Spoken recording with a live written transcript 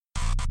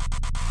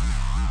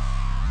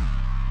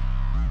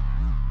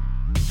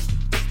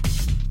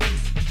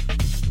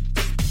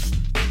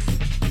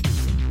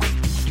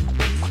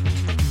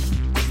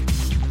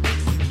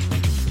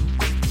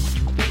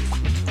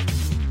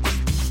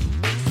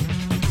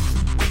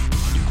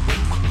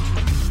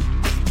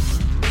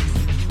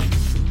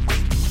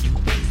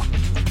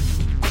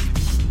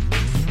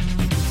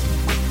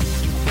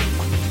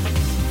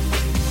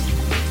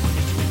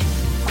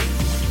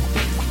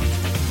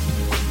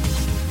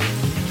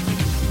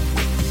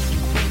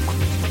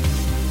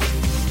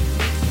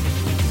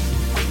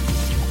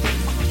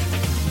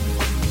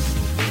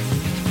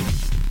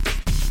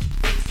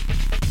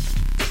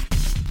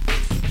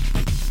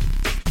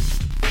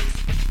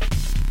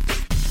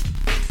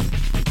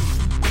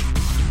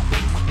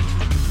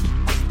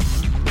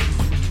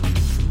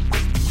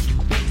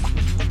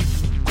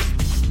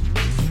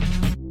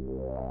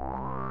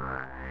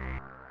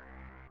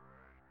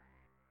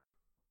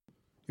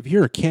If you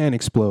hear a can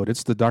explode,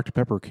 it's the Dr.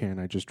 Pepper can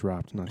I just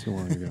dropped not too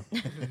long ago.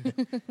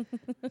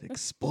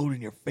 Explode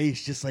in your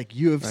face just like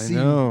UFC. I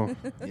know.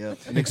 Yep.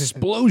 An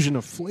explosion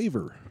of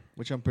flavor.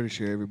 Which I'm pretty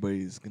sure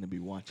everybody's going to be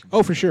watching.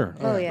 Oh, for sure.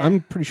 Oh, yeah. I'm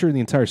pretty sure the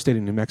entire state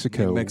of New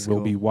Mexico, New Mexico.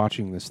 will be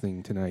watching this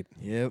thing tonight.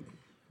 Yep.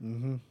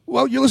 Mm-hmm.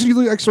 Well, you're listening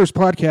to the X-Source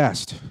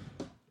podcast.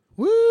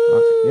 Woo!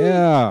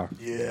 Yeah.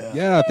 Yeah.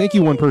 Yeah. Thank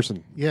you, one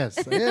person. Yes.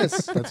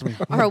 Yes. That's me.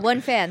 Our one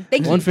fan.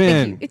 Thank you. One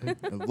fan. Thank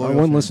you. Our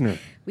one listener.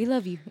 We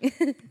love you.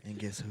 And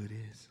guess who it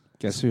is?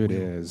 Guess who it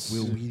is?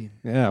 Will Wheaton.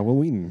 Yeah, Will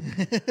Wheaton.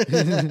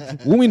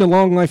 Will Wheaton, a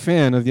long life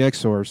fan of the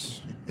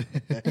X-Source.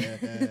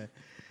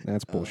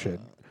 That's bullshit.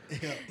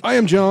 I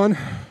am John.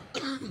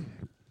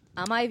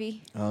 I'm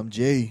Ivy. I'm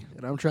Jay.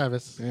 And I'm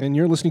Travis. And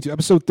you're listening to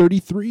episode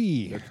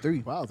 33. 33.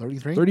 Wow,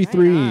 33?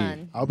 33. Right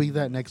on. I'll be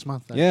that next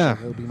month. Actually. Yeah.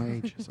 That'll be my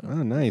age. So.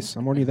 Oh, nice.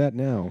 I'm already that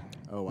now.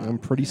 Oh, wow. I'm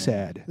pretty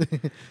sad.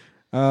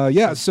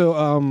 Yeah, so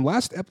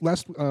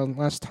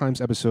last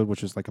time's episode,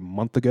 which was like a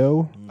month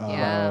ago,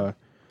 Yeah.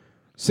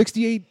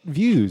 68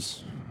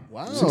 views.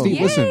 Wow. 68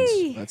 Yay.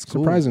 listens. That's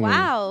cool. Surprisingly.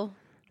 Wow.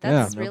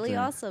 That's Yeah. really Up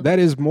there. awesome. That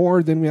is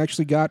more than we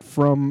actually got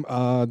from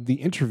the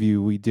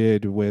interview we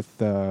did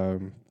with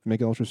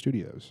Mega Ultra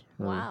Studios.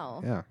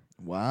 Wow. Yeah.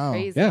 Wow.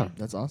 Crazy. Yeah.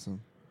 That's awesome.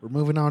 We're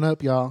moving on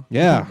up, y'all.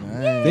 Yeah.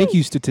 Nice. Thank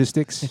you,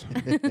 statistics.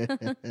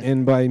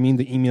 And by I mean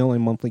the email I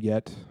monthly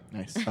get.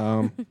 Nice.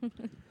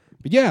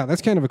 But yeah,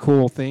 that's kind of a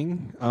cool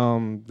thing.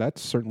 That's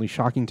certainly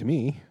shocking to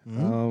me.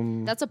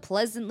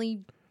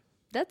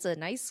 That's a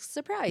nice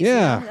surprise.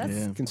 Yeah. You know?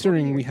 That's Yeah.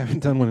 Considering we haven't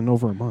done one in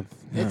over a month.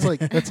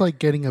 It's like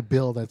getting a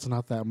bill that's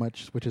not that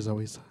much, which is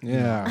always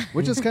Yeah.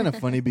 Which is kind of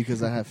funny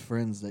because I have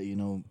friends that, you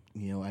know,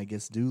 I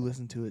guess do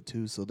listen to it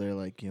too. So they're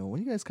like,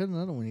 when you guys cut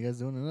another one? You guys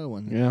doing another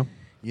one? Yeah.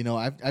 You know,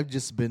 I've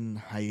just been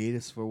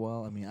hiatus for a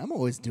while. I mean, I'm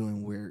always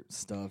doing weird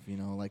stuff,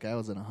 like I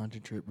was on a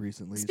hunting trip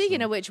recently.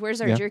 Speaking so, of which,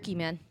 where's our Yeah. jerky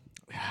man?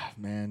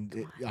 man,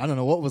 I don't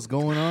know what was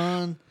going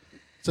on.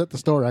 It's at the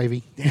store,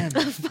 Ivy. Damn,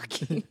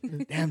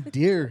 Fucking damn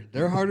deer.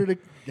 They're harder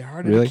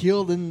Really? to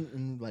kill than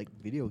in like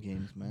video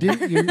games, man.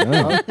 Didn't you?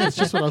 Oh. That's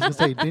just what I was gonna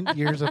say. Didn't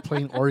years of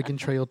playing Oregon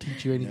Trail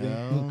teach you anything?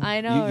 No. I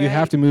know. You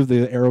have right? to move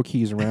the arrow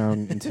keys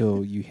around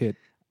until you hit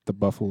the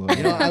buffalo.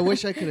 I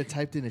wish I could have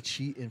typed in a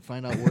cheat and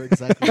find out where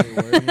exactly they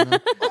were,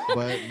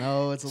 But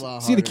no, it's a lot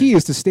harder. See, the key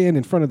is to stand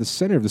in front of the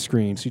center of the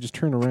screen, so you just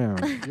turn around.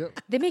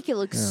 Yep. They make it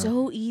look Yeah.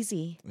 so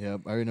easy. Yeah,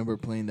 I remember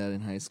playing that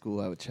in high school.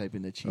 I would type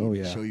in the cheat Oh, and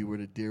yeah. show you where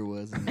the deer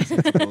was, and you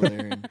had to go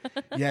there, and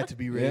you had to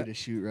be ready Yeah. to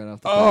shoot right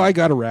off the Oh, I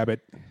got a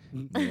rabbit.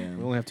 bat. Yeah.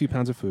 We only have 2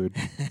 pounds of food.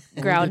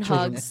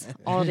 Groundhogs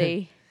all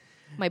day.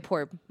 My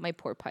poor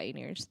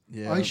pioneers.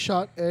 Yeah. I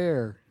shot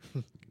air.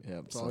 Yeah,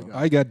 all I so. got.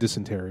 I got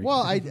dysentery.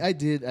 Well, I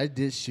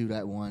did shoot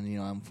at one.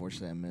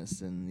 Unfortunately I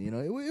missed, and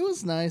it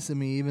was nice. I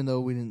mean, even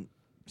though we didn't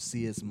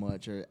see as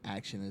much or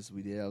action as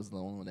we did, I was the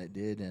only one that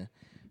did, and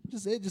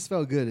it just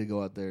felt good to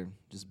go out there,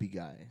 just be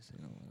guys.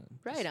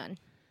 Right on.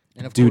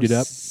 And of Dude course, it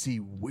up. see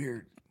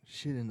weird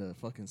shit in the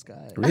fucking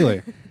sky.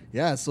 Really?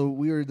 Yeah, so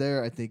we were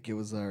there. I think it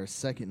was our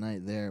second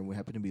night there, and we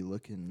happened to be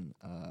looking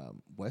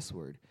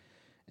westward,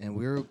 and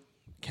we were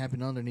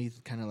camping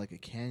underneath kind of like a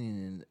canyon,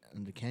 and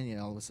in the canyon,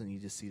 all of a sudden you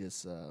just see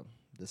this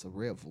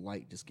array of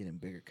light just getting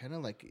bigger, kind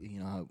of like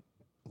how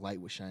light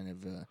was shining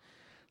if the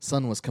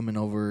sun was coming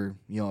over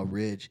a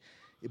ridge,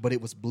 but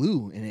it was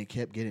blue and it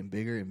kept getting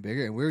bigger and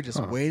bigger, and we were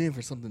just waiting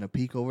for something to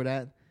peek over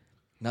that.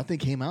 Nothing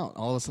came out.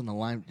 All of a sudden, the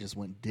line just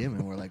went dim,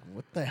 and we're like,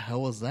 "What the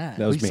hell was that?"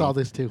 That was We me. saw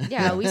this too.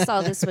 Yeah, we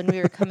saw this when we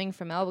were coming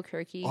from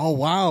Albuquerque. Oh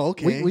wow!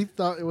 Okay. We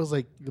thought it was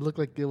like it looked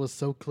like it was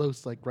so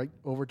close, like right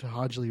over to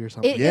Hodgley or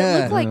something. It Yeah.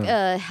 looked like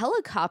a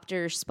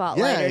helicopter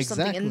spotlight Yeah, or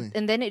something, exactly.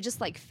 and then it just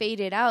like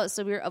faded out.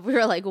 So we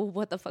were like, well,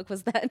 "What the fuck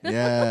was that?"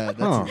 Yeah, that's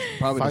Huh.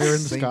 probably Fire the in the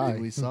same sky.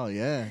 thing we saw.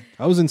 Yeah,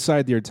 I was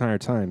inside the entire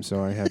time,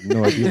 so I had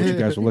no idea what you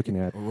guys were looking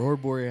at. Aurora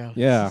Borealis.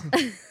 Yeah.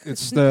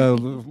 It's the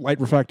light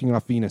refracting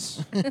off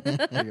Venus.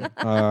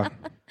 Yeah,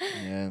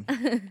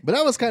 but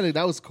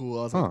that was cool.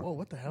 I was like, Huh. "Whoa,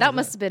 what the hell?" That is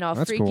must have been all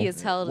That's freaky cool.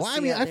 as hell. To Well, I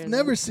see mean, out I've there.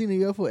 never seen a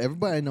UFO.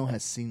 Everybody I know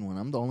has seen one.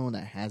 I'm the only one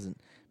that hasn't.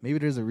 Maybe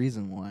there's a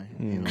reason why.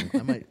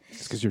 I might.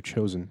 It's because you're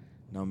chosen.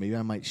 No, maybe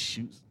I might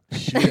shoot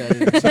at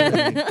it or something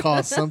and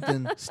cause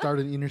something. Start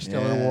an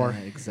interstellar Yeah, war.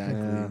 Exactly.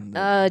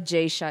 Yeah. And,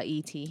 Jay shot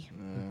E.T.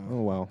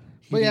 Oh, well.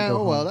 but didn't yeah,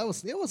 go oh well, home.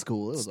 it was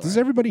cool. It was. Does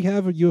everybody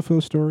have a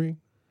UFO story?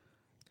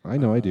 I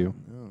know I do.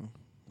 No,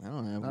 I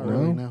don't have Not one.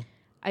 really, no.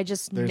 I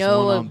just There's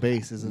know one a, on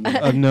base, isn't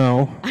there?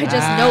 No. I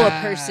just know a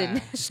person.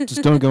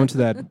 Just don't go into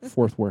that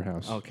fourth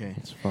warehouse. Okay.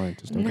 It's fine.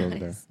 Just don't go over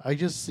there. Nice. I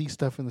just see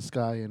stuff in the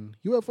sky and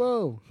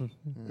UFO.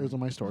 Those are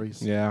my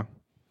stories. Yeah.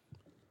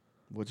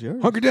 What's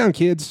yours? Hunker down,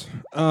 kids.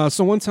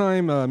 So one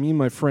time, me and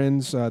my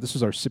friends, this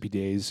was our sippy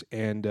days,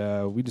 and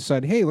we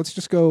decided, hey, let's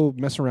just go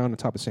mess around on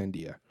top of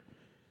Sandia.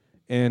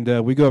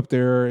 And we go up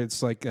there.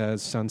 It's like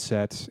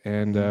sunset,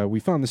 and we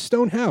found the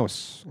stone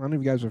house. I don't know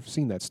if you guys have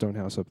seen that stone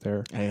house up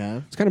there. I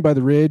have. It's kind of by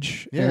the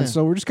ridge, Yeah. and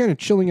so we're just kind of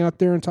chilling out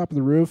there on top of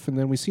the roof, and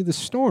then we see the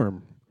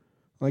storm,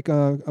 like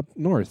up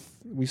north.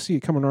 We see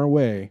it coming our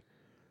way,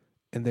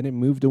 and then it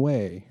moved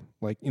away,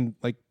 like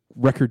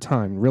record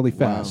time, really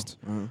fast.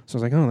 Uh-huh. So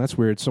I was like, oh, that's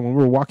weird. So when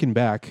we were walking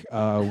back,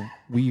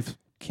 we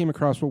came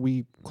across what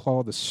we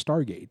call the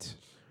Stargate,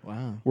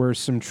 Wow. where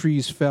some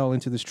trees fell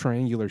into this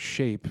triangular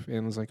shape, and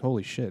it was like,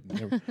 holy shit!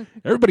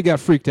 Everybody got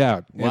freaked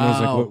out, and I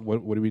was Wow.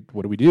 like,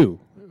 what do we do?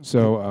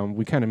 So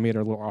we kind of made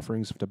our little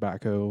offerings of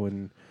tobacco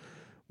and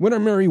went our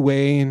merry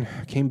way, and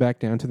came back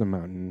down to the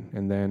mountain.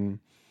 And then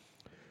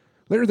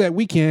later that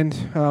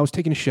weekend, I was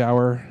taking a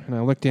shower, and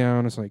I looked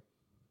down. It's like,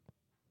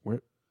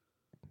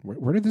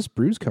 where did this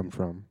bruise come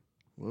from?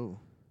 Whoa.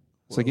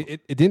 It's like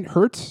it didn't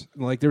hurt.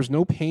 Like there was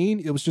no pain.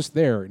 It was just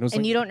there. And, it was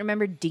And like, you don't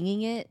remember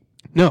dinging it?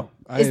 No.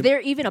 Is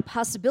there even a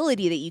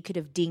possibility that you could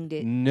have dinged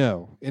it?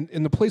 No.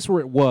 In the place where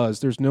it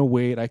was, there's no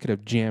way I could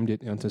have jammed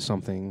it into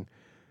something.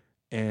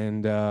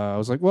 And I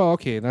was like, well,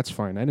 okay, that's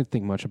fine. I didn't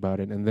think much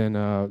about it. And then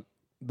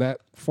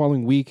that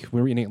following week,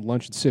 we were eating at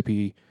lunch at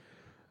Sippy.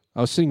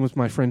 I was sitting with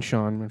my friend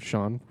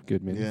Sean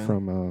Goodman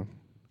from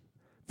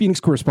Phoenix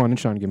correspondent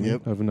Sean Goodman.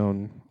 Yep. I've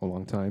known a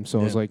long time. So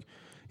I was like,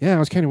 yeah, it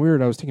was kind of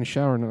weird. I was taking a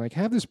shower and I like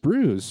have this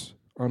bruise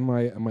on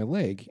my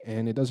leg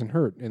and it doesn't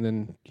hurt. And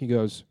then he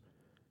goes,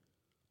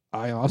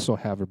 I also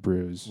have a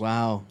bruise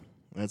Wow.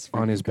 That's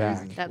on his freaking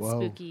crazy. back. That's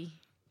Whoa. spooky.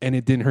 And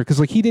it didn't hurt because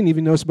like he didn't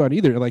even notice about it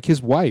either. Like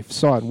his wife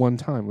saw it one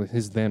time with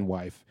his then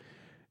wife,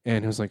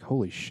 and it was like,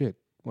 holy shit,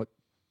 what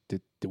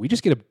did we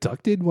just get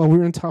abducted while we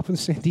were on top of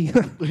the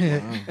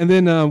Sandia? And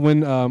then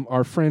when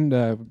our friend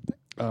I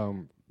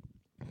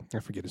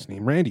forget his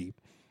name, Randy,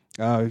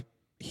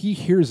 he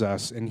hears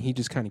us and he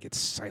just kind of gets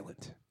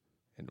silent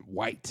and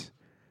white.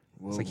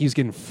 Whoa. It's like he's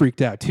getting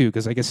freaked out too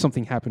because I guess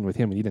something happened with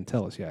him and he didn't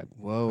tell us yet.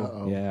 Whoa.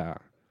 Uh-oh. Yeah.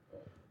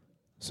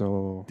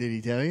 So Did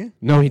he tell you?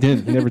 no, he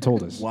didn't. He never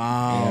told us.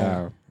 Wow.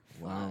 Yeah.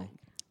 Wow.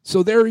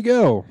 So there we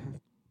go.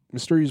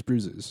 Mysterious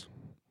bruises.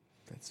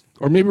 That's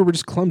Or maybe we're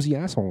just clumsy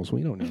assholes.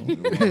 We don't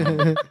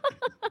know.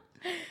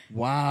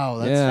 wow.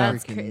 That's Yeah.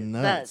 That's freaking crazy.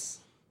 nuts.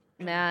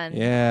 Man.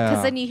 Yeah.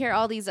 Because then you hear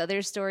all these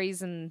other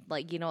stories, and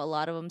like, a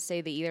lot of them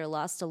say they either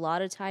lost a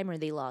lot of time or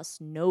they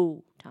lost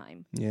no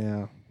time.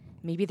 Yeah.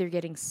 Maybe they're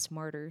getting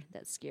smarter.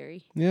 That's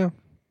scary. Yeah.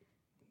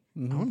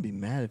 I wouldn't be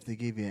mad if they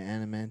gave you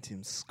an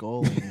adamantium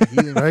skull and a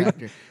healing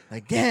factor.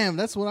 Like, damn,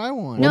 that's what I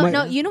want. Well,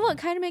 No, you know what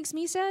kind of makes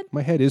me sad?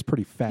 My head is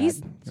pretty fat.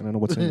 He's- I don't know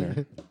what's in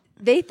there.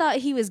 They thought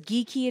he was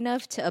geeky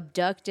enough to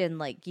abduct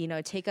and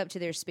take up to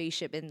their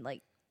spaceship, and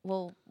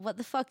well, what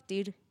the fuck,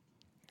 dude?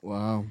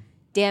 Wow.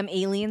 Damn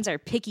aliens are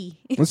picky.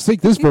 Let's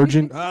take this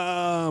virgin.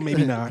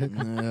 Maybe not.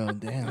 No,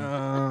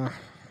 damn.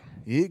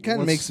 It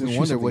kind of let's makes me choose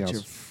wonder something what else.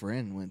 your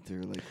friend went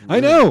through. Like, I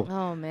really. know.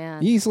 Oh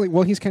man. He's like,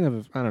 well, he's kind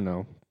of, I don't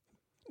know.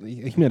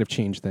 He might have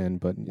changed then,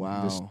 but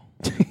Wow.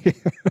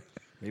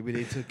 Maybe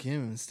they took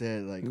him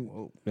instead. Like,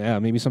 whoa. yeah,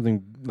 maybe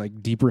something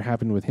like deeper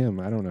happened with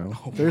him. I don't know.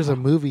 There's a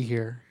movie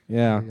here.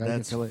 Yeah. I can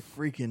That's feel it.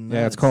 freaking nuts.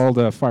 Yeah, it's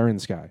called Fire in the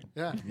Sky.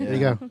 Yeah. Yeah. There you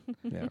go.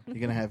 Yeah. You're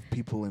going to have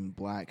people in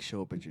black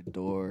show up at your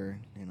door,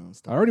 and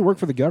stuff. I already work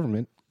for the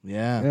government.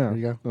 Yeah. Yeah. There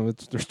you go.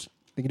 So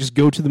they can just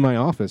go to my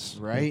office.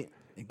 Right?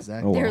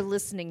 Exactly. Oh, They're well.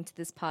 listening to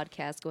this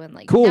podcast, going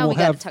like, Cool, "Now we'll we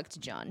got have- to talk to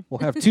John." We'll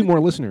have 2 more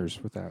listeners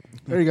with that.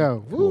 There you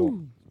go. Cool.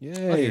 Woo. I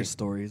Yay. hear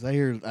stories. I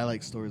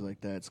like stories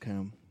like that. It's kind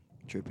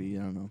of trippy.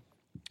 I don't know.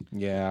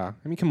 Yeah.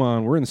 I mean, come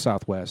on. We're in the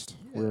Southwest.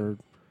 We're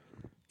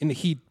in the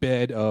heat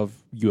bed of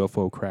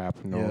UFO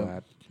crap and all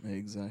that.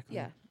 Exactly.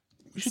 Yeah.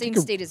 We should Same take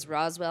a- state as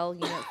Roswell,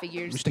 it We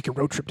figures. should take a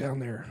road trip down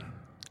there.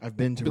 I've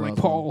been to Be like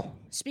Roswell. Paul.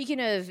 Speaking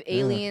of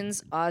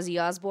aliens,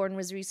 Ozzy Osbourne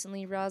was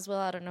recently Roswell.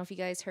 I don't know if you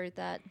guys heard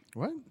that.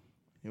 What?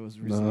 It was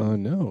recent.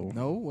 No.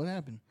 No, what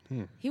happened?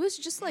 He was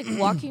just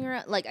walking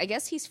around, I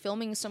guess he's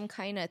filming some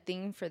kind of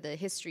thing for the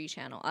History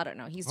Channel. I don't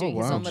know. He's doing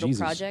his wow. own little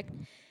Jesus. project.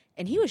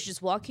 And he was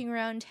just walking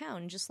around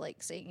town, just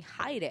saying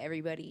hi to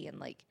everybody.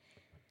 And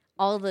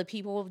all the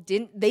people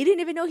didn't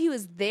even know he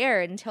was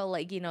there until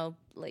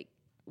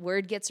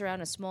word gets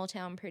around a small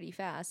town pretty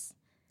fast.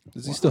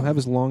 Does he still have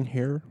his long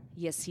hair?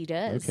 Yes, he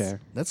does. Okay.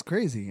 That's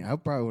crazy. I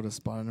probably would have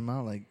spotted him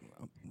out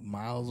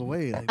miles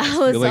away. Like, I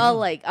was You're like- all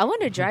like, I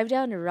want to drive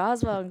down to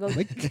Roswell and go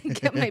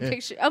get my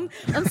picture. I'm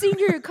seeing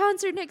your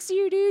concert next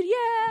year, dude.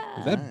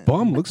 Yeah. That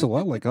bum looks a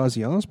lot like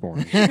Ozzy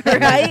Osbourne.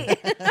 Right?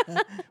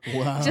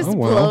 wow. Just Oh,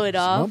 wow. blow it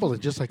off. Mumble is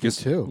just like you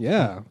too.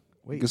 Yeah.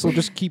 Wait. Guess I'll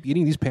just keep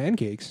eating these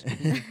pancakes.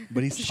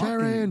 But he's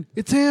Sharon,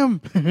 it's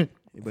him.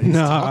 But he's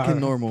Nah. talking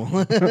normal.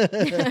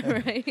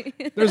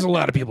 Right? There's a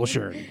lot of people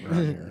sharing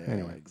around here.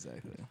 Anyway.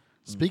 Exactly.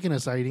 Speaking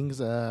of sightings,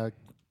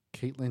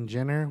 Caitlyn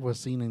Jenner was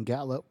seen in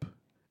Gallup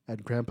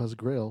at Grandpa's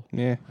Grill.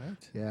 Yeah.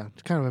 Yeah,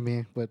 it's kind of a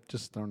me, but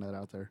just throwing that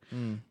out there.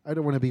 Mm. I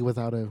don't want to be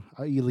without a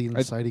alien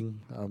I- sighting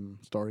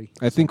story.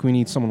 I think we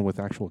need someone with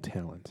actual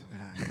talent.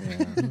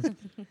 Yeah.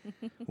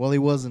 Well, he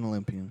was an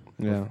Olympian.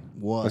 Yeah.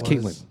 Was.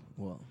 Caitlyn.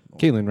 Well,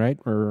 Caitlyn, right?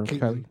 Or Caitlyn.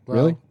 Kylie? Well,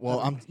 Really? well,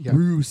 I'm Yeah.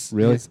 Bruce.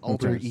 Really? His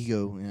alter Okay.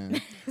 ego. Yeah.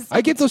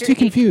 I get those two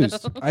Alter ego.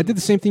 confused. I did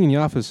the same thing in the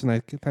office, and I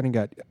kind of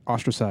got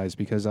ostracized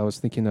because I was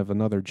thinking of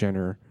another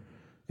Jenner,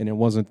 and it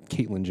wasn't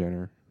Caitlyn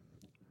Jenner.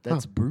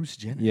 That's Bruce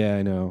Jenner. Yeah,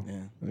 I know.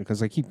 Yeah.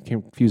 Because I keep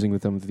confusing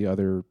with them with the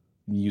other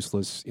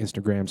useless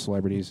Instagram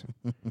celebrities.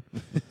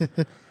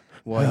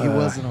 Well, he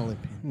was an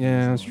Olympian.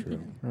 Yeah, that's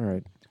true. All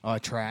right. Oh, a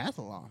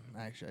triathlon,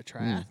 actually, a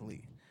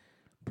triathlete.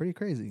 Pretty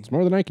crazy. It's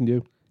more than I can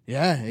do.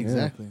 Yeah,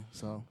 exactly.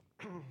 So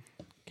can't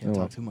Oh, well.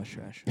 talk too much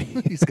trash.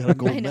 He's got a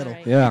gold I know, medal.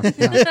 right?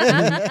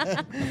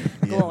 Yeah.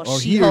 Go all Or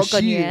She-Hulk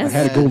on your I ass.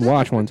 had a gold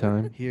watch one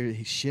time. Here,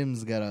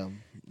 Shim's got a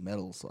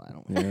medal, so I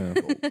don't. Yeah.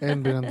 Gold.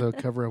 And been on the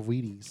cover of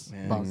Wheaties.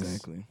 Yeah, box.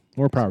 exactly.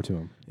 More power to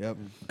him. Yep.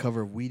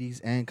 Cover of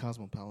Wheaties and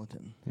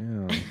Cosmopolitan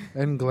Yeah.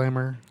 And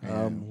Glamour,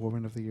 Yeah.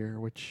 Woman of the Year,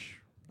 which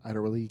I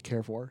don't really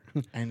care for.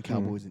 and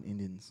Cowboys and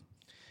Indians.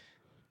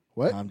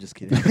 What? No, I'm just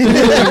kidding.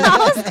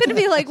 I was gonna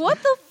be like, what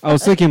the? I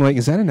was thinking, like,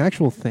 is that an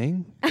actual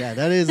thing? Yeah,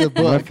 that is a Am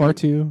I book. far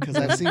too? Because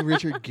I've seen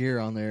Richard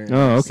Gere on there. and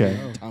Oh, I've seen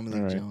okay. Tommy Lee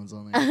All right. Jones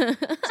on there.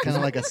 It's kind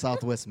of like a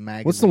Southwest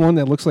magazine. What's the one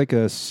that looks like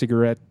a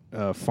cigarette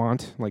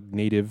font, like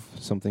native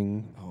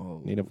something, Oh,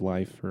 native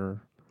life,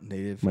 or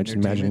native. am I just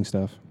imagining Entertainment?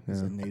 stuff?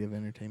 Is Yeah. it native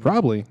entertainment?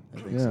 Probably.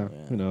 I think Yeah. so,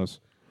 yeah. Who knows?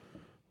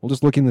 We'll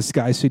just look in the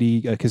Sky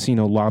City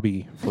casino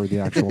lobby for the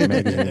actual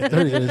magazine.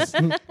 There it is.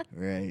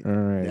 Right. All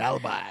right. The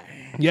Alibi.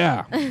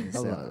 Yeah.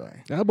 It's the Alibi.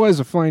 That was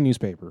a fine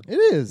newspaper. It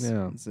is.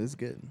 Yeah. It's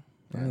good.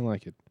 I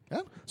like it. Yeah.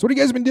 So what have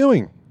you guys been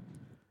doing?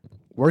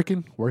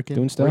 Working.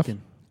 Doing stuff?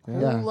 Working. Whole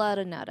Yeah. lot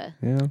of nada.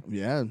 Yeah.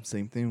 Yeah,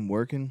 same thing.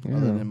 Working. Yeah.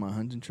 Other than my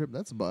hunting trip,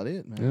 that's about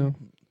it, man.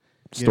 Yeah.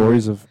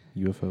 Stories of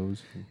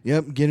UFOs.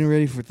 Yep, getting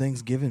ready for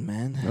Thanksgiving,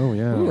 man. Oh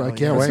yeah. Ooh, I Oh, can't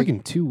That's wait. like in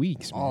 2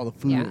 weeks. Man. All the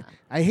food. Yeah.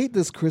 I hate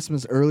this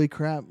Christmas early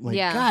crap. Like,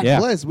 Yeah. God Yeah.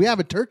 bless. We have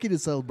a turkey to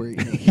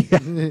celebrate.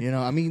 You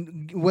know, I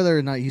mean, whether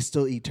or not you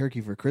still eat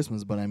turkey for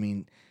Christmas, but I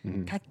mean,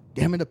 God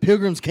damn it, the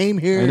pilgrims came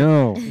here. I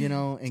know. You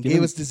know, and Give gave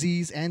them- us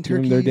disease and Give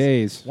 'em turkeys. their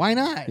days. Why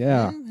not?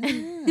 Yeah.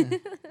 Yeah.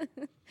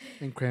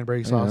 And cranberry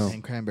I sauce. know.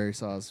 And cranberry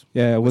sauce.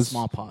 Yeah, it with was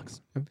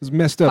smallpox. It was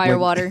messed up. Fire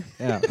like- water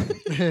Yeah.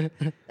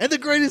 And the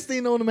greatest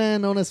thing known to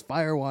man, known as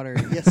firewater.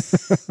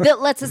 Yes. that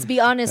lets us be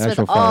honest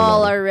Actual with all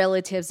firewater. our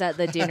relatives at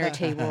the dinner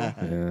table.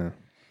 Yeah.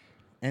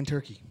 And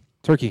turkey.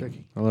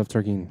 Turkey. I love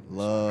turkey.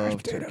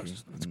 Love turkey.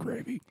 Potatoes. That's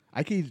gravy.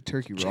 I could eat a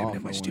turkey raw. Jamming if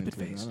in my I stupid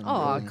wanted to. face. I don't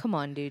know. Oh, come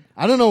on, dude.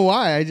 I don't know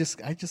why. I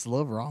just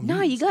love raw meat. No,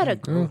 you It's kinda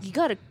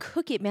gotta gross.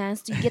 cook it, man,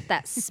 so you get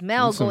that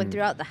smell Some- going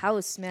throughout the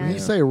house, When man. you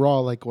say raw,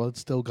 like, well, it's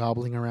still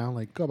gobbling around,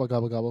 like, gobble,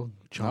 gobble, gobble. No,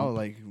 Chomp.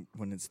 like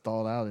when it's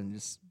thawed out and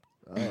just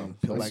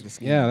peel back the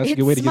skin. Yeah, that's a It's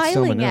good way to get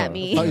smiling salmonella. at I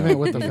me. thought you meant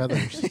with the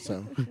feathers.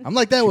 So I'm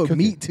like that with cook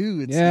meat it. too.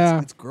 It's,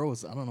 Yeah. it's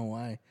gross. I don't know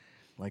why.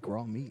 Like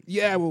raw meat.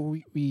 Yeah, well,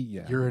 we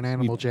yeah. You're an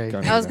animal, Jay.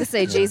 got I was that. gonna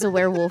say Jay's a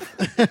werewolf.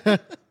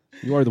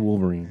 You are the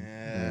Wolverine.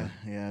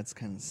 Yeah, it's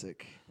kind of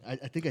sick. I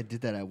think I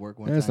did that at work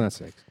one That's time. not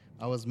sick.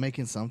 I was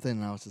making something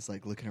and I was just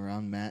like looking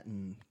around. Matt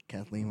and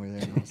Kathleen were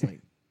there and I was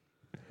like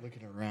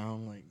looking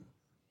around, like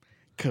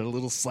cut a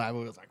little slab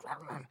of it. It was like, "Rah,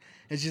 rah."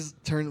 And she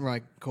just turned to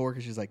my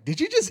coworker. She's like,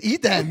 "Did you just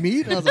eat that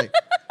meat?" And I was like,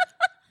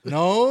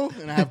 "No."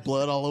 And I have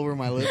blood all over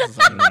my lips. I was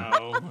like,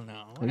 "No,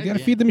 no." You got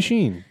to feed the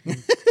machine.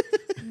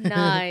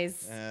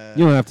 Nice.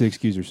 You don't have to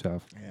excuse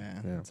yourself. Yeah,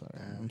 Yeah. that's all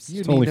right. I'm s-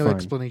 you totally need no fine.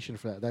 explanation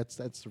for that.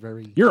 That's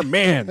very. You're a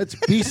man. That's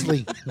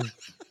beastly.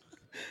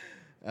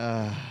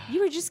 You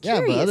were just yeah,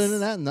 curious. but other than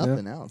that,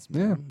 nothing else.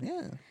 Man.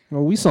 Yeah.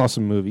 Well, we saw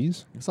some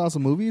movies. We saw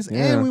some movies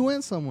Yeah. and we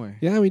went somewhere.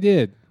 Yeah, we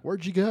did.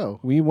 Where'd you go?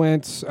 We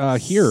went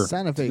here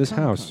Santa Fe to this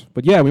Comic-Con. house.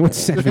 But yeah, we went to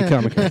Santa Fe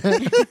Comic Con.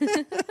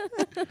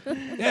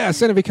 Yeah,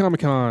 Santa Fe Comic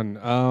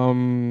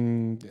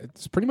Con.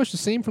 It's pretty much the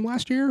same from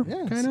last year.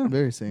 Yeah, kind of.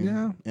 very same.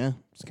 Yeah. Yeah.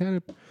 It's kind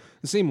of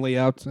the same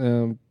layout,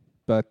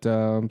 but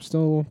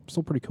still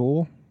pretty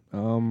cool.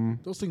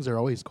 Those things are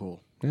always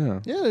cool.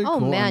 Yeah. Yeah, they're Oh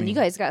cool. man, I mean, you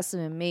guys got some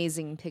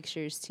amazing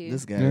pictures too.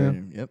 This guy, Yeah. right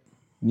here. Yep.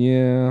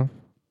 Yeah.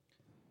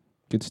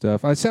 Good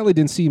stuff. I sadly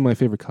didn't see my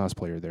favorite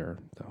cosplayer there,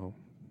 though.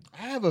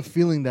 I have a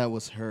feeling that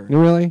was her. No,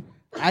 really?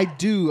 I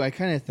do. I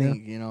kind of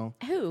think, you know.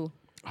 Who?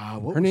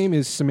 What Her was- name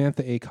is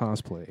Samantha A.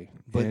 Cosplay,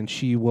 But- and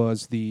she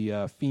was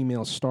the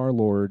female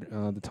Star-Lord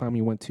the time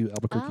we went to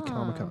Albuquerque Oh.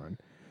 Comic-Con.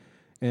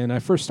 And I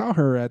first saw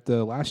her at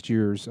the last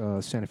year's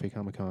Santa Fe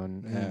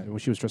Comic-Con when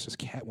she was dressed as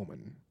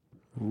Catwoman.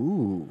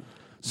 Ooh.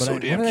 But So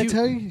what damn did I cute.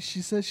 tell you?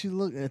 She said she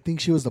looked. I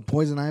think she was the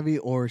Poison Ivy,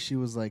 or she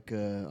was like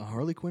a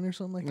Harley Quinn or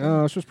something like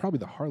that. She was probably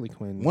the Harley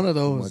Quinn. One of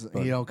those, somewhat,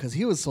 but you know, because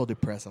he was so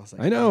depressed. I was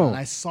like, I know. And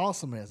I saw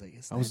somebody. I was like,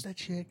 is that that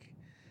chick?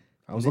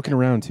 I was looking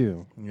around,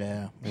 too.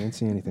 Yeah, I didn't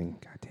see anything.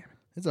 God damn it.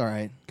 it's all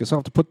right. Guess I'll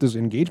have to put this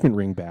engagement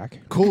ring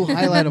back. Cool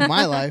highlight of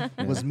my life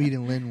was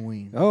meeting Lin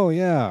Wein. Oh,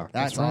 yeah.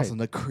 That's right. awesome.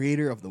 The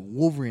creator of the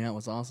Wolverine. That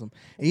was awesome.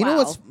 And you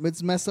know Wow.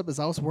 what's messed up is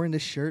I was wearing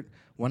this shirt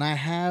when I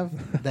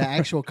have the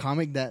actual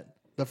comic that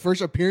the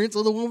first appearance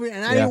of the Wolverine,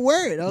 and I Yeah. didn't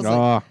wear it. I was like,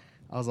 Ah,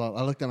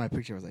 I looked at my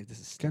picture. I was like, this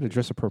is. got to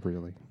dress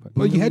appropriately. But,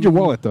 well, you had your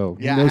wallet, though.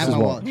 Yeah, He I knows had his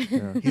my wallet. wallet.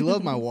 Yeah. He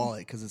loved my wallet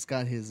because it's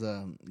got his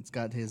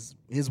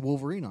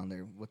Wolverine on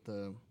there with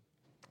the.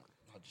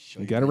 I'll just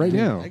show You got it right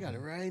right now. I got it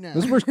right now.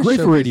 This works great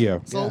for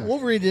radio. So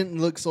Wolverine didn't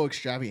look so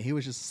extravagant. He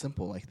was just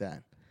simple like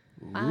that.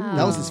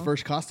 That was his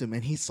first costume,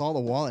 and he saw the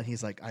wallet.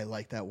 He's like, "I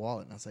like that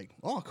wallet." And I was like,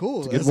 "Oh,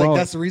 cool." good It's like wallet.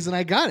 that's the reason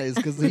I got it is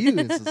because of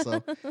you.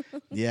 So,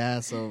 yeah.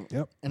 So,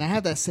 Yep. and I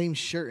had that same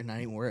shirt, and I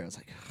didn't wear it. I was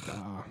like,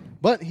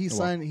 but he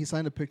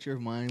signed a picture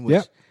of mine,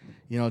 which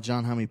Yep.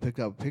 John Hammond picked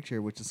up a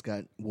picture, which has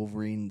got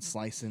Wolverine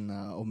slicing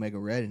Omega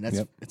Red, and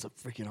it's a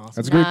freaking awesome.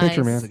 That's a great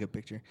picture, Nice. man. It's a good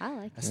picture. I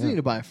like I still need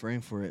to buy a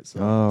frame for it. So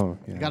Oh,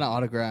 yeah. I got an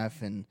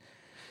autograph, and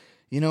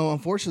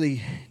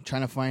unfortunately,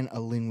 trying to find a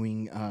Lin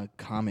Wing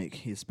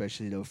comic,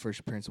 especially the first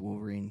appearance of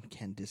Wolverine,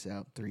 can't dish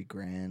out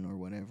 $3,000 or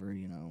whatever.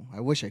 I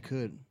wish I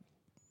could.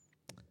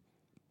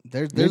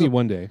 There's Maybe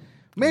one day.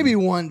 maybe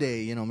one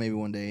day. Maybe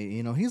one day.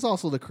 He's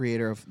also the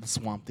creator of the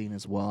Swamp Thing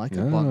as well. I could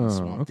have bought the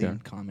Swamp okay. Thing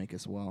comic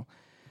as well.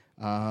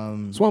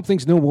 Swamp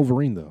Thing's no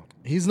Wolverine, though.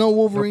 He's no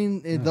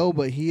Wolverine though,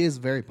 but he is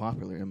very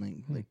popular. I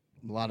mean, like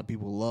a lot of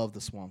people love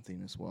the Swamp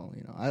Thing as well.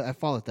 I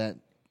followed that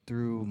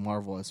through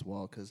Marvel as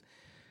well because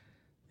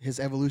his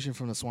evolution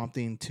from the Swamp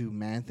Thing to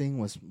Man Thing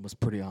was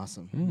pretty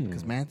awesome.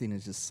 Because Man Thing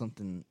is just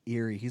something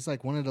eerie. He's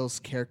like one of those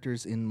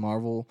characters in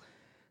Marvel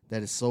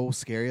that is so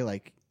scary.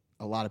 Like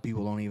a lot of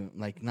people don't even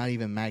like. Not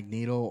even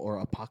Magneto or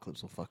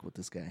Apocalypse will fuck with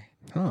this guy.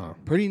 Huh.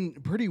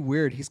 Pretty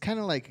weird. He's kind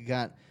of like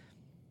got.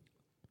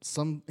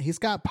 He's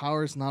got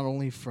powers not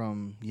only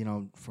from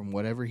from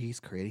whatever he's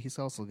created. He's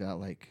also got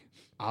like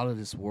out of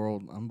this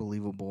world,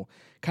 unbelievable,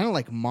 kind of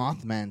like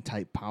Mothman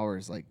type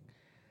powers, like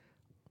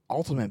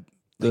ultimate.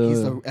 Like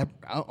he's the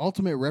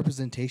ultimate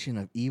representation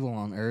of evil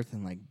on Earth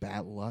and like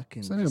bad luck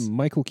and Is that a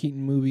Michael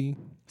Keaton movie?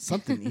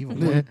 something evil.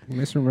 Am I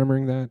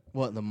misremembering that?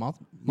 What the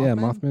Mothman? Yeah,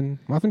 Mothman.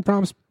 Mothman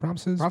promises.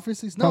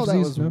 Prophecies? No, that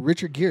Prophecies? was No?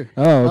 Richard Gere.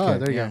 Oh, okay.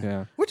 there you go.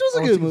 Yeah. Which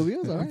was a good movie. It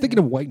was all I'm right. thinking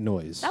of White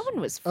Noise. That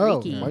one was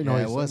Oh, freaky. White Yeah,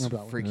 Noise. it was I remember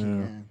that one.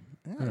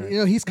 freaky.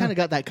 Yeah. He's kind of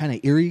got that kind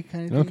of eerie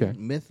kind of thing, Okay.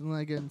 myth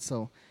like it.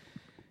 So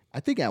I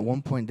think at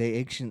one point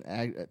they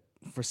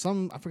for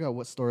some, I forgot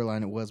what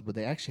storyline it was, but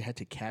they actually had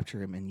to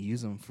capture him and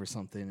use him for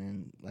something.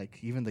 And like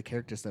even the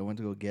characters that went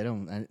to go get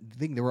him, I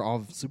think they were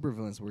all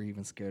supervillains were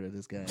even scared of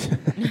this guy.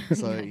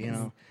 So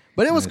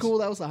but it was Nice. cool.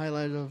 That was the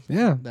highlight of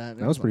Yeah, that.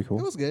 that was pretty cool.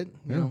 It was good.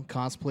 Yeah.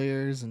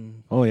 Cosplayers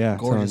and Oh, yeah.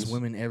 gorgeous tons.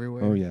 women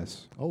everywhere. Oh,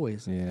 yes.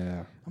 Always.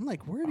 Yeah. I'm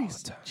like, where are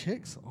these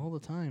chicks all the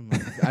time?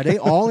 Like, are they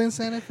all in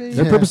Santa Fe?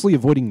 They're purposely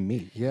avoiding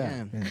me.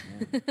 Yeah.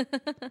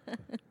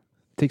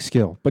 Takes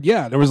skill. But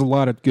yeah, there was a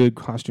lot of good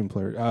costume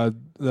players.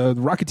 The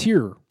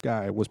Rocketeer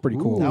guy was pretty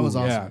cool. That was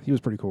awesome. Yeah, he was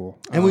pretty cool.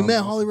 And we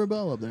met Holly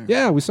Rebel up there.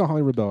 Yeah, we saw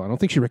Holly Rebel. I don't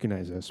think she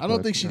recognized us. I don't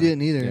but, think she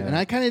didn't either. yeah. And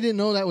I kind of didn't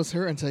know that was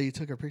her until you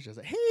took her picture. I was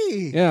like,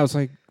 hey. Yeah, I was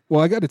like,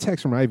 well, I got a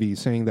text from Ivy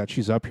saying that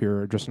she's up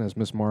here dressing as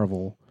Miss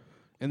Marvel.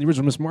 And the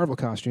original Miss Marvel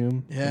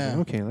costume. I was Yeah. like,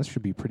 okay, that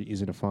should be pretty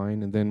easy to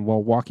find. And then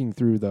while walking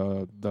through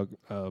the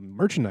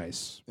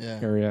merchandise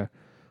area,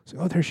 I was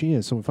like, oh, there she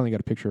is. So we finally got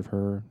a picture of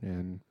her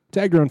and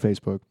tagged her on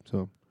Facebook.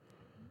 So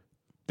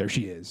there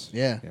she is.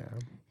 Yeah.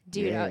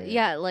 Dude,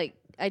 yeah, like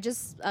I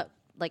just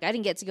like I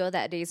didn't get to go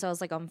that day, so I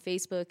was like on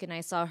Facebook and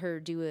I saw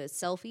her do a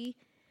selfie,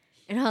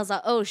 and I was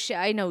like, oh shit,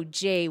 I know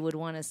Jay would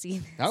want to see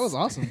this. That was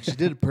awesome. She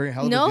did a pretty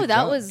hell of a No, good that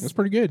job. was That's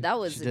pretty good. that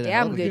was She a did a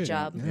hell damn of a good good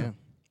job. Yeah.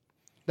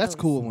 That's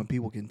cool when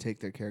people can take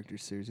their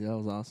characters seriously. That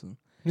was awesome.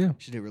 Yeah.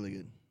 She did really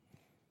good.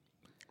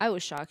 I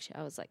was shocked.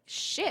 I was like,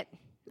 shit,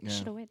 Yeah.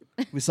 should have went.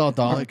 We saw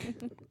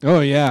Dalek. Oh,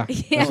 yeah.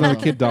 Yeah. There's another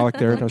kid Dalek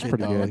there. That was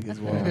pretty Dalek good. as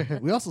well.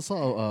 We also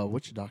saw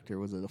which doctor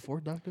was it? The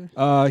fourth doctor?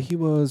 He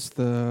was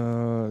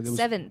the... It was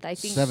Seventh, I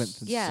think.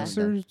 Seventh. Yeah, sixth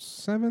or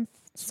seventh?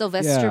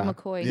 Sylvester Yeah.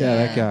 McCoy. Yeah,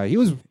 that guy. He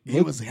was He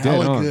was dead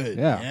hella on. good.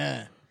 Yeah.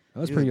 Yeah. That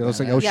was He pretty good. I was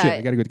was like, oh, badass. shit.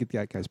 I got to go get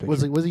that guy's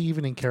picture. Was he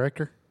even in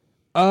character?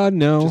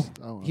 No.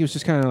 Oh, He was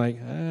just kind of like,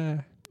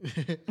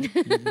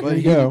 But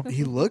you go.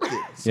 he looked it.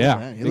 So Yeah,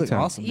 bad. He big looked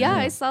time. awesome. Yeah, man.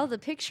 I saw the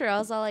picture. I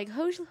was all like,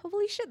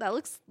 holy shit, that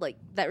looks like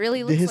that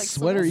really looks Did his like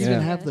sweater Sylvester.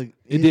 even Yeah. have the?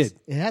 It his-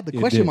 did. It had the It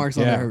question did. marks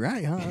on Yeah. there,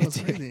 right? Huh? That was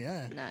crazy.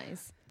 Yeah.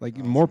 Nice. like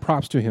more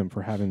props to him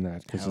for having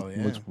that because Hell it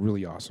yeah. looks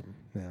really awesome.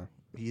 Yeah.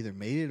 He either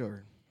made it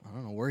or I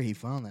don't know where he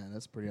found that.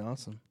 That's pretty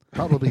awesome.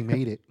 Probably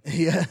made it.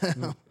 Yeah,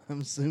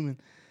 I'm assuming.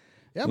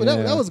 Yeah, but Yeah.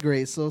 that was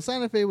great. So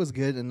Santa Fe was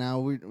good, and now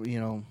we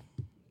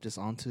just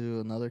on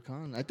to another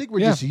con. I think we're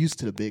Yeah. just used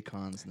to the big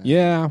cons now.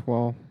 Yeah.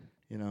 Well,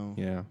 Yeah.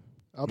 yeah.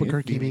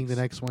 Albuquerque being the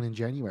Phoenix. next one in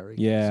January.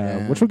 Yeah.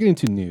 Yeah. Which we'll get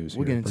into news.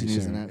 We'll here get into pretty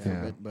news soon. in that for a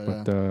Yeah. bit,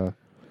 but,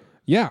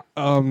 yeah.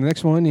 The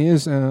next one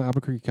is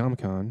Albuquerque Comic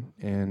Con,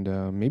 and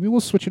maybe we'll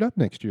switch it up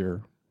next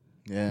year.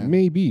 Yeah.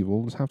 Maybe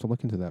we'll just have to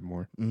look into that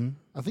more. Mm-hmm.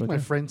 I think But, my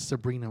friend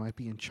Sabrina might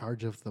be in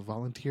charge of the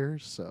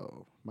volunteers,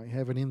 so might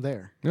have it in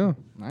there. Yeah.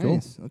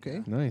 Nice.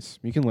 Okay. Nice.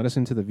 You can let us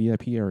into the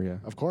VIP area.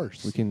 Of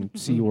course. We can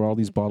see where all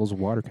these bottles of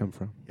water come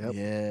from. Yep.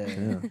 Yeah.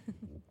 Yeah.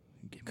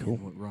 Give Cool.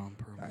 me Ron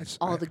Perlman.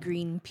 All the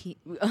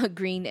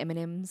green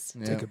M&Ms.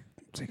 Yeah.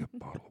 Take a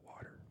bottle of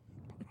water.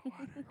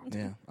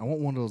 Yeah. I want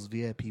one of those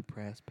VIP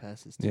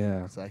passes too.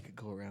 Yeah. So I could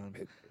go around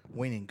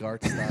Wayne and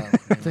Gart style.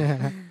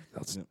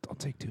 I'll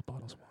take 2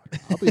 bottles of water.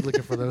 I'll be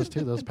looking for those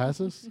too. Those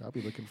passes. I'll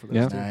be looking for those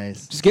Yeah. too.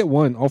 Nice. Just get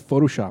one. I'll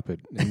Photoshop it,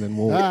 and then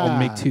I'll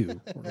make 2,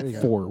 There you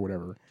or go. 4,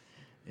 whatever.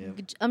 Yeah.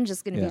 I'm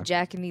just gonna Yeah. be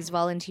jacking these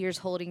volunteers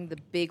holding the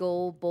big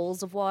old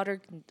bowls of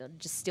water.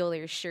 Just steal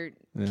their shirt,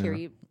 Yeah.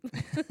 carry.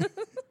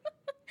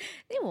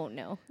 won't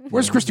know.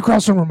 Where's Krista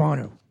Carlson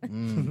Romano?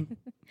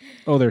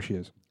 Oh, there she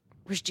is.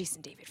 Where's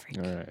Jason David Frank?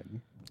 All right.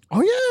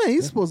 Oh yeah,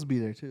 he's supposed to be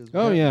there too.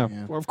 Oh yeah.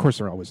 Well, of course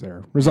they're always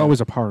there. There's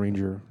always a Power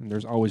Ranger, and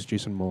there's always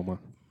Jason Momoa.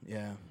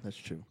 Yeah, that's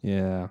true.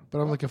 Yeah. But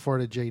I'm looking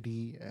forward to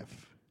JDF.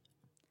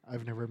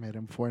 I've never met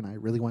him before, and I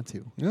really want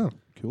to. Yeah.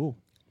 Cool.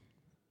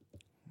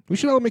 We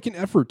should all make an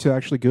effort to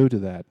actually go to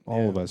that.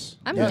 All of us.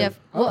 I'm Yeah.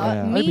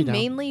 I'd me be down.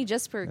 mainly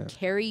just for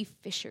Carrie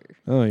Fisher.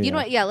 Oh yeah. You know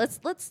what? Yeah,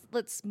 let's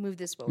move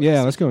this forward.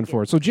 Yeah, so let's we go can in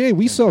for it. So Jay,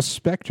 we saw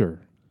Spectre.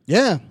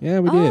 Yeah, Yeah,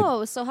 we did.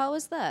 Oh, so how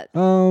was that?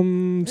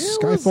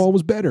 Skyfall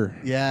was better.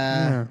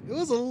 yeah. It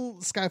was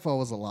Skyfall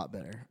was a lot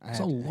better. It's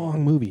a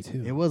long movie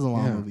too. It was a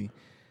long movie.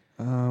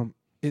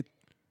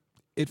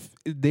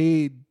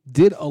 They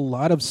did a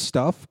lot of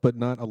stuff, but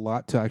not a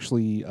lot to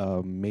actually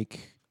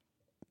make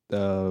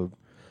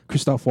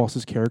Christoph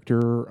Waltz's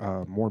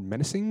character more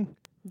menacing.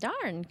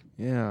 Darn.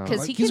 Yeah,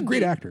 'Cause he's a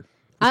great actor.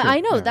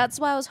 I know. Yeah. That's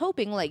why I was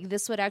hoping like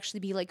this would actually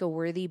be like a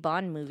worthy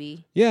Bond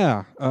movie.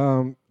 Yeah,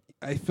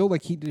 I feel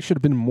like there should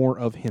have been more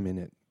of him in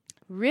it.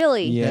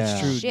 Really? Yeah. That's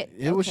true. Shit.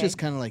 It was okay. just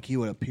kind of like he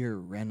would appear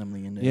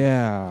randomly in there.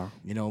 Yeah,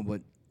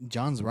 But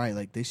John's right.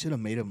 Like they should have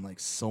made him like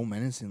so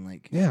menacing.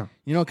 Like yeah,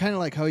 kind of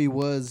like how he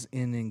was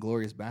in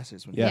Inglourious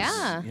Basterds. When yes.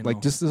 Yeah. you know.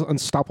 Like just this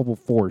unstoppable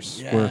force.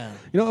 Yeah.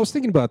 Where, I was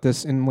thinking about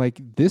this, and like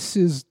this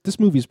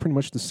movie is pretty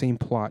much the same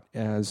plot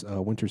as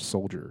Winter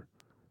Soldier.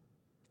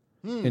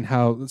 And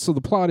how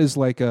the plot is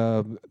like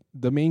the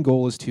main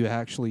goal is to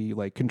actually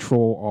like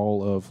control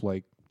all of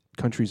like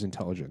country's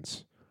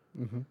intelligence,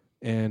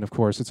 and of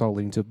course it's all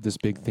leading to this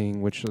big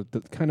thing, which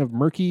kind of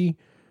murky.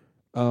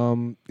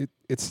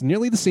 It's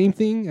nearly the same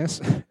thing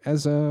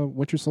as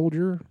Winter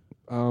Soldier,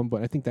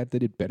 but I think that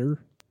did it better.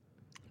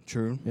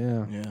 True.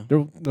 Yeah, Yeah.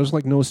 There's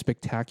like no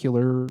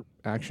spectacular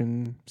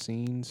action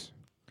scenes.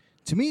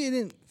 To me, it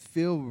didn't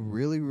feel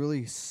really,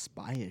 really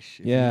spyish.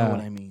 If Yeah, you know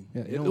what I mean.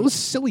 Yeah, You know it what- was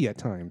silly at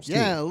times. too.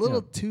 Yeah, a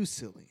little too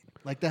silly.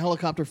 Like the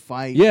helicopter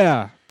fight.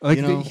 Yeah, like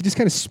You know? he just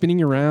kind of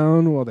spinning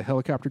around while the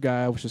helicopter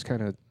guy was just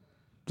kind of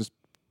just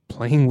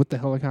playing with the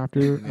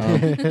helicopter.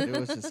 It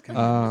was just kind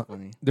of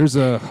funny. There's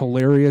a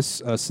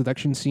hilarious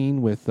seduction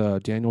scene with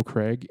Daniel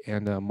Craig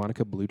and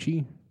Monica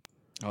Bellucci.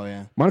 Oh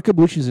yeah, Monica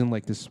Bellucci's in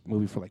like this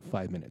movie for like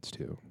 5 minutes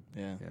too.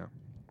 yeah.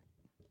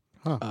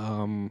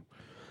 Yeah.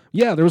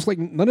 Yeah, there was like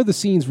none of the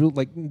scenes,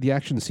 like the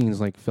action scenes,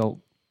 like felt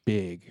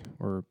big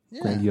or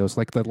Yeah. grandiose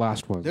like the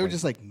last one. They were like,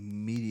 just like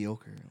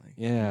mediocre. Like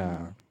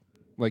yeah.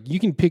 Like you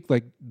can pick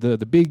like the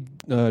big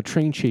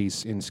train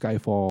chase in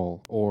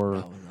Skyfall, or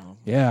that was awful.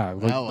 yeah, like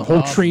That the was whole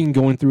awesome. train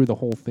going through the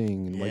whole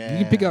thing. And, like you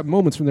can pick Yeah. out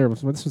moments from there, but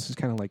this was just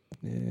kind of like,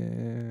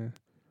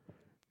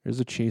 there's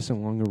a chase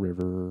along a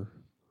river,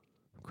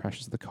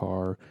 crashes the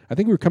car. I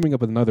think we were coming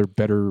up with another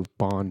better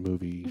Bond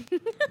movie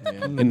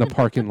Yeah. in the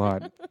parking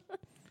lot.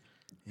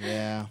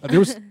 Yeah.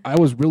 I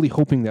was really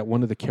hoping that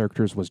one of the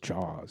characters was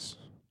Jaws.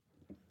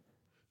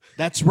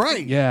 That's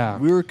right. Yeah.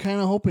 We were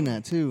kind of hoping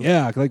that too.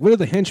 Yeah, like one of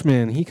the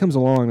henchmen, he comes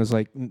along and is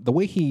like, the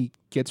way he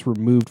gets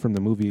removed from the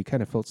movie, it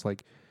kind of felt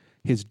like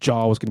his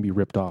jaw was going to be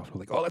ripped off. We're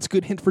like, oh, that's a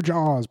good hint for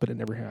Jaws, but it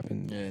never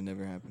happened. Yeah, it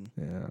never happened.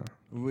 Yeah.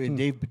 With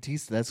Dave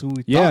Bautista, that's who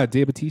we Yeah, thought.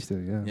 Dave Bautista,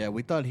 yeah. Yeah,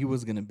 we thought he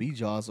was going to be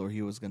Jaws or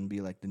he was going to be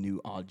like the new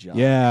odd Jaws.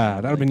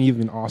 Yeah, that would have been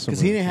even awesome. Because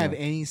he didn't have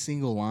any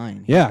single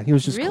line. Yeah, he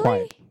was just Really?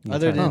 quiet. the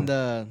Other entire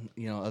than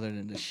time. other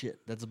than the shit.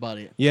 That's about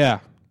it. Yeah.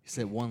 He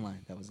said one line.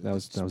 That was it. That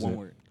was- Just that was one it.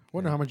 word.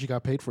 Wonder how much you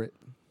got paid for it.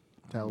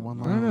 That one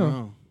I line. don't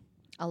know.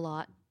 A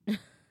lot.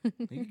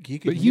 He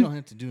But he don't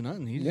have to do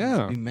nothing. He Yeah.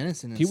 just be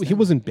menacing. And He stuff.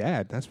 wasn't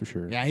bad, that's for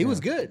sure. Yeah, he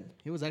was good.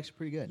 He was actually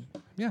pretty good.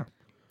 Yeah.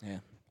 Yeah.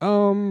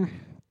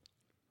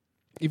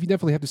 If you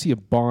definitely have to see a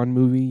Bond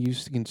movie,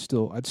 I'd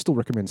still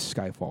recommend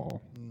Skyfall.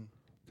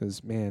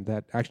 Because man,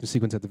 that action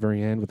sequence at the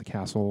very end with the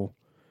castle.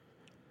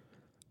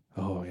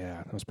 Oh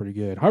yeah, that was pretty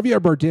good. Javier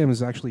Bardem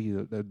is actually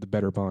the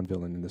better Bond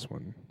villain in this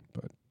one,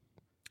 but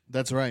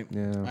That's right.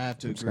 yeah, I have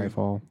to from agree.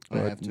 Skyfall. I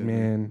But have to agree.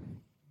 man,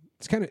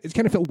 it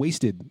kind of felt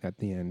wasted at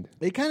the end.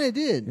 It kind of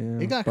did. Yeah,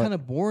 it got but- kind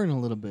of boring a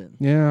little bit.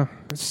 Yeah,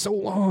 it's so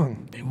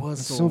long. It was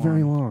It's so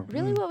very long.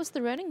 Really? What was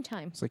the running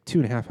time? It's like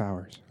 2.5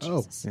 hours.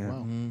 Oh, Jesus. Yeah.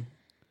 wow.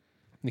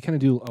 They kind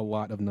of do a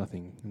lot of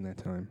nothing in that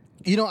time.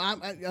 You know,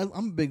 I'm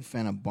a big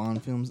fan of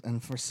Bond films,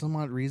 and for some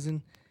odd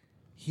reason,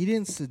 he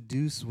didn't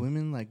seduce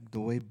women like the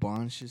way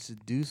Bond should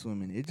seduce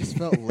women. It just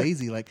felt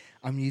lazy. Like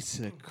I'm used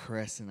to the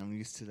caress and I'm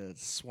used to the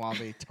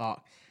suave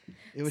talk.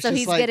 It was So just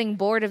he's like, getting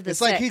bored of the It's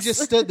sex. like he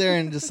just stood there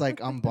and just like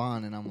I'm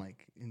Bond, and I'm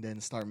like, and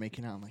then start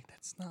making out. I'm like,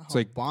 that's not how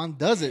like- Bond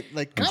does it.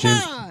 Like, come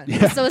James- on.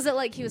 Yeah. So is it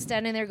like he was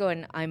standing there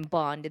going, "I'm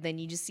Bond," and then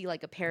you just see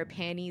like a pair of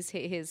panties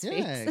hit his Yeah,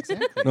 face?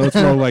 exactly. No, it's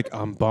more like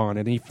I'm Bond,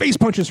 and he face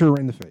punches her right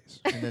in the face.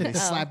 And then they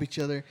slap each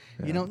other.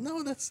 You know,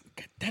 no, that's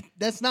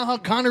not how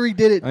Connery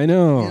did it. I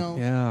know. You know?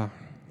 Yeah.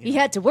 He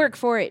had to work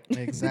for it.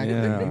 Exactly.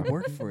 Yeah. They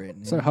work for it.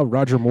 It's like how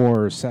Roger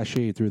Moore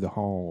sashayed through the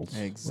halls.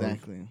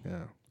 Exactly.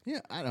 Yeah. Yeah,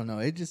 I don't know.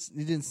 It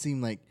didn't seem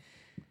like,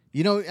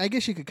 you know, I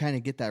guess you could kind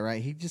of get that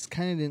right. He just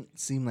kind of didn't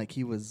seem like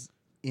he was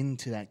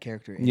into that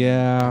character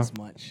Yeah. as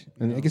much.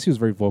 And I guess he was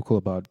very vocal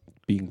about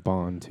being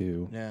Bond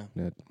too. Yeah.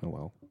 Oh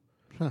well.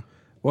 Huh.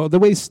 Well, the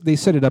way they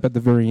set it up at the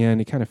very end,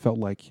 it kind of felt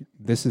like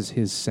this is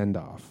his send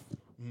off.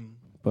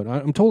 But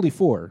I'm totally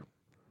for.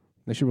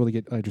 They should really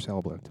get Idris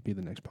Elba to be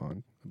the next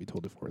Bond. I'd be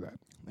totally for that.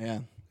 Yeah.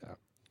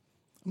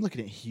 I'm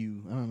looking at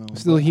Hugh. I don't know.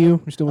 Still Hugh?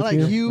 You're still with I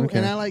like Hugh, Okay.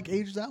 and I like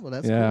Idris Elba.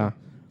 That's yeah. cool.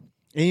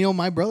 And you know,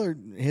 my brother,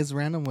 his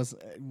random was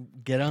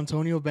get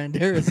Antonio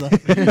Banderas.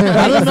 Like,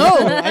 I don't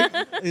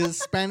know. It's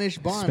Spanish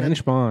Bond.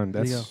 Spanish Bond.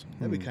 There you That's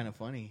That'd be kind of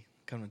funny.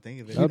 Come to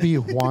think of it. That'd be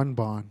Juan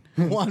Bond.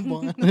 One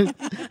Bond.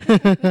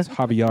 it's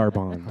Javier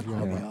Bond.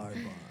 Javier Yeah. Bond.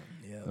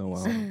 Yeah. Oh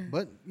wow.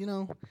 But you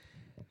know,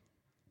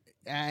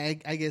 I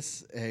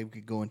guess we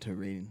could go into a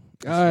rating.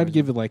 I'd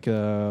give it like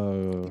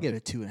I'd give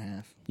it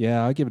 2.5.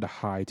 Yeah, I'd give it a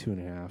high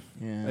 2.5.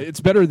 Yeah. It's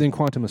better than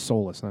Quantum of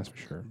Solace, that's for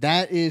sure.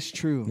 That is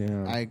true.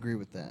 Yeah. I agree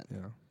with that.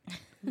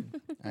 Yeah.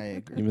 I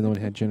agree. Even though it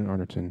had Janet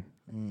Arterton.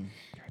 Mm.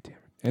 God damn it.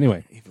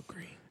 Anyway. Eva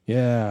Green.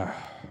 Yeah.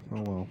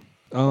 Oh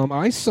well.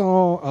 I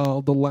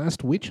saw The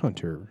Last Witch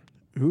Hunter.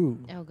 Ooh.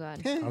 Oh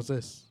God. How's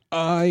this?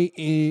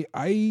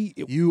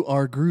 You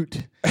are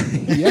Groot.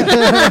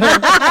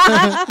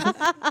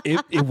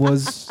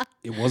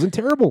 It wasn't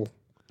terrible.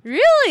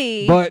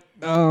 Really? But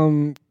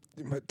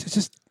it's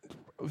just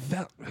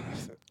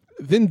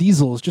Vin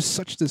Diesel is just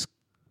such this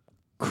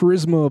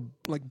charisma,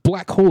 like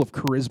black hole of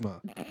charisma.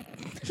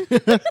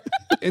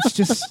 It's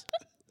just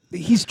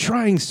he's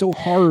trying so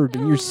hard,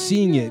 and you're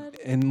seeing it,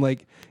 and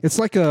like it's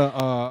like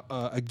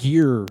a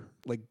gear,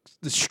 like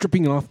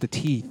stripping off the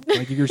teeth.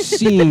 Like you're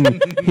seeing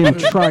him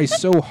try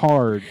so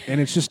hard, and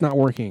it's just not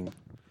working.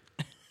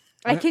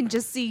 I can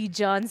just see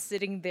John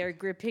sitting there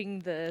gripping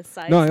the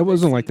side. No, it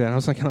wasn't like that. I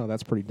was like, oh,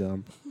 that's pretty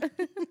dumb.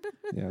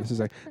 Yeah, this is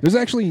like there's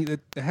actually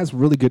it has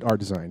really good art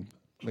design.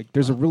 Like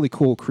there's a really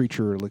cool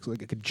creature. It looks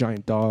like a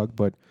giant dog,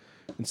 but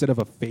instead of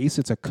a face,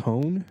 it's a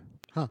cone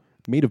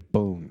made of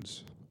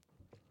bones.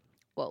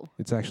 Whoa.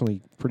 It's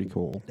actually pretty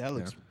cool. That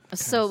looks.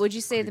 So would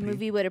you say the creepy.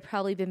 movie would have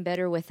probably been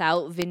better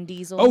without Vin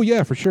Diesel? Oh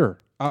yeah, for sure.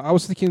 I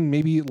was thinking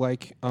maybe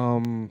like I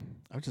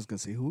was just gonna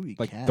say who we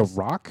like cast. The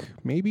Rock,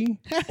 maybe,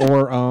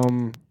 or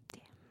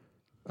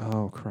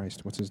oh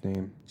Christ, what's his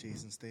name?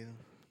 Jason Statham.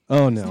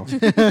 Oh no,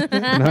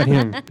 not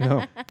him.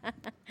 No.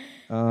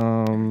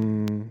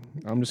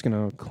 I'm just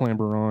gonna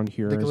clamber on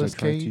here Nicolas as I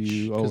try Cage.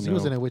 to. Oh Because he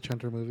was in no. a Witch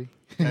Hunter movie.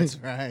 That's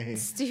right.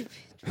 Stupid.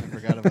 I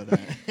forgot about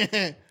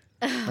that.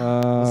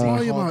 Oh,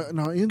 yeah,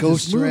 no, in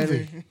Ghost this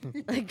movie.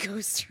 Rider. Like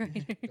Ghost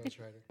Rider.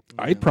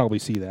 I'd probably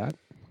see that.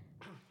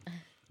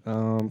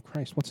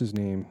 Christ, what's his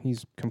name?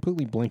 He's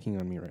completely blanking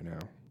on me right now.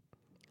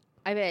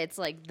 I bet it's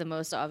like the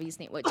most obvious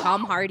name. What,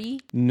 Tom Hardy?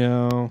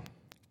 No,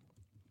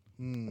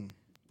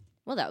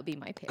 Well, that would be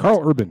my pick.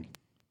 Carl Urban.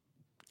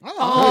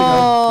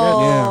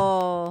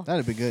 Oh.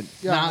 That'd be good.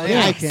 Yeah, Nah,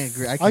 yeah. I can't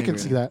agree. I can't can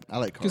agree. see that. I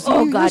like Carl. Because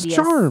Oh, he God, has yes.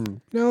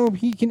 charm. No,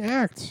 he can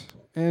act,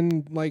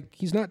 and like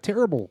he's not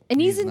terrible. And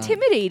he's He's not.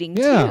 intimidating,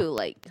 Yeah. too.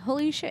 Like,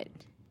 holy shit.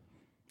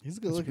 He's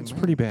a good looking. It's man.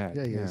 pretty bad.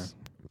 Yeah, he is.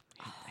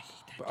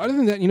 But other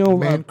than that, you know,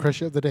 Man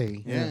crush of the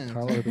day. Yeah.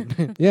 Carl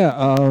Urban.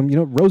 you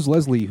know, Rose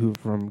Leslie, who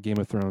from Game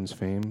of Thrones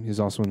fame, is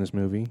also in this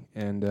movie,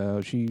 and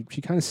she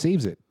kind of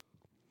saves it.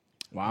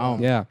 Wow.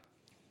 Yeah,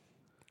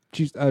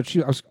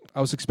 I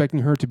was expecting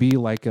her to be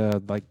like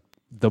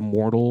the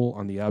mortal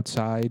on the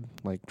outside,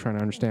 like trying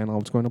to understand all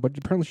what's going on, but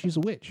apparently she's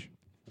a witch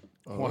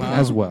Wow.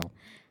 as well.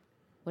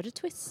 What a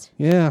twist.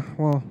 Yeah,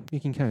 well, you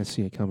can kind of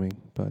see it coming,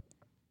 but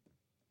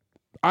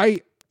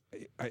I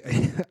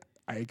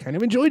kind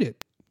of enjoyed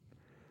it.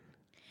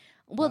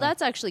 Well,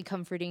 that's actually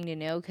comforting to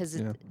know because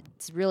Yeah.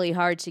 it's really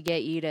hard to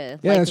get you to.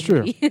 Yeah, like that's a true.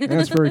 movie.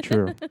 That's very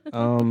true. I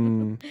At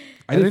didn't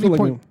any feel like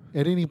point,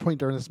 at any point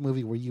during this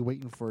movie, were you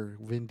waiting for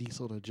Vin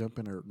Diesel to jump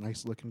in a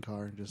nice looking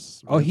car and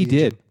just? oh, rev he the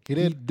did. engine? He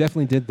did. He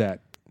definitely did that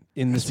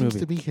in It this seems movie.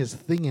 to be his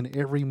thing in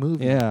every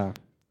movie. Yeah.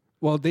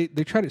 Well, they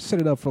try to set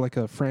it up for like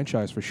a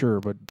franchise for sure,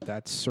 but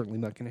that's certainly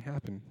not going to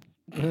happen.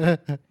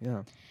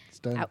 Yeah. It's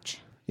done. Ouch.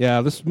 Yeah,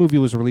 this movie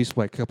was released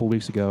like a couple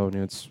weeks ago, and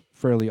it's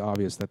fairly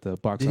obvious that the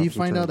box Did office you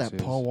find out returns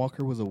that Paul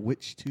Walker was a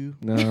witch too?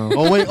 No.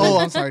 Oh wait. Oh,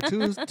 I'm sorry.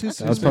 Too soon.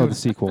 That was probably the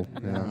sequel.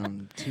 Yeah.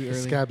 Too The early.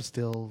 scab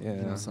still. Yeah.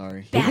 I'm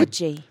sorry.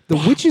 Badgy. The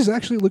witches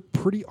actually look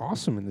pretty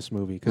awesome in this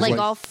movie. Like,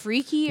 all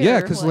freaky or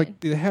yeah, because what? like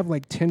they have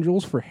like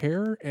tendrils for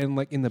hair, and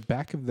like in the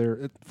back of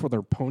their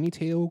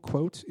ponytail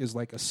quote is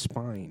like a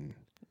spine.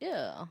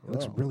 Yeah. It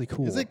looks really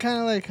cool. Is it kind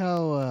of like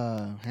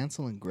how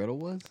Hansel and Gretel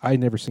was? I'd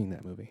never seen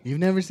that movie. You've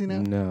never seen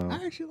that? No.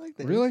 I actually like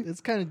that. Really?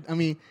 It's kind of. I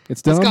mean,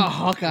 It's dumb. it's got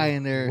Hawkeye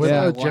in there. With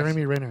Yeah.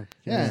 Jeremy Renner.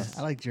 Yeah, Yes.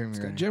 I like Jeremy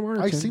Renner. Gemma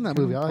Arterton. I've seen that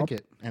movie. I like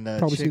it. And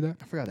Probably chick, see that.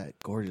 I forgot that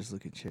gorgeous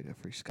looking chick. I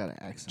forgot she's got an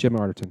accent. Gemma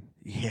Arterton.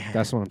 Yeah.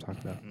 That's what I'm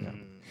talking about. Yeah.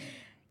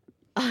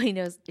 All he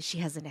knows she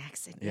has an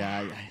accent.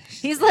 Yeah.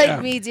 He's like Yeah.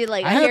 me, dude.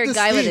 Like, I have hear a this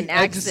guy with thing. an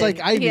I accent. just like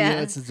Ivy.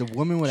 Yeah. It's a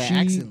woman with She- an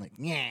accent. Like,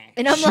 yeah.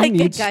 And I'm She like the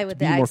needs guy with to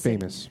the be more accent.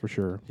 famous for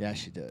sure. Yeah,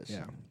 she does.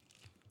 Yeah.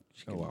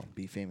 She can well.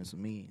 be famous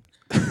with me.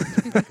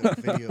 Make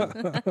a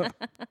video.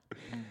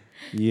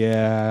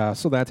 Yeah,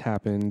 so that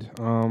happened.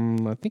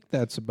 I think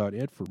that's about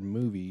it for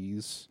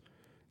movies.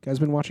 Guys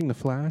been watching The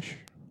Flash?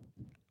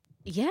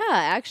 Yeah,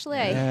 actually,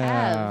 I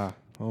have.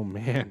 Oh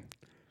man.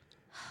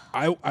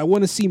 I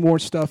want to see more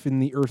stuff in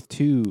the Earth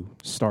 2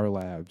 Star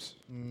Labs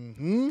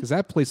because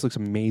that place looks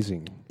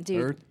amazing.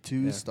 Dude, Earth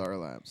 2 Star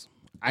Labs.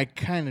 I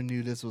kind of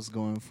knew this was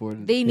going for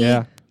they need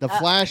Yeah. the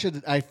Flash.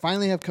 I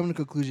finally have come to the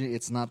conclusion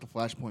it's not the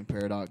Flashpoint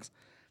paradox.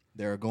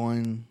 They're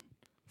going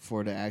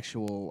for the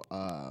actual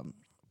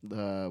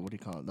the what do you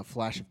call it? The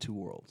Flash of Two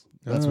Worlds.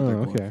 That's what they're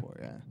going for.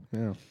 Yeah.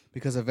 Yeah.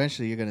 Because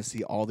eventually you're going to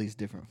see all these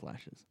different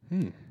Flashes.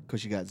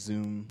 Because you got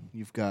Zoom,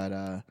 you've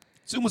got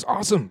Zoom was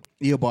awesome.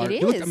 Eobard.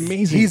 It It looked is.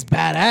 amazing. He's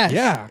badass.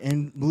 Yeah.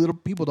 And little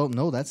people don't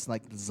know that's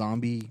like the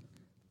zombie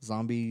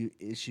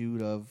issue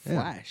of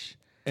Flash.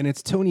 And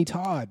it's Tony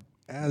Todd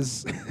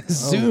as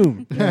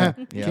Zoom, Yeah.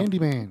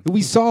 Candyman. who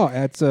we saw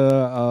at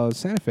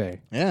Santa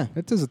Fe. Yeah.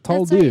 That is a tall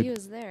That's why dude. he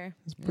was there.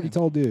 He's a pretty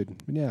tall dude.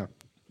 But yeah.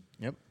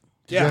 Yep.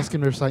 Did you guys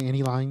can recite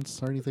any lines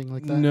or anything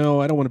like that?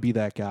 No, I don't want to be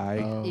that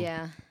guy. Oh.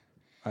 Yeah.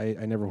 I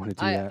never want to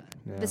do that.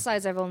 Yeah.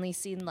 Besides, I've only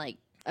seen like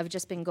I've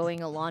just been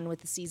going along with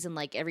the season.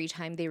 Like every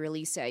time they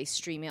release it, I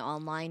stream it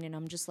online, and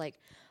I'm just like,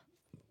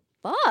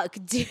 "Fuck,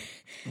 dude!"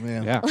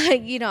 Yeah.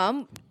 Like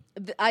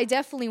I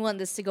definitely want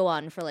this to go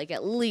on for like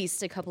at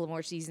least a couple of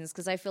more seasons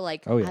because I feel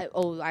like Oh, yeah.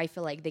 I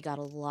feel like they got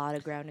a lot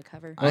of ground to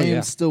cover. I am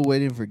yeah. still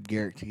waiting for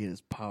Garrick to get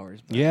his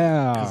powers back.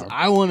 Yeah.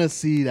 I want to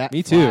see that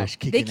Me too. Flash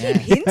They kicking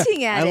keep ass.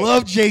 hinting at I it.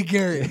 love Jay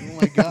Garrick. Oh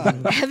my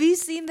god. Have you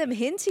seen them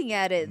hinting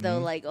at it though?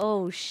 Like,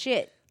 oh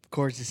shit. Of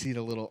course, you see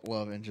the little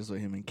love interest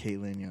with him and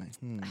Caitlyn. You're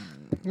like,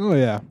 Oh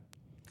yeah.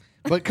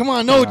 But come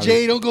on, no,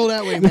 Jay, don't go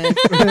that way, man.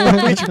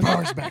 Get your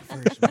powers back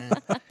first, man.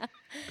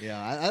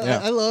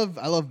 Yeah, I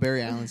love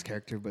Barry Allen's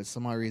character, but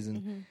some odd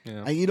reason,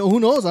 Yeah. who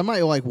knows? I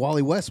might like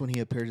Wally West when he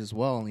appears as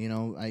well.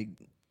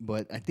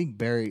 But I think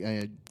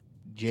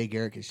Jay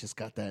Garrick has just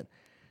got that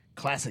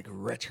classic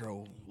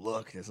retro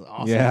look. That's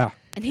awesome. Yeah.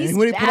 And he's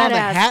when he put on the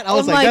badass. hat, I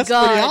was oh like, my that's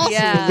God, pretty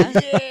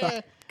awesome.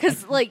 Yeah.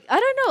 Because, like, I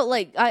don't know,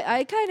 like,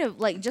 I kind of,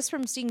 like, just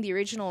from seeing the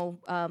original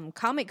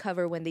comic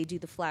cover when they do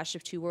the Flash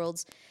of Two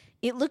Worlds,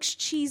 it looks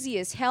cheesy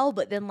as hell,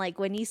 but then, like,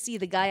 when you see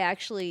the guy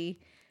actually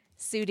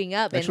suiting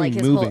up Actually and,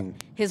 like, moving.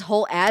 his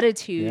whole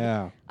attitude,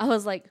 Yeah. I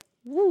was like,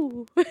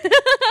 woo.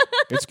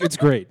 It's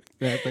great.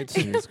 Yeah,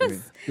 it's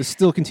great. This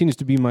still continues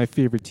to be my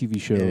favorite TV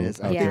show It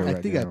is. out Yeah. there I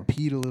right think I now.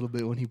 peed a little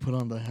bit when he put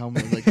on the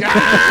helmet. Like,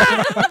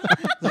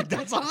 like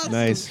that's awesome.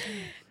 Nice.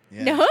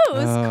 Yeah. No, it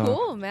was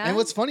cool, man. And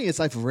what's funny is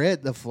I've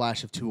read The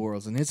Flash of Two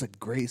Worlds, and it's a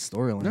great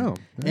storyline. No.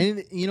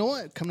 And you know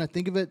what? Come to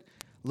think of it,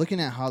 looking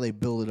at how they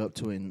build it up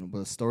to it and the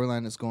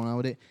storyline that's going on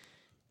with it,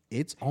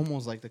 it's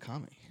almost like the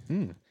comic.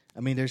 I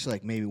mean, there's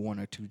like maybe one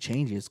or two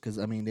changes because,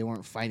 I mean, they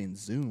weren't fighting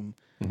Zoom.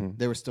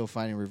 They were still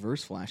fighting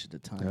Reverse Flash at the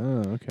time.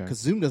 Oh, okay. Because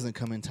Zoom doesn't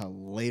come until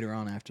later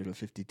on after the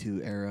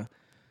 52 era.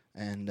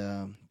 And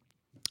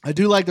I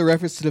do like the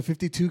reference to the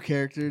 52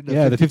 character.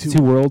 The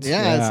 52 worlds.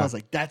 Yeah, so I was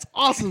like, that's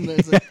awesome.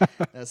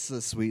 That's so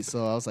sweet.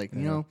 So I was like,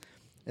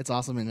 it's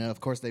awesome. And then, of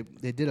course, they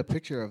did a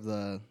picture of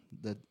the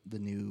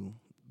new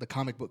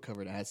comic book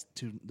cover that has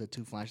the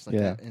two Flashes like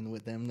that. And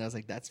with them, I was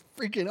like, that's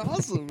freaking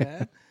awesome,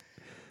 man.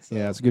 So,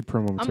 Yeah, it's a good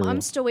promo material.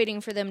 I'm still waiting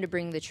for them to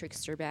bring the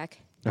Trickster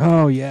back.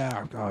 Oh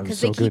yeah, oh, it was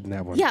so they good keep- in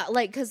that one. Yeah,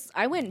 like because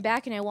I went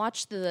back and I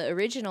watched the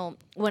original.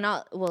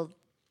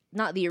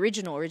 Not the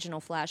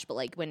original Flash, but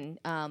like when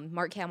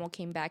Mark Hamill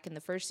came back in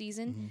the first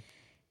season,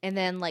 and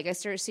then like I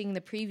started seeing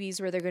the previews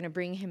where they're going to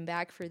bring him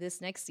back for this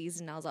next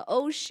season. I was like,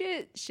 oh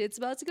shit's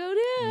about to go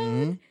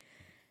down.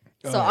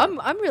 So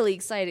I'm really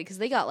excited because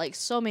they got like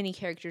so many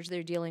characters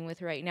they're dealing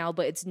with right now,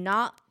 but it's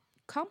not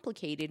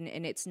complicated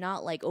and it's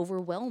not like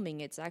overwhelming.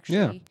 It's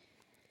actually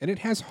And it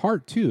has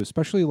heart too,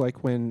 especially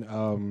like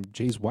when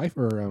Jay's wife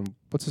or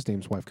what's his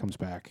name's wife comes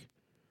back,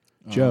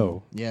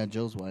 Joe. Yeah,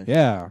 Joe's wife.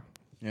 Yeah.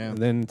 Yeah. And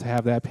then to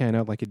have that pan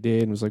out like it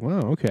did, and was like,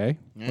 wow, okay.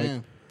 Yeah.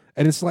 Like,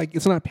 and it's like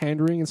it's not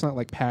pandering, it's not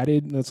like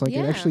padded, and it's like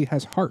Yeah. it actually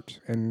has heart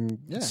and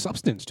Yeah.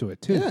 substance to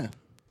it too. Yeah.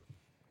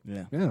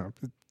 Yeah. Yeah.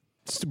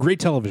 It's great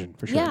television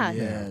for sure. Yeah.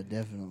 Yeah,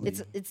 definitely.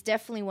 it's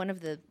definitely one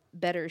of the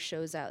better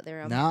shows out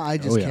there. Now I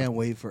just yeah. can't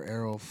wait for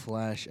Arrow,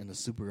 Flash, and the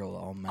Supergirl to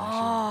all mash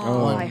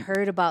Oh, in. I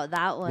heard about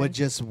that one. With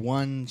just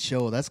one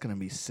show, that's gonna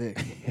be sick.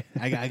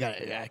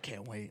 I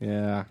can't wait.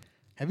 Yeah.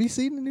 Have you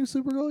seen the new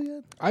Supergirl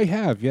yet? I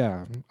have,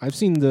 yeah. I've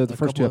seen the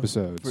first two couple of-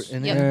 episodes.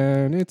 and Yep.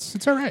 And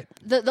it's all right.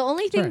 The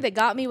only thing Sorry. that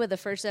got me with the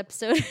first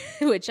episode,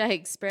 which I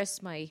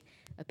expressed my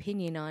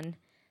opinion on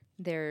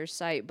their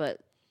site,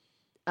 but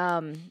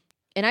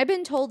and I've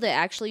been told that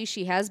actually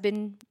it has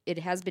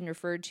been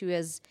referred to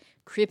as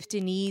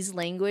Kryptonese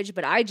language,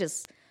 but I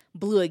just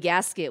blew a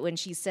gasket when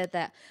she said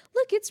that.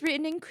 Look, it's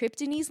written in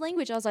Kryptonese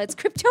language. I was like, it's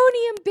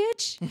Kryptonian,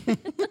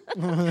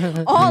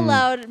 bitch. All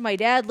loud. My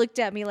dad looked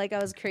at me like I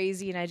was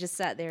crazy, and I just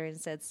sat there and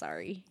said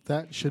sorry.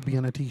 That should be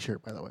on a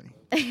T-shirt, by the way.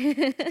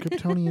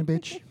 Kryptonian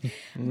bitch.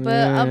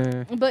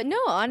 But no,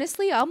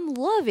 honestly, I'm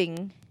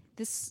loving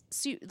this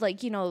suit. Like,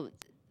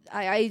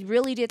 I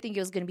really did think it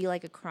was going to be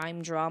like a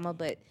crime drama,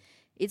 but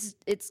it's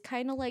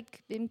kind of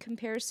like in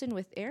comparison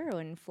with Arrow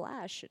and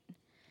Flash.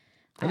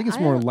 I think it's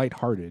more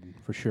lighthearted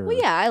for sure. Well,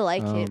 yeah, I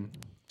like it.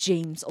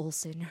 James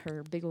Olsen,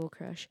 her big old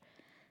crush.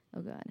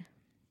 Oh God.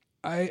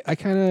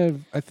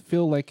 I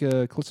feel like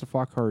Calista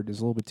Flockhart is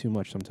a little bit too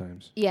much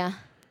sometimes, Yeah.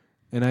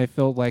 and I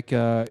felt like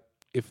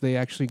if they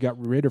actually got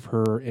rid of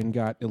her and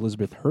got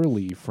Elizabeth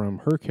Hurley from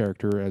her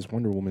character as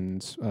Wonder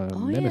Woman's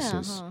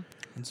nemesis, Yeah. Huh.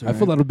 That's I right.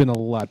 feel that would have been a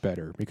lot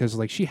better because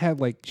she had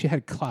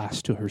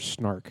class to her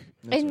snark.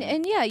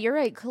 And yeah, you're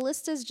right.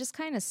 Callista's just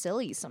kind of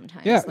silly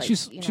sometimes. Yeah, like,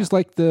 she's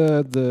like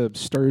the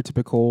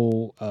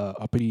stereotypical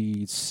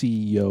uppity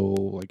CEO,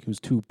 like who's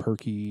too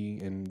perky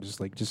and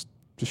just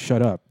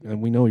shut up.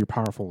 And we know you're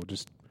powerful.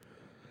 Just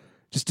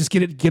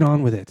get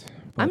on with it.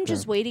 But, I'm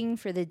just waiting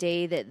for the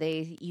day that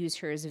they use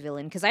her as a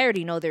villain because I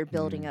already know they're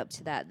building up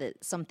to that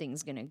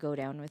something's gonna go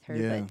down with her.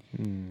 Yeah.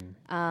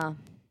 But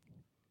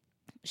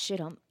shit.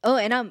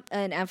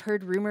 And I've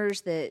heard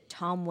rumors that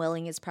Tom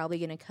Welling is probably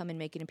gonna come and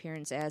make an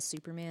appearance as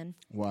Superman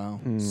Wow.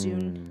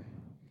 soon.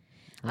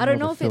 I I don't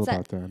know how if feel it's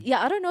about that.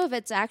 yeah, I don't know if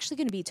it's actually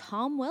going to be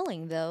Tom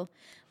Welling though.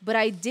 But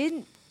I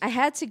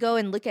had to go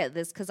and look at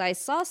this because I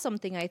saw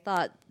something I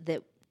thought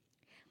that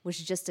was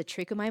just a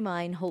trick of my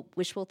mind,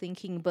 wishful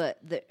thinking. But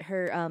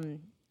her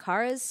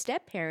Kara's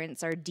step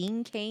parents are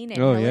Dean Cain and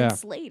Helen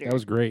Slater. That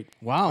was great.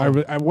 Wow.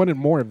 I wanted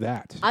more of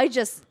that.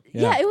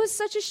 Yeah, it was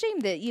such a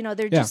shame that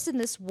they're just in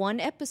this one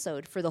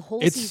episode for the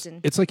whole season.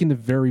 It's like in the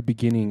very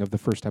beginning of the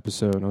first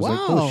episode. And I was like,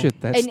 Wow. oh shit,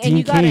 that's and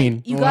Dean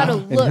Cain. you gotta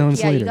and Helen look,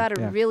 Slater. you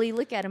gotta Yeah. really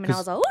look at him, and I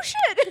was like, oh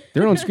shit.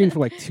 They're on screen for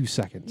like 2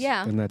 seconds.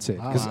 Yeah. And that's it.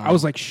 Because Wow. I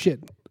was like,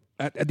 shit.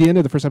 At the end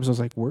of the first episode, I was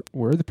like,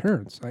 where are the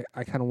parents?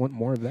 I kind of want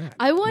more of that.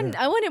 I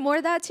wanted more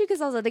of that too because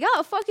I was like, they got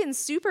a fucking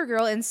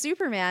Supergirl and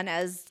Superman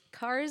as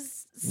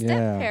Kara's step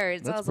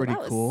parents. I That's was like, pretty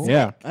that was cool. sick.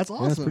 Yeah. That's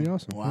awesome. Yeah, that's pretty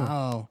awesome.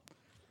 Wow.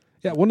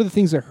 Yeah, one of the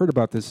things I heard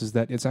about this is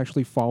that it's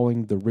actually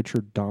following the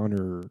Richard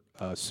Donner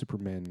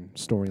Superman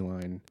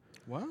storyline,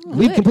 Wow.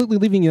 completely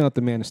leaving out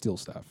the Man of Steel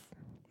stuff.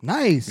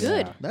 Nice.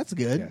 Good. Yeah. That's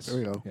good. Yes. There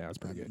we go. Yeah, it's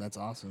pretty good. That's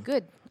awesome.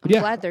 Good. I'm But yeah,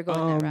 glad they're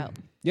going that route.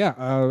 Yeah,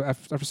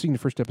 after seeing the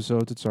first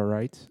episodes, it's all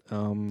right.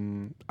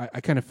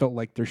 I kind of felt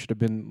like there should have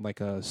been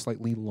like a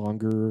slightly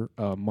longer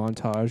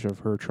montage of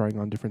her trying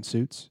on different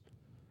suits.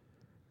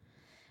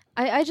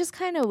 I just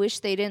kind of wish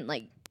they didn't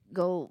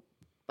go,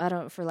 I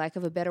don't, for lack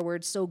of a better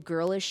word, so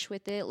girlish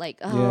with it. Like,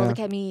 oh, Yeah. look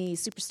at me,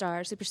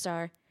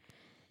 superstar.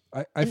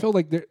 I felt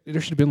like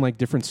there should have been like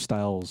different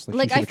styles. That she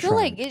Like, should I have feel tried.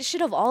 like it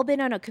should have all been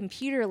on a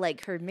computer,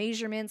 like her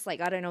measurements, like,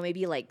 I don't know,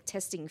 maybe like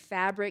testing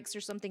fabrics or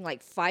something,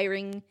 like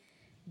firing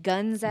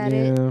guns at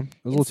it. It was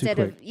a little too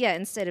quick.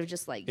 Instead of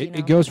just like,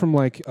 It goes from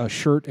like a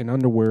shirt and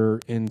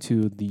underwear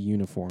into the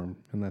uniform,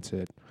 and that's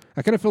it.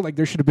 I kind of feel like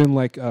there should have been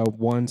like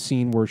one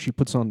scene where she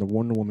puts on the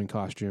Wonder Woman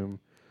costume,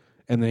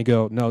 and they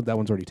go, "No, that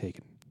one's already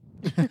taken."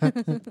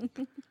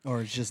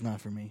 Or it's just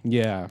not for me.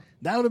 Yeah,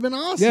 That would have been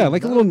awesome. yeah,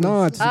 like a That little would've been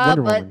nod sick. to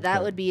Wonder but Woman.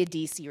 that would be a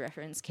DC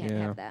reference. Can't Yeah.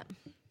 have that.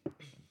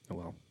 Oh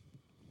well.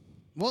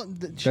 Well,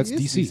 she That's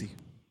is DC.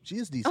 She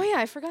is DC. Oh yeah,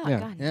 I forgot. Yeah.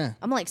 God. Yeah.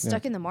 I'm like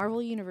stuck in the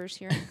Marvel universe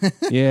here.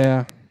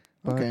 Yeah.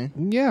 But, Okay.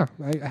 Yeah,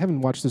 I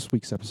haven't watched this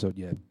week's episode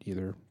yet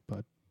either,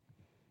 but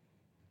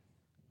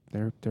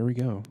there we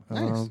go.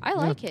 Nice. I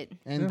like it.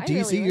 And I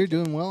DC, really you're like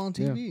doing well on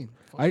TV.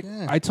 Fuck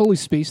yeah. I totally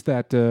spaced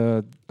that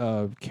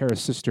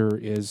Kara's sister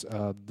is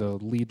the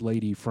lead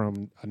lady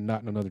from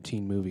Not Another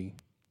Teen Movie.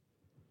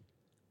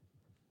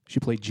 She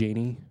played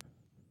Janie.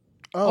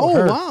 Oh,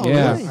 her. wow.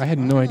 Yeah, really? I had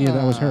no idea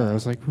that was her. I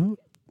was like, who?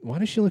 Why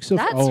does she look so?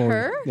 That's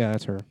her? Yeah,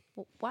 that's her.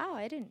 Wow,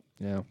 I didn't.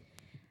 Yeah.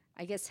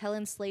 I guess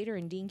Helen Slater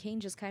and Dean Cain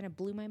just kind of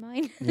blew my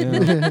mind.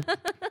 Yeah.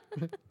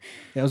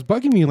 It was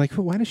bugging me. Like,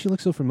 why does she look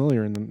so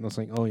familiar? And then I was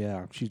like, oh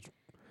yeah, she's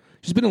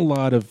been in a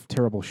lot of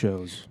terrible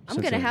shows. I'm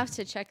since gonna then. have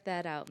to check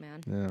that out, man.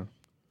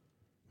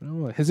 Yeah.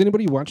 Oh, has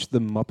anybody watched the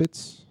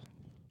Muppets?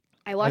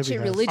 I watch Ivy it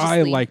has. religiously.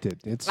 I liked it.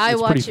 It's I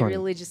it's watch pretty it funny.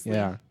 religiously.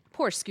 Yeah.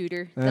 Poor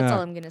Scooter. That's Yeah.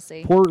 all I'm gonna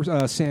say. Poor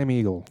Sam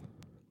Eagle.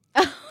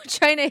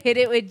 Trying to hit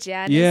it with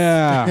Janice.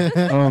 Yeah.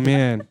 Oh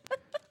man.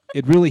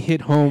 It really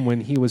hit home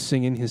when he was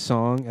singing his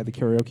song at the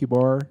karaoke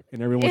bar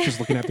and everyone was just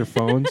looking at their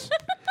phones.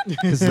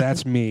 Because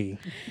that's me.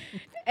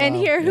 And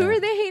who yeah. were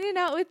they hanging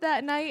out with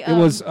that night? It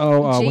was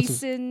what's his,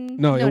 Jason.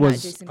 no, it not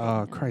was Jason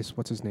Bateman. Christ,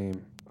 what's his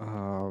name?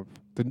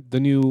 The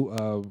new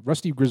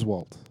Rusty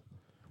Griswold.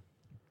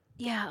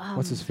 Yeah.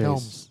 What's his face?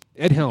 Helms.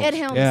 Ed Helms. Ed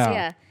Helms.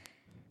 Yeah.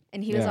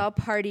 And he was Yeah. all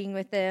partying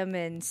with them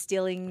and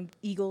stealing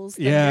Eagles.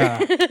 thunder. Yeah.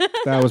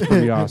 That was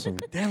pretty awesome.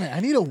 Damn it. I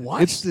need to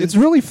watch It's this. it's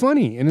really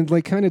funny and it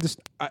like kind of just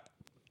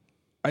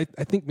I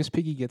think Miss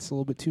Piggy gets a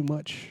little bit too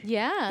much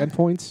Yeah. at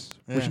points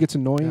where Yeah. she gets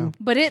annoying.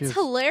 But it's She's-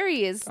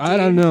 hilarious. I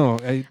don't dude.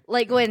 know.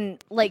 Like when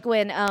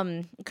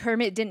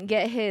Kermit didn't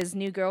get his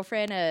new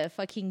girlfriend a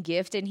fucking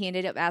gift and he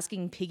ended up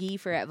asking Piggy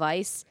for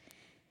advice.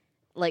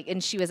 Like,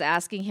 and she was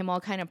asking him all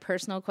kind of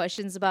personal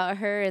questions about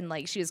her, and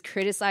like she was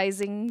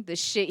criticizing the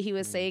shit he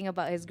was saying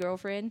about his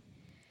girlfriend.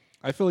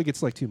 I feel like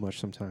it's like too much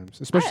sometimes,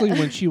 especially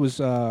when she was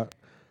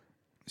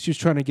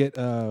trying to get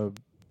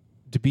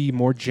to be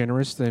more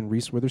generous than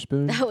Reese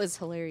Witherspoon. That was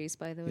hilarious,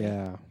 by the way.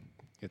 Yeah,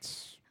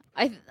 it's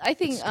I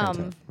think it's kinda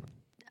tough.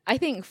 I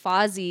think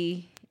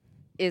Fozzie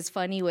is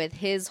funny with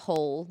his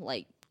whole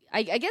like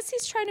I guess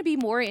he's trying to be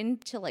more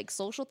into like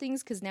social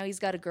things because now he's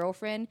got a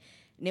girlfriend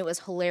and it was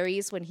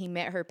hilarious when he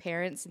met her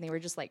parents, and they were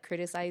just like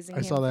criticizing. I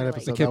him saw that for,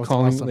 episode. They Like, That kept was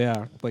calling,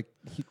 awesome. like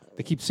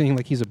they keep saying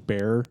like he's a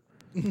bear,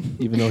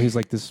 even though he's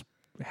like this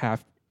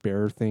half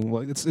bear thing.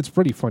 Well, it's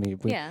pretty funny.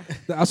 But yeah.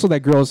 Also,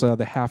 that girl's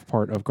the half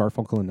part of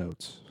Garfunkel and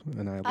Oates,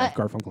 and I love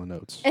Garfunkel and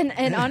Oates.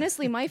 And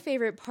honestly, my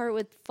favorite part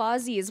with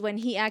Fozzie is when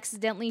he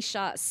accidentally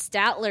shot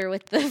Statler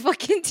with the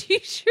fucking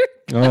t-shirt.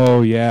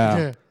 Oh yeah.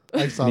 Yeah,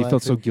 I saw And he that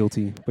felt too. so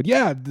guilty. But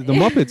yeah, the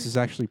Muppets is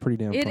actually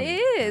pretty damn It funny.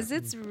 is.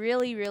 It's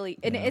really, really,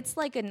 and it's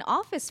like an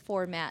office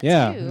format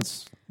Yeah, too.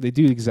 they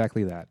do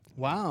exactly that.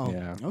 Wow.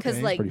 Yeah. Because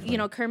Okay. like pretty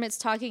funny. Kermit's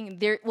talking.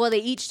 They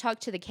each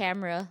talk to the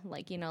camera,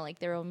 like like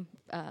their own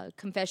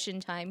confession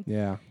time.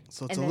 Yeah.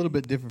 So it's and a little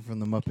then- bit different from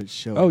the Muppet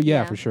Show. Oh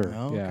yeah, Yeah. for sure.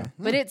 Oh, Yeah. okay.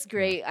 But it's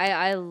great.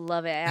 I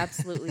love it. I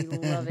absolutely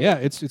love it. Yeah,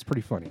 it's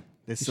pretty funny.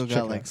 They still check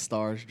got it like out.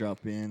 stars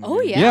drop in. Oh,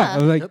 and- yeah. Yeah,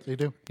 like Yep, they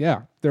do.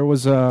 yeah. There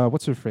was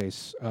what's her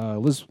face?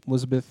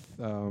 Elizabeth.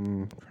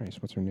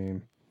 Christ, what's her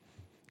name?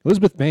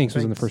 Elizabeth Banks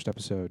was in the Banks. first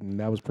episode, and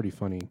that was pretty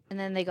funny. And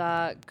then they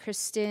got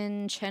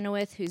Kristen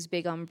Chenoweth, who's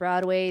big on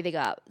Broadway. They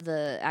got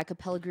the a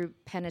cappella group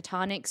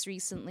Pentatonics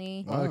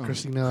recently. Wow.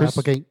 Christina Chris-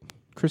 Applegate.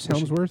 Chris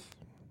Helmsworth,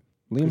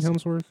 Liam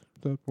Helmsworth,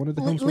 one of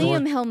the Helmsworth.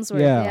 Liam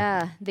Helmsworth, Yeah.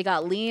 yeah. They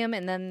got Liam,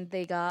 and then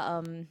they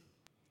got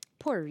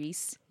poor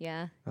Reese,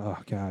 yeah. Oh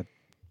God,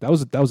 that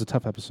was a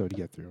tough episode to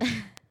get through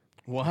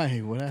Why?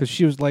 What because happened?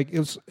 she was like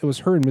it was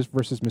her and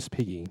versus Miss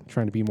Piggy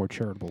trying to be more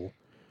charitable.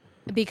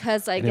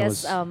 Because I And it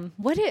guess was-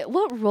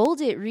 what role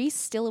did Reese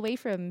steal away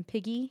from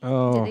Piggy?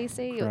 Oh, Did they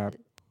say crap.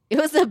 it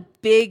was a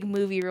big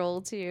movie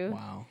role too?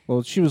 Wow.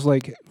 Well, she was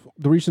like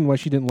the reason why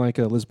she didn't like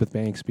Elizabeth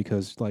Banks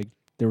because like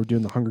they were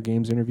doing the Hunger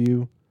Games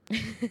interview.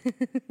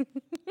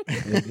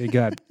 it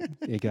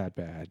got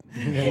bad.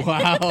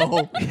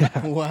 Wow.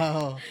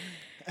 Wow.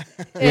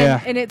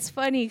 Yeah. And it's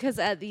funny because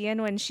at the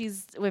end when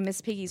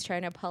Miss Piggy's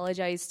trying to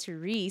apologize to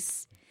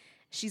Reese,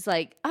 she's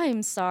like,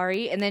 "I'm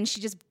sorry," and then she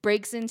just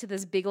breaks into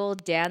this big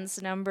old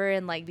dance number,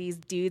 and like these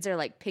dudes are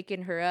like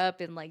picking her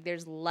up, and like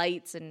there's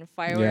lights and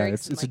fireworks. Yeah,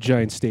 it's and, a like,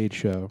 giant stage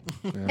show.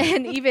 Yeah.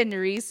 and even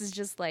Reese is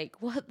just like,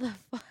 "What the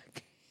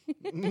fuck?"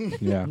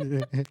 Yeah.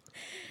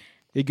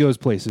 It goes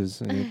places,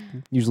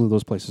 and usually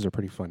those places are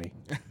pretty funny.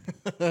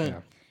 Yeah.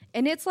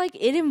 And it's like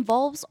it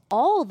involves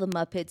all the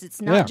Muppets. It's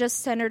not Yeah. just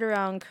centered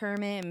around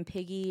Kermit and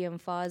Piggy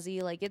and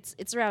Fozzie. Like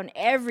it's around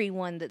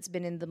everyone that's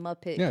been in the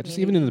Muppet. Yeah, just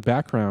even in the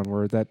background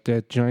where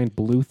that giant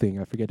blue thing,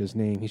 I forget his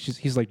name.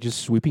 He's like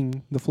just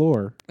sweeping the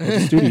floor of the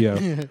studio.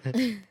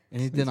 And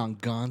he did on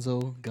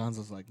Gonzo.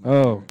 Gonzo's like,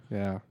 Oh,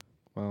 yeah.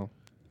 Well,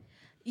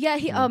 Yeah,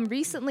 he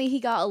recently he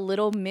got a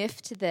little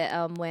miffed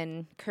that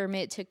when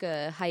Kermit took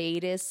a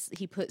hiatus,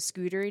 he put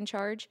Scooter in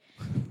charge.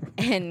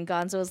 And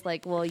Gonzo was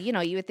like, "Well, you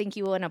would think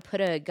you want to put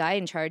a guy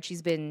in charge.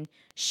 He's been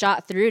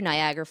shot through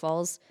Niagara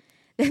Falls."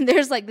 Then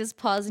there's like this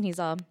pause, and he's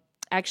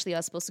actually I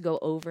was supposed to go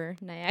over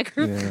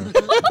Niagara.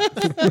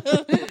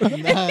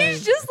 yeah.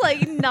 He's just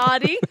like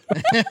nodding.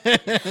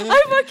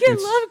 I fucking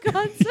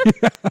love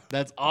Gonzo.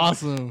 That's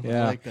awesome.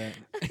 Yeah. I like that.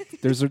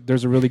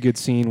 There's a really good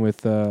scene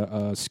with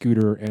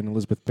Scooter and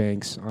Elizabeth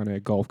Banks on a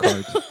golf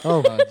cart.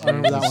 Oh, I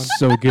remember that one. It's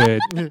so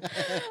good.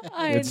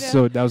 I It's know.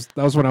 so that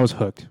was when I was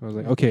hooked. I was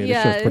like, okay,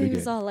 this show's pretty he's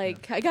good. all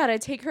like, "I gotta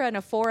take her on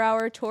a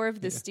 4-hour tour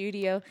of the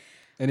studio."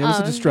 And it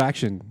was a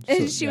distraction.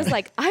 And so, she was yeah.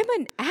 like, "I'm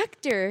an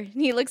actor." And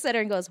he looks at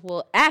her and goes,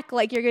 "Well, act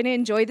like you're going to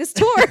enjoy this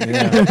tour."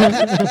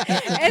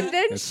 Yeah. And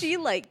then she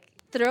like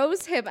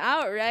throws him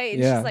out, right?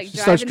 And Yeah, she's like she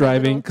starts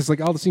driving driving. because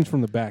like all the scenes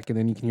from the back, and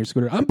then you can hear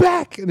Scooter, "I'm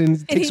back," and then he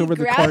And takes he over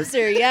the cart. grabs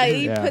her. Yeah,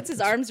 he Yeah. puts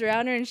his arms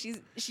around her, and she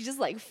just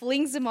like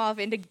flings him off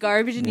into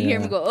garbage, and you hear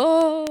Yeah. him go,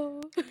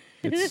 "Oh."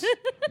 It's,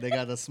 They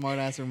got the smart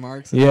ass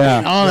remarks.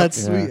 yeah. Oh, that's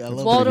Yeah. sweet. I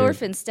love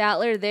Waldorf and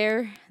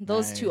Statler,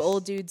 those two Nice.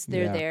 old dudes,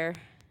 they're Yeah. there. it.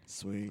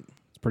 Sweet.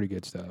 It's pretty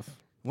good stuff.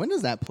 When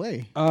does that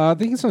play? I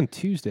think it's on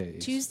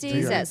Tuesdays.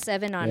 Tuesdays Yeah. at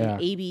 7 on Yeah.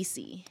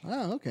 ABC.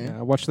 Oh, okay. Yeah,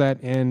 I watched that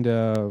and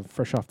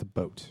Fresh Off the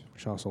Boat,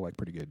 which I also like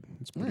pretty good.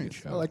 It's a pretty Nice. good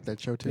show. I like that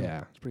show too.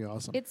 Yeah. It's pretty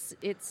awesome.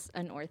 It's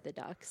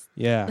unorthodox.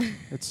 Yeah,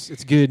 it's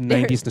good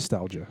They're- 90s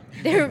nostalgia.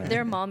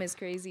 Their mom is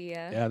crazy,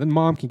 yeah. Yeah, then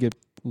mom can get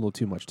a little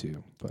too much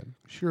too, but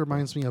She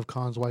reminds me of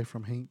Khan's wife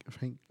from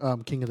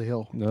King of the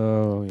Hill.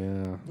 no,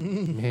 yeah,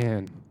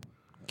 man,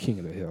 King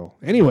of the Hill.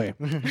 Anyway,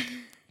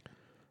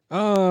 I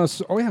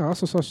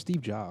also saw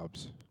Steve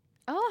Jobs.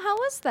 Oh, how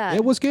was that?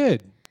 It was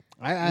good.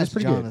 I asked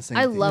pretty John good. the same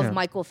I thing. love Yeah.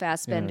 Michael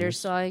Fassbender, it's-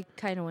 so I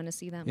kind of want to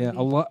see that Yeah,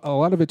 movie. a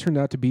lot of it turned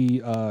out to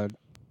be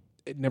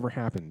it never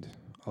happened.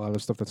 A lot of the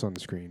stuff that's on the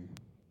screen.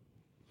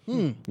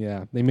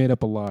 Yeah, they made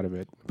up a lot of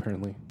it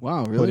apparently.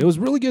 Wow, But really? it was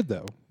really good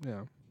though.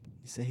 Yeah, You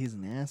say he's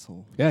an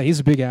asshole. yeah, he's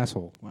a big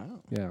asshole. Wow.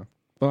 Yeah.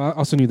 But I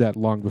also knew that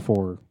long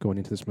before going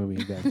into this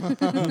movie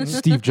that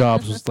Steve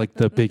Jobs was like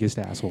the biggest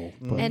asshole.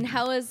 But And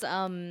how is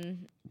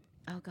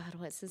oh god,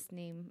 what's his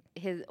name?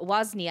 His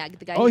Wozniak,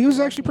 the guy. oh, who he was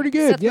did actually Wozniak. pretty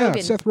good. Seth Yeah,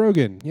 Rogen. Seth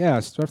Rogen. Yeah,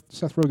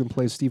 Seth Rogen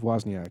plays Steve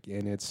Wozniak,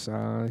 and it's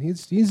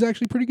he's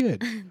actually pretty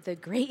good. The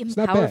great and It's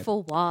not bad.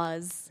 powerful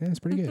Woz. Yeah, it's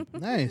pretty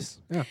good. Nice.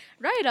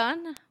 Right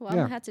on. Well,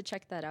 Yeah. I had to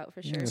check that out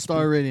for sure. Yeah.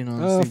 Star rating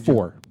on Steve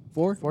 4. Jobs.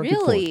 4?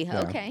 Really?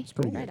 Yeah, okay. it's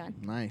pretty Right good. on.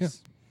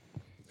 Nice.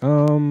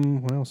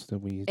 What else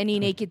did we? Any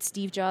naked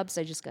Steve Jobs?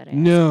 I just got to ask.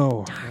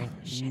 No,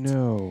 Shit.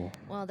 no.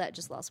 Well, that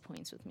just lost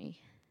points with me.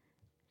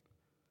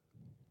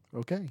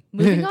 Okay.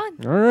 Moving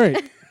on. All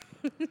right.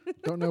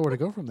 Don't know where to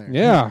go from there.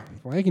 Yeah,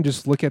 well, I can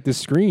just look at this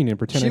screen and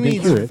pretend She I didn't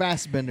means hear it.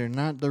 Fassbender,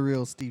 not the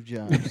real Steve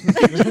Jobs.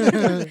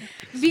 Because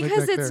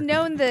back it's there.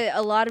 known that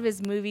a lot of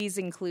his movies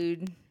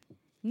include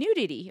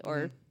nudity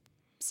or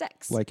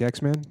sex. Like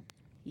X-Men.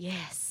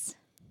 Yes.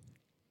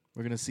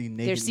 We're gonna see Their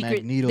naked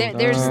secret. Magneto.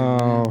 There's.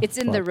 Oh, It's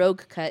in the fuck.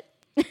 Rogue cut.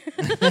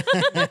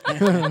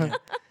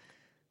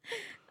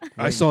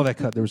 I saw that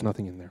cut. There was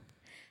nothing in there.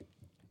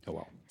 Oh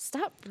well.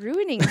 Stop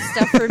ruining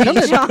stuff for me,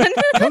 Sean.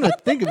 Come to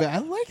think of it, I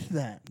liked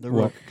that. The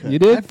What? Rogue cut. You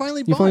did? I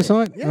finally You bought finally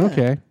saw it? Yeah.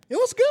 Okay. It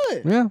was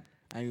good. Yeah.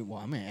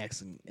 I'm an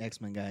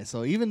X-Men guy,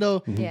 so even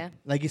though, Yeah.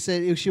 like you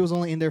said, if she was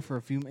only in there for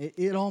a few,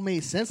 it all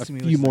made sense A to me.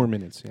 It few was more like,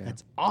 minutes. Yeah.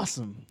 That's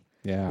awesome.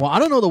 Yeah. Well, I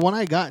don't know. The one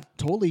I got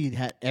totally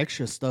had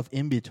extra stuff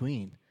in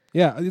between.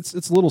 Yeah.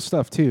 It's little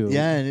stuff too.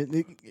 Yeah,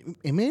 and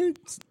it made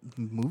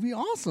the movie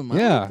awesome. I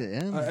Yeah. liked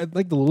it, yeah. I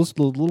like the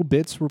little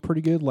bits were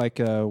pretty good. Like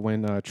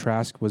when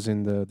Trask was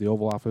in the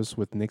Oval Office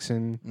with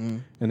Nixon,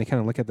 and they kind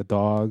of look at the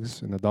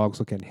dogs, and the dogs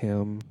look at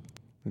him.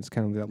 It's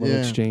kind of that little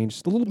Yeah.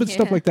 exchange. The little bit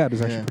stuff Yeah. like that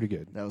is actually Yeah. pretty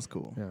good. That was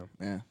cool. Yeah.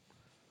 Yeah.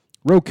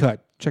 Road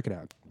Cut. Check it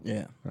out.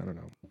 Yeah. I don't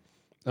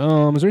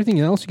know. Is there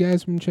anything else you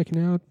guys been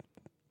checking out?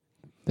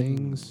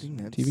 Things, think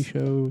that's- TV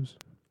shows.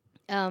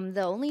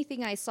 The only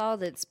thing I saw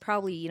that's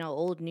probably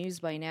old news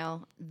by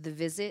now, The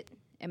Visit,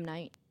 M.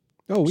 Night.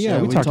 Oh yeah,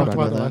 Yeah, we we talked talked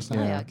about about that that last Yeah,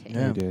 night. Yeah, okay.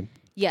 Yeah. we did.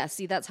 Yeah,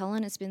 see, that's how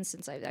long it's been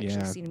since I've actually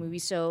Yeah. seen a movie.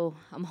 So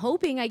I'm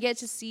hoping I get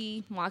to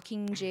see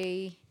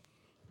Mockingjay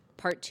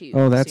Part 2.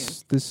 Oh, that's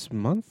soon. this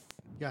month.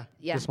 Yeah.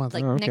 Yeah, This month.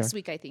 like Oh, okay. next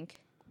week, I think.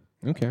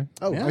 Okay.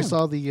 Oh, Yeah. I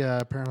saw the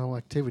Paranormal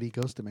Activity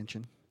Ghost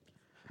Dimension.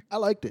 I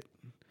liked it.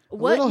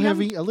 What A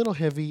little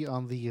heavy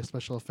on the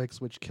special effects,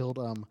 which killed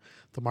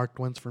the marked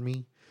ones for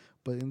me.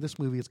 But in this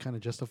movie, it's kind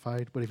of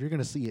justified. But if you're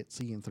going to see it,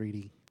 see in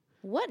 3D.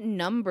 What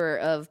number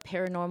of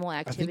paranormal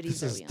I think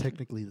activities this are is we on?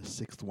 technically the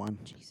 6th one.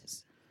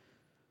 Jesus.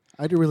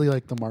 I do really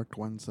like the marked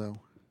ones, though.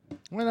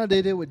 Well, no,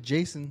 they did with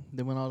Jason.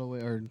 They went all the way,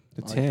 or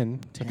The like, 10,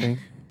 I think.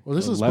 Well,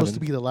 this is 11. supposed to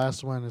be the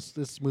last one.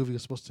 This movie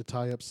is supposed to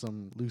tie up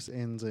some loose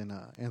ends and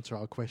answer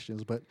all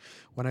questions. But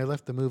when I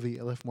left the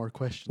movie, I left more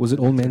questions. Was it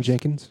than Old Man answers.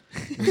 Jenkins?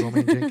 It was Old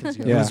Man Jenkins.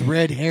 It Yeah. was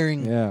red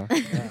herring. Yeah.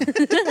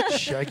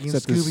 Shaggy Is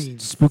and that this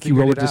Scooby. spooky figured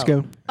roller it out.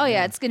 disco? Oh,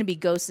 yeah, it's going to be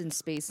Ghosts in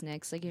Space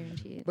next. I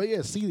guarantee it. But yeah,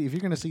 if you're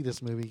gonna see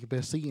this movie, you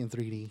better see it in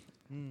 3D.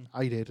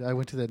 I did.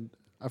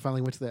 I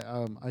finally went to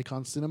the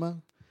Icon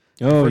Cinema.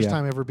 Oh First yeah.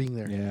 time ever being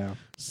there. Yeah.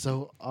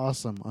 So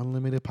awesome.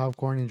 Unlimited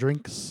popcorn and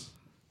drinks.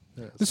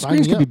 The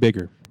Sign screens me could be up.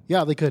 bigger.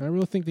 Yeah, they I could.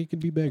 really think they could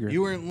be bigger.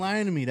 You weren't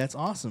lying to me. That's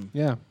awesome.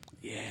 Yeah.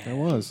 Yeah. That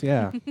was.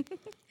 Yeah.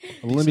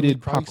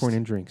 Unlimited priced. popcorn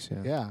and drinks.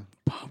 Yeah. Yeah.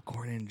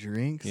 Popcorn and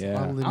drinks. Yeah.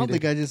 I don't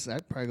Unlimited. think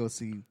I'd probably go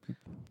see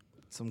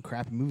some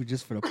crappy movie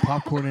just for the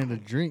popcorn and the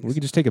drinks. We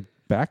could just take a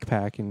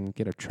backpack and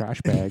get a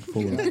trash bag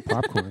full of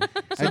popcorn.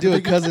 I do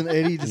a cousin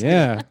Eddie. Just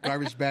Yeah. get a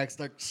garbage bag,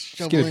 start Just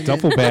shoveling get a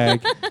duffel in.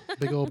 bag.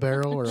 Big old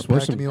barrel or a Just wear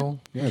pack some- mule.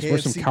 Yeah, just wear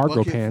some KFC cargo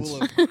bucket pants.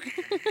 full of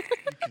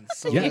freaking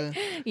soda.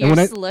 Your when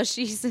I-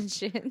 slushies and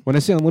shit. When I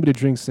say unlimited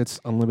drinks, that's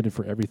unlimited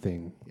for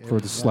everything. For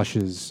the Yeah.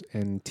 slushes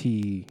and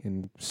tea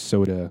and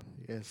soda.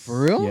 Yes.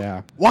 For real?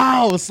 Yeah.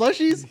 Wow,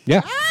 slushies?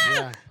 Yeah.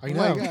 Yeah. I Oh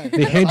know. my God.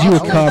 They hand you a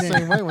I was cup. the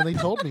same way when they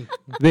told me.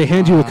 They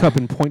hand you a cup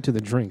and point to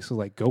the drink. So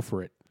like, go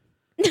for it.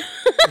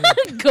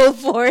 Go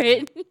for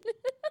it.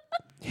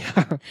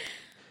 Yeah.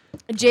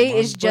 Jay Come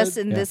is on, just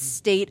bud. in Yeah. this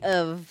state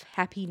of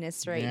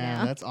happiness right yeah,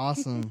 now. that's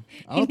awesome.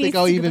 I He don't think needs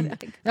I'll to go even.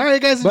 to- All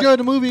right, guys, enjoy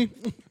the movie.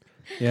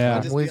 Yeah.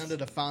 I'll just with- be under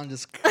the fountain,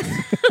 just.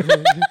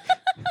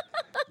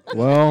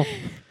 Well,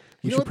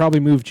 we know should what? probably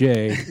move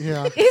Jay.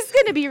 Yeah. He's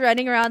gonna be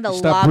running around the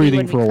Stop lobby breathing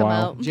when for we a come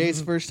while. out.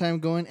 Jay's first time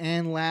going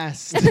and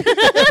last.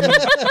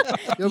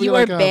 He'll be You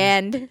like, are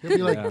banned. He'll be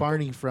like Yeah.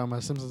 Barney from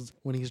Simpsons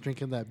when he's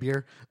drinking that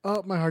beer.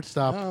 Oh, my heart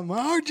stopped.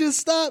 My heart just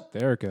stopped.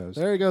 There it goes.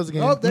 There he goes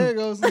again. Oh, there it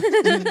goes.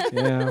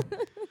 Yeah.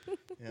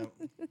 Yep.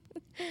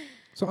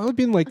 So I've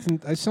been like,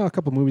 I saw a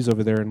couple movies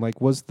over there, and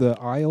like, was the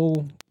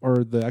aisle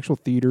or the actual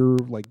theater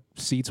like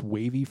seats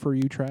wavy for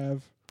you,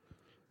 Trav?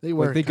 They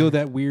were. Like they go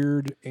that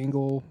weird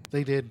angle.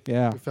 They did.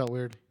 Yeah. It felt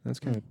weird. That's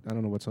kind of, I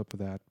don't know what's up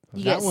with that.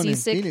 You That get one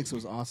seasick? in Phoenix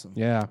was awesome.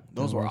 Yeah.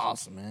 Those it were was.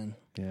 awesome, man.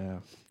 Yeah.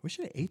 We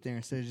should have ate there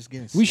instead of just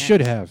getting. We snacks.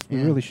 should have. We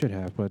Yeah. really should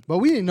have. But But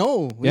we didn't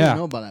know. We Yeah. didn't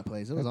know about that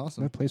place. It was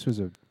awesome. that place was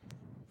a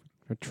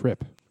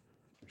trip.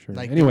 Sure.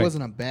 Like Anyway. there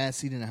wasn't a bad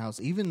seat in the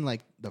house. Even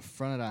like the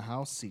front of the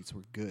house seats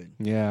were good.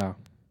 Yeah.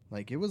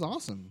 Like it was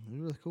awesome. It was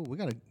really cool. We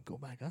gotta go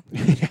back up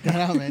there. Check that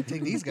out, man.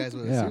 Take these guys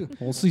with Yeah. us too.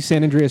 We'll see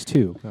San Andreas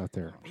 2 out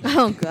there.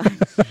 Oh god.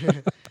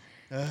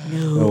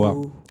 Oh,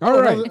 well. All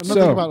right. Another thing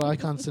So, about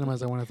Icon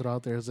Cinemas I want to throw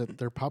out there is that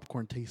their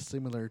popcorn tastes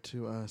similar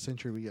to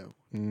Century Rio,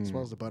 as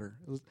well as the butter.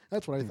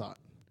 That's what I thought.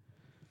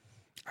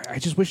 I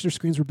just wish their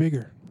screens were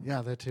bigger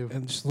Yeah, that too.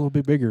 and just a little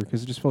bit bigger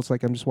because it just feels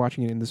like I'm just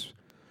watching it in this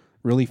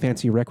really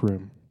fancy rec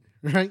room.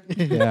 Right?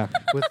 Yeah.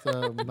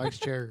 With nice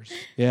chairs.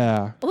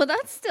 Yeah. Well,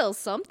 that's still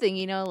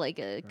something, like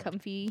a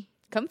comfy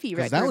comfy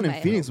Because record. that one in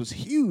but- Phoenix was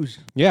huge.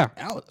 Yeah,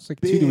 Out. it's like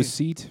 2 to a Big.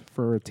 seat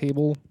for a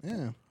table.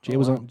 Yeah. Jay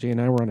Jay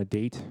and I were on a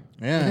date.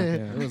 Yeah.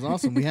 Yeah. It was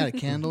awesome. We had a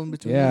candle in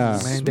between. Yeah. It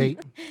was Mandate.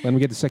 Then we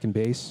get to second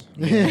base.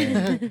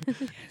 Yeah.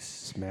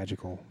 It's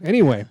magical.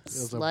 Anyway, It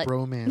was Slut. a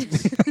bromance.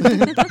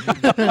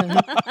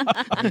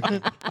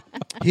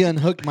 He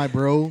unhooked my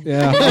bro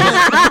yeah,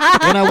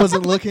 when I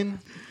wasn't looking.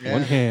 Yeah.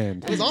 one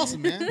hand, It was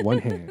awesome, man. one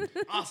hand.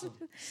 Awesome.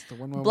 It's the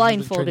one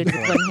Blindfolded with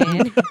one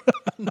hand.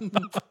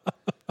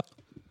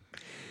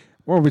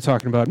 What are we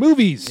talking about?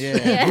 Movies. Yeah.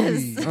 Yes.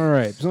 movies. All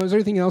right. So, is there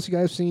anything else you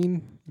guys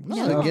seen?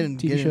 No, getting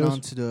TV shows?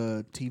 on to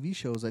the TV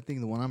shows. I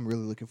think the one I'm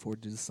really looking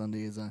forward to this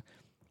Sunday is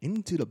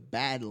Into the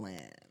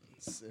Badlands.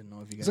 I don't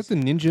know if you guys. Is that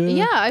the ninja?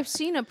 Yeah, I've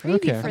seen a preview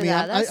Okay. for I mean,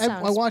 that. That I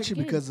sounds watch it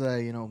pretty good.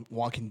 because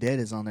Walking Dead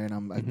is on there,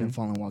 and I've been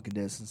following Walking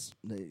Dead since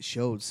it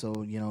showed. So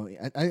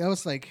I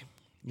was like,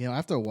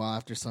 after a while,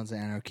 after Sons of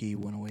Anarchy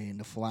went away in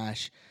the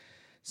Flash,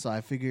 so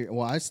I figured,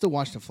 well, I still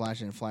watch the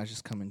Flash, and the Flash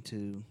is coming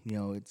to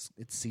its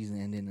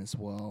season ending as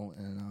well,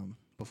 and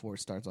before it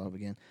starts off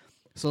again.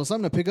 So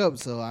something to pick up.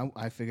 So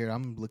I figured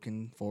I'm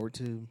looking forward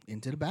to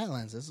Into the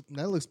Badlands.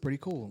 That looks pretty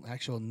cool.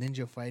 Actual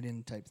ninja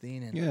fighting type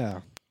thing, and Yeah.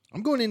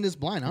 I'm going in this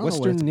blind. I don't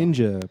Western know what it's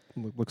Ninja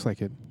looks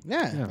like it.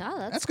 yeah. Yeah.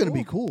 Oh, That's gonna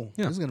be cool.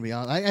 Yeah. This is gonna be.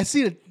 I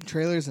see the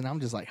trailers and I'm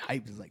just like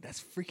hyped. It's like that's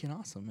freaking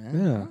awesome, man.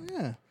 Yeah. Oh,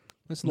 yeah.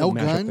 That's a No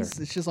little mashup there. guns.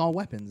 It's just all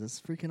weapons.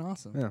 It's freaking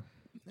awesome. Yeah.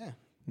 Yeah.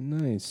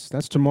 Nice.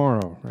 That's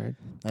tomorrow, right?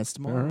 That's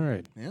tomorrow. All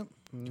right. Yep.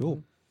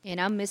 Cool.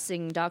 And I'm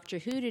missing Doctor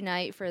Who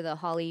tonight for the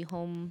Holly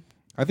Home.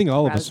 I think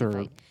all of us Rousey are.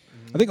 fight.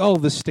 I think all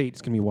of this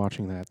state's gonna be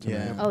watching that.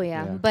 Tonight. Yeah. Oh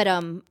yeah.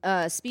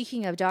 But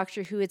speaking of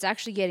Doctor Who, it's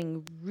actually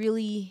getting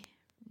really,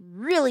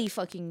 really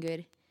fucking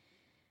good.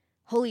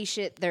 Holy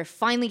shit! They're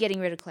finally getting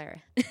rid of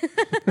Clara.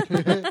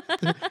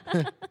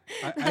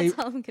 That's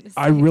all I'm gonna say.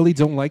 I really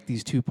don't like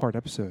these 2-part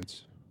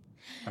episodes.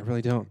 I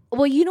really don't.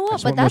 Well, you know I what?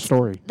 just But want more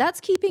story. that's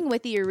keeping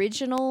with the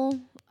original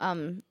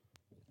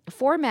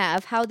format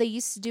of how they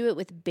used to do it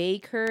with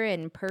Baker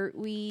and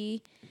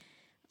Pertwee.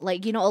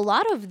 Like, a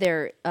lot of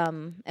their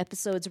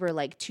episodes were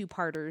like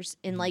 2-parters.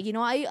 And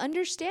I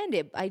understand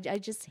it. I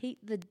just hate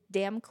the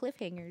damn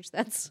cliffhangers.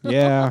 That's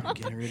Yeah.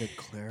 Getting rid of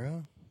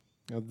Clara.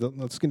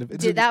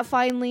 Did that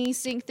finally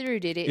sink through?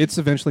 Did it? It's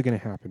eventually gonna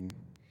happen.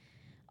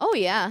 Oh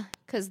yeah,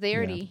 because they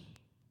already.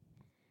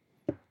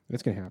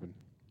 It's gonna happen.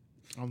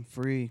 I'm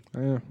free.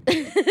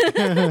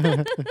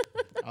 Yeah.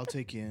 I'll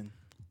take you in.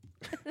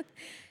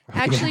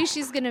 Actually,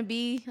 she's gonna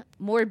be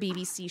more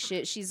BBC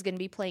shit. She's gonna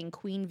be playing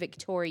Queen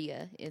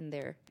Victoria in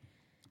their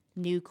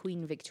new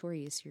Queen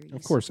Victoria series.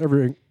 Of course,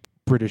 every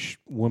British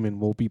woman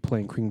will be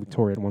playing Queen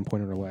Victoria at one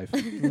point in her life.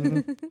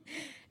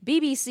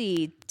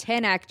 BBC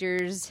 10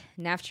 actors.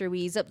 And after we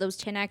ease up those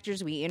 10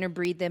 actors, we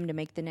interbreed them to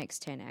make the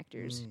next 10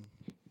 actors.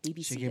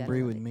 BBC. She can gotta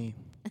breed love with it. me.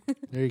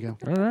 There you go.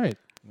 All right.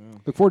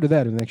 Look forward to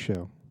that in the next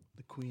show.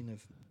 The Queen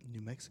of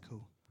New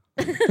Mexico.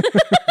 All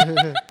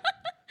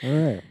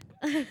right.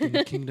 In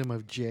the kingdom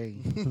of J.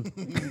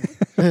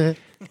 Yeah.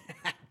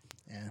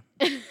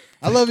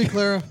 I love you,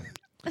 Clara.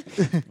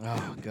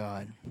 Oh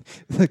God.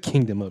 The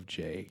Kingdom of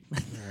J.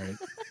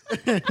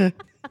 All right.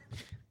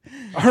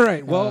 All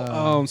right.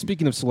 Well,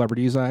 speaking of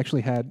celebrities, I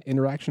actually had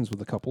interactions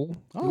with a couple.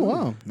 Oh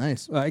wow,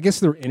 nice. I guess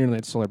they're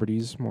internet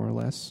celebrities, more or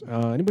less.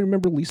 Anybody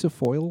remember Lisa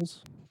Foiles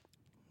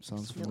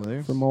Sounds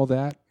familiar. from all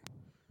that?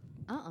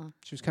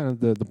 She was kind of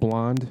the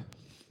blonde.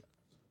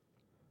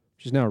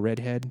 She's now a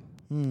redhead.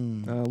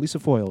 Lisa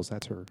Foiles,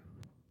 that's her.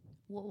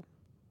 Whoa.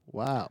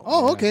 Wow.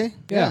 Oh, okay.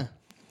 Yeah.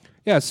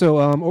 Yeah, so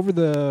over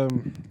a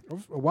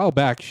while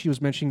back, she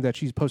was mentioning that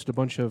she's posted a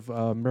bunch of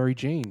Mary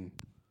Jane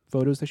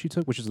photos that she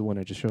took, which is the one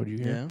I just showed you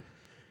here. Yeah.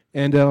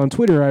 And on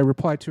Twitter, I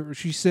replied to her.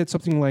 She said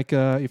something like,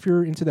 if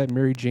you're into that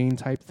Mary Jane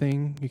type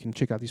thing, you can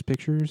check out these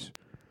pictures.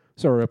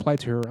 So I replied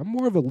to her, I'm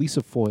more of a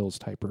Lisa Foiles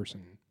type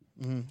person.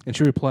 And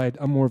she replied,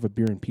 I'm more of a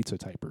beer and pizza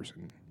type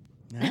person.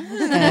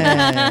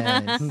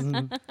 Nice.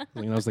 And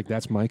I was like,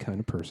 that's my kind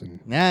of person.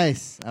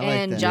 Nice. I like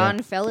And that. John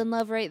fell in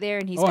love right there,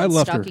 and he's Oh, I been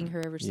love her. stalking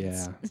her ever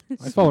since. Yeah.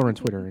 I follow her on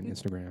Twitter and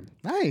Instagram.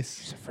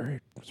 Nice. She's a very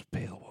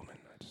pale woman.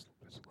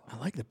 I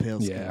like the pale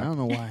skin. Yeah. I don't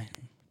know why.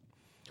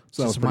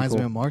 So that was Just pretty reminds me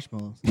cool. of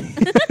marshmallows.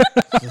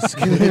 It's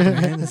good,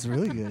 man. It's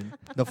really good.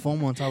 The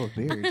foam on top of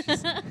beer. is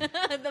just-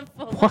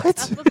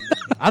 What?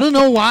 I don't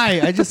know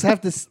why. I just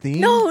have this theme.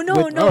 No. with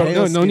Oh, no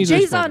pale skin. need to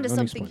Jay's explain on it. to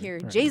No need to something explain it. here.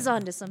 All right. Jay's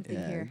on to something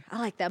Yeah. here. I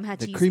like that. I'm going to have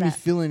to The use creamy that.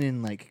 feeling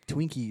in like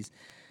Twinkies.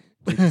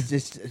 It's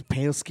just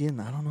pale skin.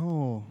 I don't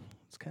know.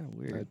 It's kind of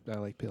weird. I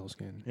like pale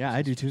skin. Yeah,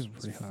 I do too.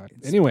 Pretty hot.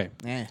 It's- Anyway,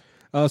 Eh.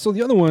 so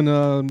the other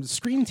one,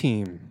 Scream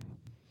Team,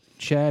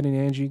 Chad and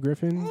Angie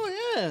Griffin. Oh yeah.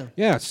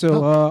 Yeah,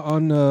 so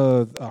on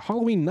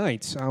Halloween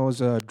night, I was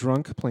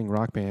drunk playing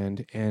Rock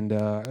Band, and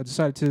I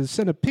decided to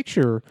send a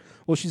picture.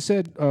 Well, she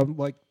said,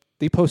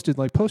 they posted,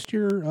 post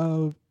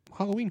your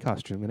Halloween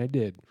costume, and I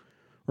did,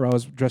 where I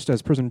was dressed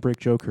as Prison Break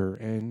Joker,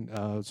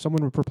 and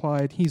someone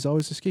replied, he's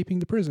always escaping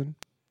the prison.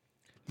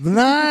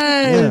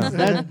 Nice.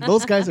 Yeah.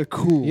 Those guys are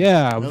cool.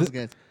 Yeah. Those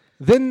guys.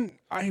 Then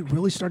I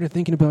really started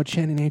thinking about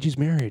Chad and Angie's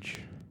marriage,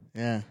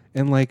 Yeah.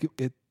 and they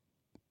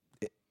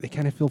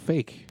kind of feel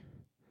fake.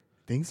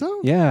 Think so?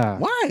 Yeah.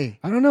 Why?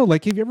 I don't know.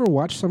 Like, have you ever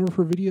watched some of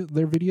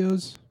their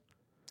videos?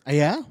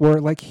 Yeah. Where,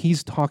 like,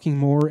 he's talking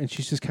more and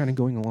she's just kind of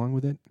going along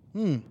with it?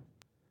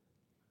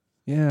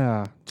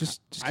 Yeah.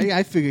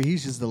 I figure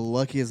he's just the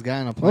luckiest guy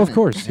on the Oh, planet. of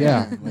course.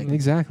 Yeah. Like,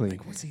 exactly.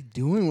 like, what's he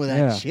doing with that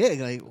Yeah. shit?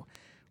 Like,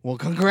 well,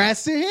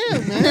 congrats to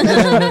him,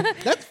 man.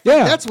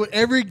 That's what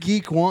every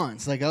geek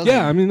wants. Like,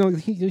 I mean, no,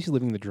 he's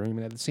living the dream,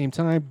 and at the same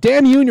time,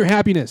 damn you and your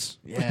happiness.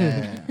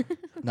 Yeah.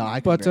 No, I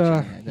But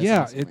congratulate you.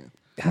 That's awesome.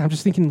 I'm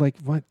just thinking, like,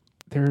 what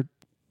they're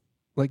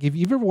like. If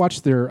you've ever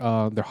watched their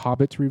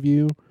Hobbit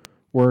review,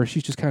 where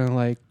she's just kind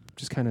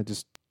of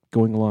just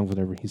going along with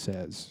whatever he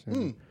says,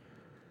 and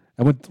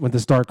with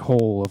this dark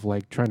hole of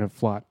like trying to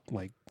plot,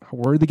 like,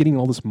 where are they getting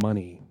all this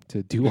money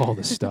to do all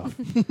this stuff?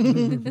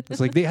 It's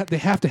like they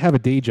have to have a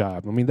day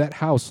job. I mean, that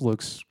house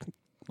looks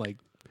like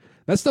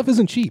that stuff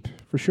isn't cheap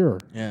for sure.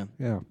 Yeah.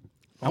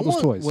 All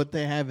those toys. What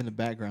they have in the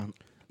background.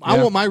 I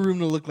want my room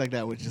to look like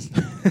that with just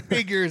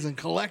figures and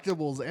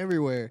collectibles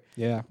everywhere.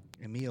 Yeah.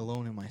 And me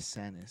alone in my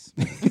sadness.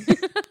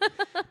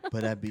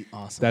 But that'd be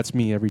awesome. That's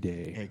me every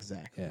day.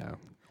 Exactly. Yeah.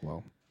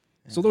 Well,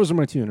 so those are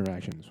my 2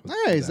 interactions.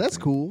 Nice. That's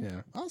cool.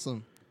 Yeah.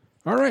 Awesome.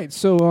 All right.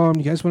 So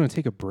you guys want to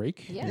take a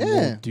break? Yeah. And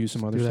we'll do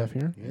some other do stuff that.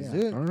 here? Let's do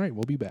it. All right.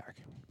 We'll be back.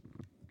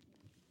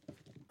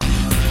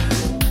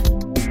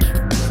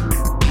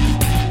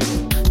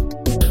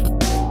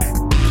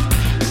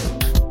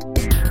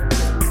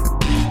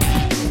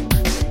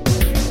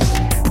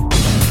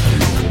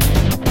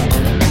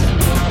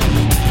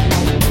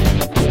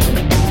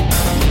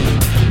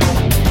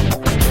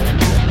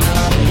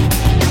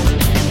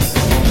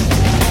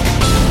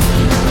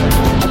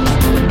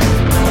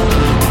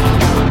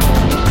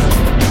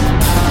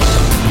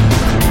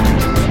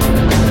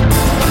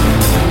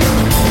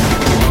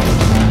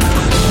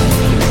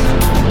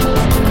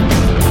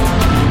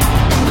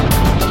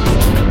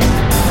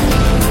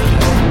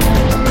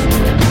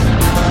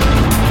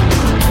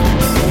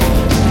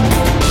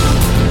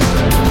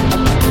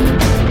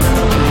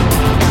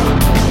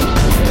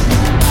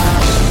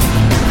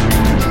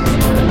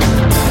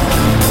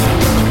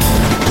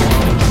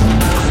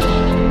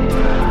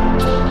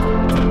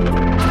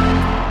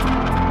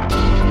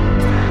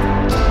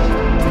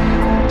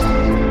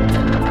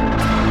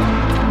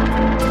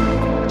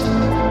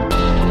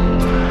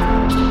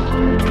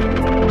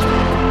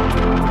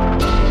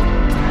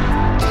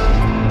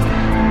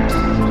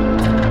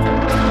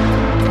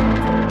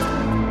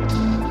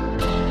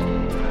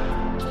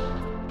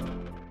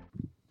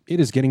 It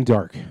is getting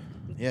dark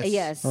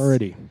Yes.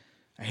 already.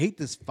 I hate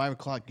this 5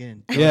 o'clock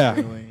getting dark. Yeah.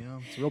 By the way, you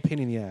know? It's a real pain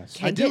in the ass.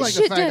 Can't I do get like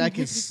the shit fact done. I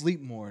can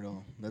sleep more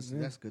though. That's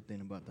a good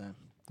thing about that.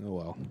 Oh,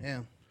 well.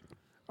 Yeah.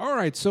 All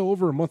right. So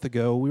over a month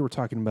ago, we were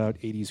talking about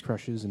 80s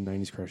crushes and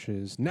 90s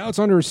crushes. Now it's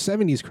on to our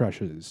 70s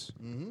crushes.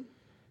 Mm-hmm.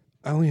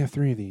 I only have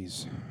 3 of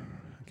these.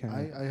 Okay.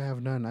 I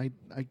have none. I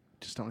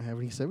just don't have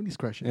any 70s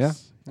crushes. Yeah?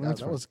 Well, that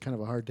that's fine. was kind of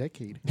a hard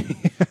decade.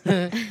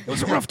 It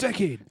was a rough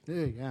decade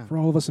Yeah. for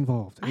all of us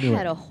involved. I Anyway.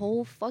 had a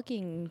whole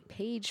fucking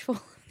page full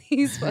of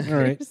these fuckers. All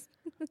right.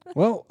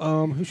 Well,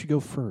 who should go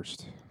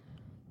first?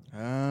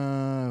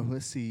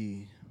 Let's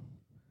see.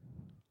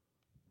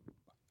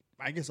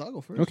 I guess I'll go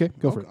first. Okay,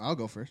 go for it. I'll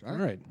go first. All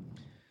right.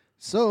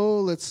 So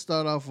let's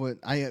start off with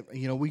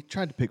we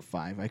tried to pick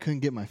 5. I couldn't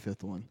get my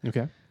 5th one.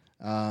 Okay.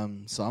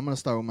 So I'm gonna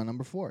start with my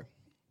number 4.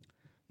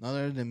 None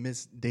other than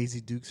Miss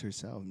Daisy Dukes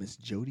herself, Miss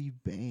Jody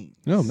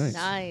Banks. Oh, nice.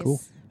 Nice. Cool.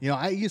 You know,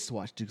 I used to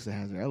watch Dukes of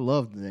Hazzard. I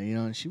loved it. You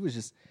know, and she was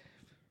just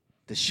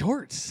the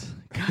shorts.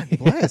 God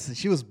bless. And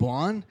she was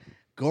blonde,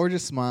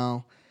 gorgeous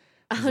smile.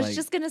 I was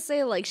just gonna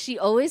say, like, she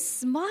always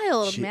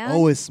smiled, She man.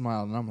 always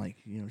smiled, and I'm like,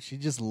 you know, she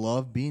just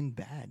loved being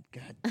bad.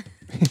 God,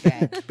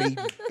 bad baby,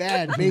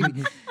 bad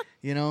baby.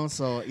 You know,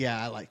 so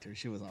yeah, I liked her.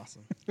 She was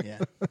awesome. Yeah.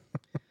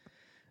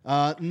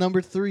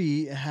 Number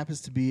 3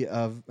 happens to be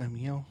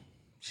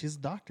she's a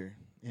doctor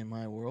in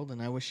my world,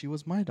 and I wish she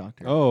was my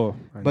doctor. Oh.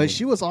 But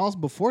she was also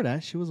before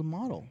that. She was a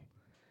model,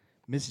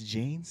 Miss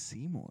Jane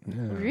Seymour.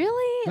 Yeah.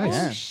 Really? Nice.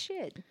 Oh Yeah.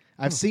 shit!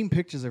 I've seen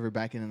pictures of her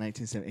back in the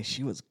 1970s, and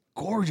she was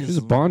gorgeous. She's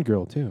a Bond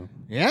girl, too.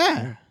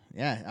 Yeah.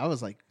 I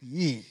was like,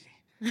 yeah.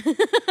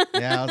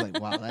 Yeah, I was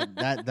like, wow,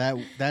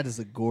 that is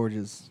a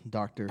gorgeous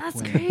Dr.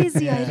 That's Quinn.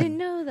 crazy. I Yeah. didn't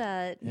know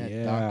that. Yeah,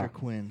 Yeah. Dr.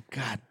 Quinn.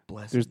 God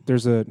bless him.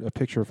 There's a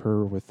picture of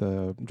her with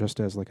just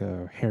as like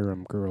a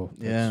harem girl.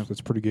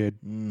 That's pretty good.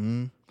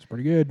 Mm-hmm. It's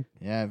pretty good.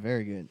 Yeah,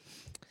 very good.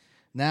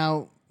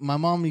 Now, my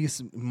mom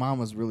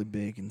was really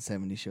big in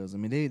 70s shows. I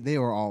mean, they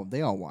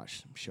all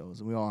watched shows,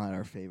 and we all had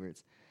our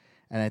favorites.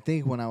 And I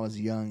think when I was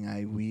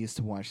young, we used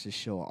to watch this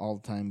show all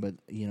the time. But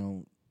you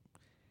know,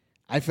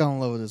 I fell in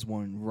love with this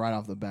woman right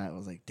off the bat. I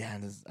was like,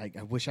 damn,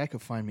 I wish I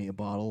could find me a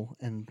bottle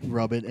and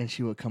rub it, and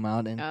she would come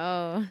out, and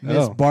Oh,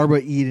 Miss Oh.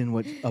 Barbara Eden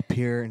would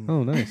appear and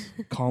Oh, nice.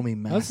 call me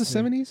master. That's the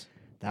 70s?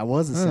 That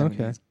was the Oh, 70s.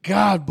 okay.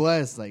 God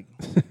bless. Like,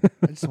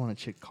 I just want a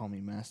chick call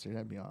me master.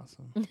 That'd be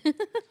awesome.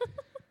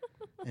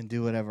 And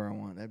do whatever I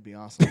want. That'd be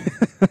awesome.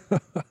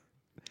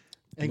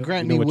 And know-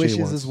 grant you know me what Jay wishes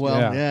wants. as well.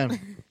 Yeah. Yeah.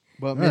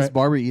 But All Miss right.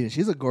 Barbara Eden,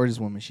 she's a gorgeous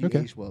woman. She Okay.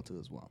 aged well too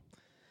as well.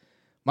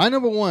 My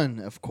number one,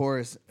 of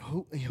course,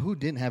 who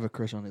didn't have a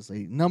crush on this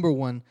lady? Number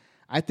one,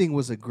 I think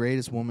was the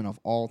greatest woman of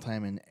all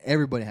time, and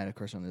everybody had a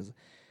crush on this.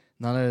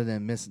 None other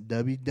than Miss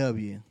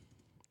WW,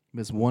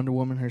 Miss Wonder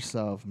Woman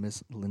herself,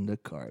 Miss Linda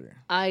Carter.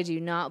 I do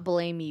not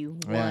blame you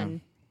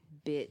one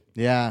bit.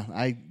 Yeah,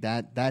 I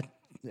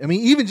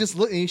mean, even just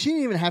look, she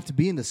didn't even have to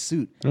be in the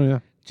suit. Oh yeah.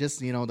 Just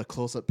the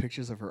close-up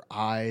pictures of her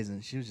eyes,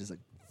 and she was just a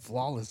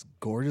flawless,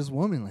 gorgeous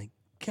woman. Like,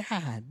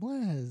 God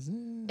bless.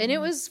 And it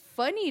was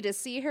funny to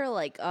see her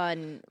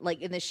in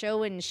the show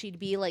when she'd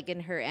be in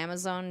her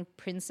Amazon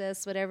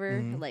princess,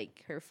 whatever,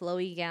 her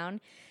flowy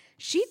gown.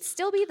 She'd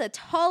still be the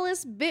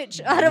tallest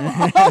bitch out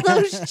of all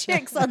those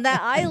chicks on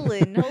that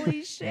island.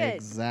 Holy shit.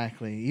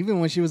 Exactly. Even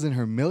when she was in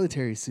her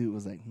military suit, it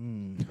was like,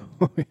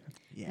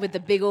 yeah. With the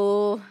big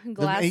old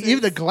glasses.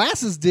 Even the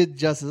glasses did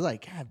justice.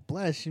 Like, God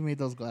bless, she made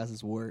those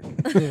glasses work.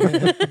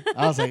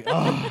 I was like,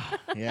 oh,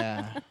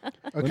 yeah.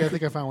 Okay, I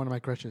think I found one of my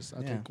crushes.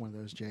 I'll take one of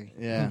those, Jay.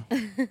 Yeah.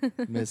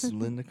 Miss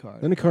Linda Carter.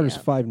 Linda Carter's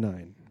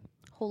 5'9".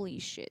 Holy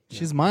shit.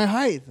 She's my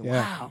height.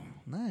 Yeah. Wow.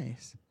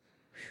 Nice.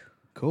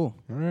 Cool.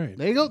 All right.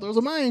 There you go. Those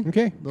are mine.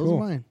 Okay. Those cool.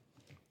 are mine.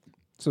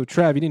 So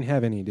Trav, you didn't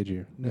have any, did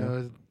you?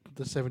 No,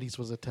 the 70s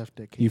was a tough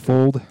decade. You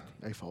fold.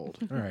 I fold.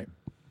 All right.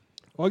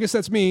 Well, I guess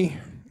that's me.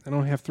 I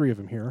don't have three of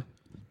them here.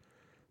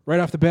 Right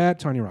off the bat,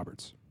 Tanya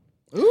Roberts.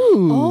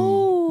 Ooh.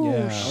 Oh,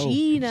 Yeah.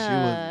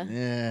 Sheena.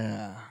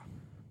 Yeah.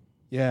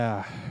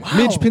 Yeah. Wow.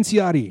 Midge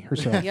Pinciati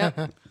herself.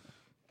 Yep.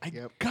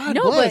 God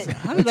No, bless. but-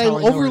 How did I That's how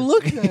I know her.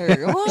 overlook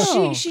her?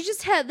 Wow. She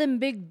just had them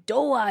big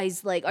doe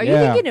eyes. Are you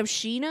Yeah. thinking of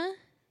Sheena?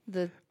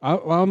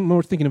 I'm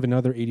more thinking of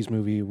another 80s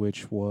movie,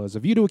 which was A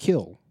View to a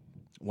Kill.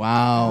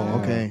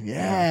 Wow. Okay.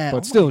 Yeah.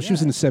 But still, she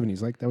was in the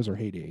 70s. That was her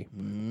heyday.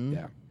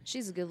 Yeah.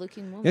 She's a good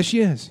looking woman. Yes, she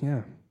is.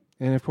 Yeah.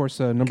 And of course,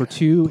 number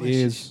two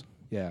is,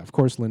 of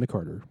course, Linda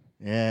Carter.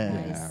 Yeah.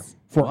 Nice. Yeah.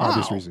 For Wow.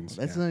 obvious reasons.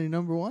 That's yeah. not your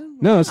number one?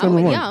 No, it's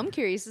number one. Yeah, I'm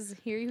curious to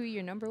hear who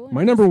your number one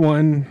My is. number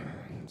one,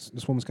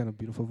 this woman's got a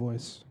beautiful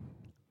voice.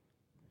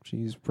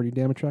 She's pretty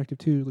damn attractive,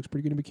 too. Looks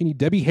pretty good in bikini.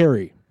 Debbie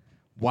Harry.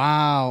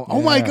 Wow.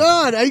 Oh, my Yeah.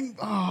 God.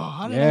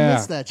 How did I Yeah.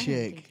 miss that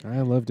chick?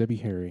 I love Debbie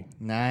Harry.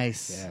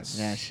 Nice. Yes.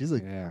 Yeah, she's a,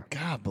 Yeah.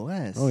 God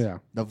bless. Oh, yeah.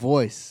 The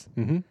voice.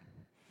 Mm-hmm.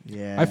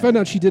 Yeah. I found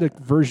out she did a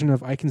version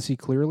of I Can See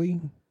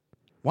Clearly,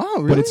 Wow,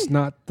 really? but it's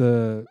not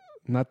the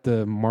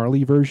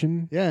Marley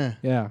version. Yeah.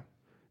 Yeah.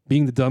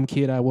 Being the dumb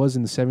kid I was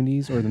in the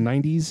 70s or the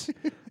 90s,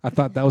 I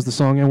thought that was the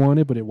song I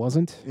wanted, but it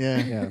wasn't.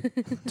 Yeah. Yeah.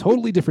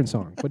 Totally different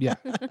song, but yeah.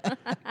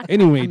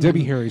 Anyway,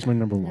 Debbie Harry's my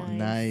number one.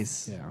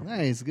 Nice. Yeah.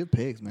 Nice. Good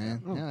picks,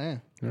 man. Oh. Yeah.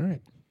 All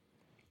right.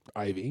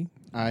 Ivy.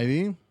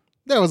 Ivy.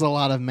 There was a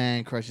lot of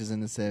man crushes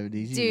in the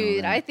 70s. You know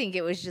Dude, that. I think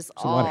it was just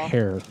It's a lot of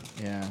hair.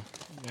 Yeah.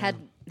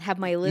 have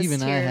my list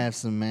Even here. I have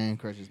some man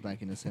crushes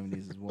back in the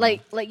 70s as well.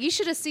 Like you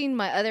should have seen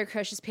my other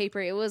crushes paper.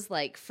 It was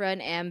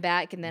front and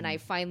back, and then I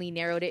finally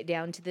narrowed it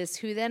down to this.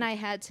 Who then I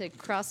had to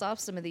cross off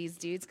some of these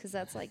dudes because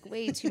that's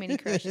way too many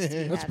crushes. To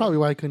be That's had. probably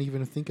why I couldn't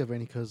even think of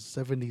any, because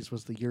 70s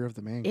was the year of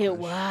the man It crush.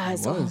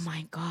 was. It Oh was.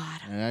 my god!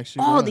 It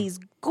actually All was. these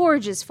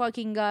gorgeous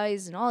fucking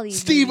guys and all these.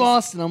 Steve movies.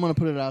 Austin, I'm going to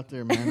put it out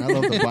there, man. I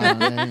love the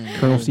violence.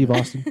 Colonel Steve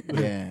Austin.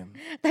 Yeah.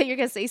 I thought you were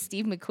gonna say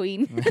Steve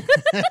McQueen.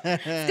 I was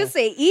gonna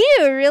say, ew,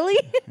 really?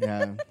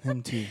 Yeah.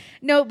 Him too.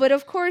 No, but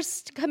of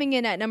course, coming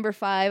in at number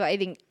 5, I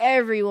think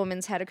every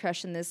woman's had a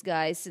crush on this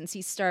guy since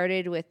he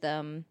started with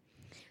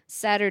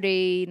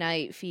Saturday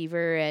Night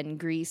Fever and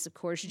Grease, of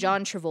course.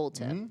 John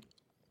Travolta.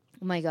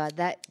 Oh my God,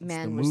 that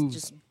man was moves.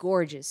 just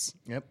gorgeous.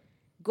 Yep.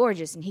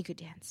 Gorgeous, and he could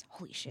dance.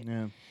 Holy shit.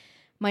 Yeah.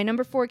 My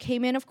number 4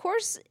 came in, of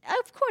course,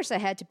 I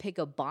had to pick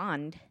a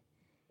Bond.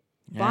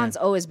 Bond's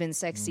always been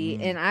sexy,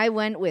 and I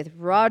went with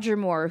Roger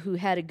Moore, who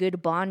had a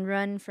good Bond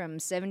run from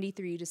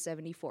 73 to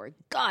 74.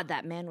 God,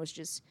 that man was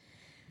just,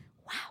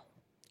 wow.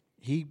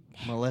 He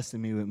molested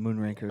me with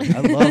Moonraker.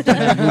 I love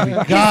that movie.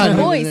 God, His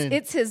that voice, was-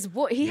 it's his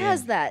voice. He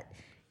has that,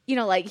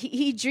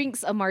 he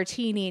drinks a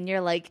martini, and you're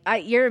like,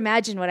 you're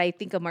imagine what I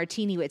think a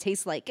martini would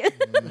taste like.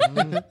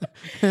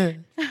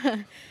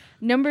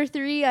 Number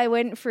 3, I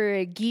went for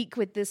a geek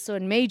with this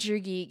one, Major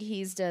Geek.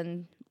 He's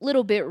done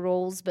little bit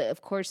roles, but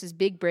of course his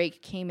big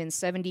break came in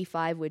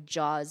 75 with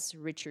Jaws,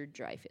 Richard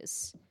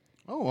Dreyfuss.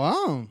 Oh,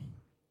 wow.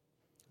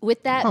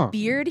 With that Huh.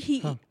 beard,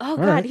 oh God,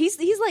 right. he's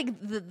like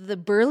the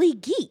burly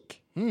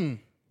geek. Hmm.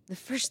 The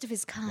first of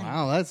his kind.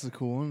 Wow, that's a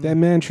cool one. That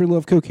man sure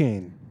loved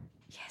cocaine.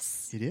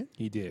 Yes. He did?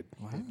 He did.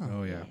 Wow.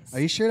 Oh, yeah. Are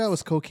you sure that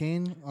was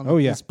cocaine on Oh,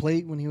 yeah. his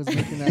plate when he was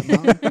making that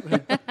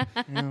mountain?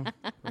 Yeah.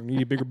 I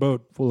need a bigger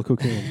boat full of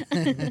cocaine.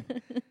 Wow,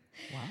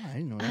 I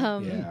didn't know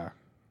that. Yeah.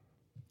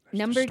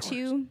 Number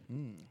 2.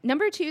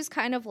 Number 2 is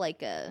kind of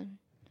like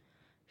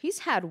he's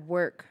had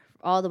work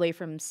all the way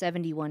from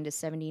 71 to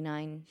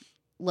 79.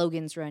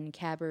 Logan's Run,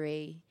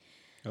 Cabaret.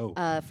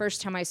 Oh.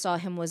 First time I saw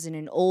him was in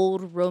an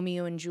old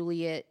Romeo and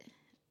Juliet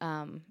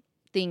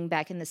thing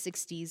back in the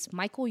 60s.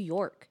 Michael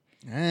York.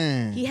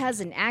 Ah. He has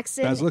an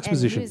accent. Basil and he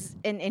Exposition. was,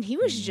 and he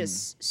was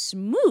just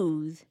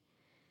smooth.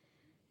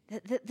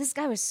 This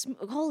guy was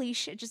holy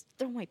shit. Just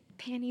throw my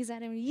panties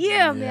at him.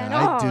 Yeah, man.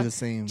 I'd Oh, do the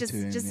same just, to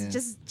him. Just,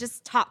 yeah.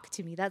 just talk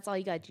to me. That's all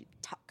you got to do.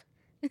 Talk.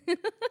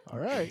 All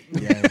right.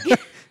 Yeah,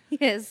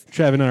 Yes.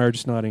 Trav and I are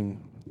just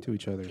nodding to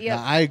each other. Yeah.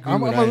 I agree.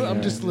 I'm, with I'm, Ivy.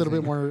 I'm just a little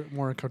bit Yeah.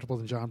 more uncomfortable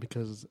than John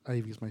because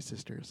Ivy's my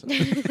sister. So.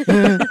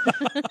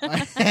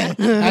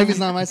 Ivy's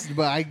not my sister,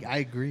 but I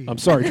agree. I'm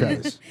sorry,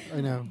 Travis.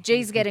 I know.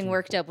 Jay's getting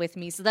worked up with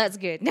me, so that's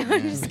good. No,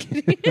 I'm just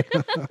kidding.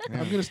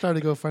 I'm gonna start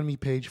a GoFundMe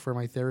page for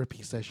my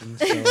therapy sessions.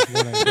 So if you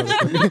wanna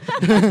go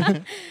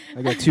to-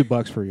 I got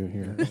 $2 for you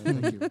here.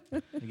 Thank you.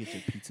 I get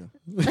your pizza.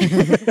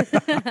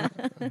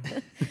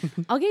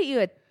 I'll get you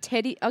a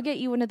Teddy. I'll get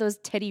you one of those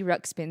Teddy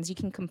Ruxpins. You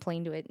can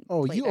complain to it. and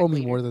Oh, play you back owe me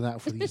later. more than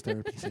that for these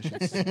therapy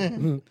sessions.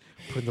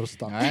 Put those All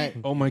stops. right,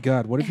 Oh my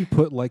God! What if you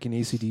put like an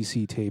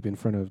ACDC tape in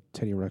front of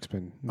Teddy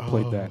Ruxpin and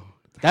played that?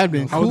 that'd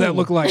be How would that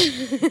look like?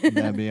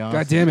 That'd be awesome.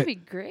 God damn That'd it! be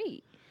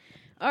great.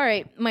 All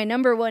right, my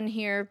number one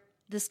here.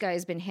 This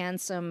guy's been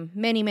handsome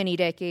many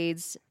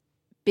decades.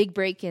 Big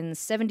break in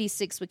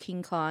 '76 with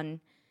King Kong.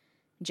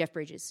 Jeff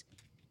Bridges.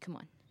 Come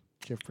on.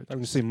 Jeff I'm going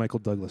to say Michael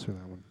Douglas for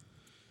that one.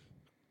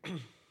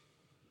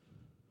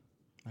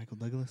 Michael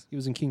Douglas? He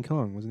was in King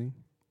Kong, wasn't he?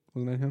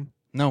 Wasn't that him?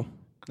 No,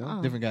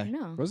 Oh, different guy.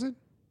 No. Was it?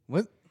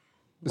 What?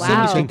 The Wow.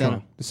 70s King Check that Kong.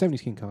 out. The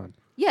 70s King Kong.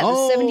 Yeah,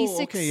 Oh, the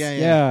 '76. okay, yeah.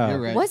 Yeah.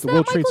 You're right. Was The that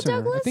World Trade Michael Center.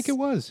 Douglas? I think it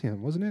was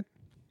him, wasn't it?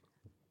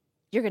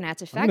 You're gonna have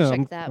to I'm fact gonna- check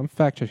I'm- that. I'm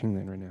fact checking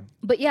that right now.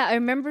 But yeah, I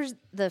remember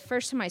the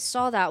first time I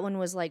saw that one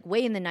was like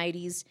way in the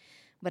 '90s.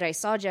 But I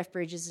saw Jeff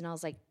Bridges and I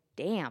was like,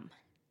 damn,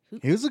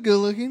 He was a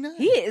good-looking guy.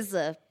 he is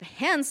a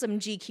handsome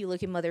GQ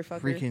looking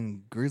motherfucker. Freaking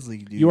grizzly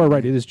dude. You are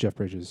right. It is Jeff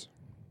Bridges.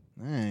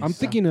 Nice. I'm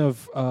thinking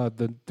of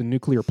the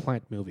nuclear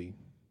plant movie,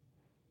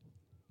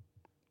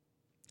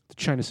 the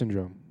China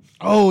Syndrome.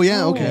 Oh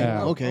yeah. Oh, Okay.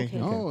 yeah. Okay. Okay.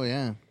 Oh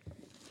yeah.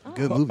 Oh.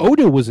 Good movie.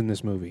 Odo was in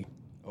this movie.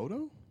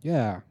 Odo.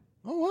 Yeah,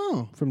 Oh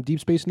wow. from Deep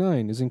Space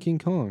Nine is in King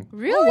Kong.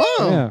 Really?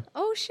 Oh. Yeah,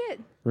 Oh shit.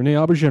 Rene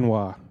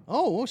Aubergenois.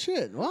 Oh well,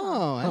 shit.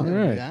 Wow. I didn't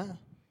Alright. know that.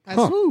 That's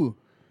Huh. who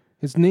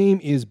His name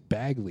is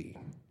Bagley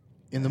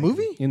in the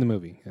movie. in the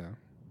movie. Yeah,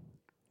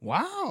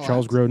 Wow.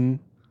 Charles that's, Grodin.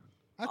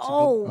 That's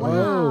Oh, a good,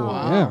 wow.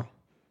 Wow. Yeah.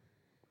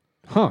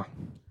 Huh.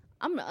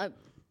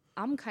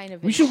 I'm kind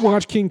of. We should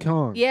watch King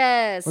Kong.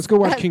 Yes. Let's go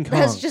watch King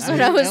That's Kong. just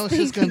what I was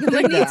just thinking. gonna We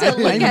think need that.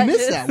 to look I at missed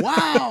this. that.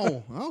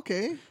 Wow.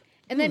 Okay.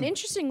 And then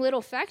interesting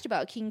little fact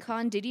about King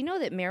Kong. Did you know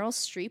that Meryl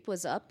Streep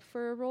was up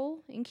for a role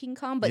in King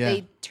Kong, but Yeah.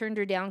 they turned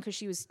her down because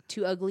she was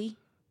too ugly?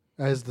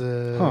 As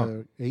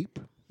the ape.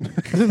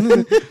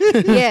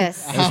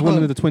 Yes. As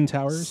one of the Twin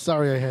Towers.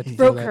 Sorry, I had to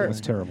Broke throw that her. in.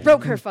 That's terrible.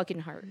 Broke her fucking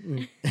heart.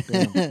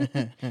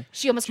 Damn.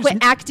 She almost quit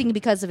acting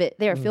because of it.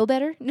 There, feel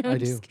better? No, I I'm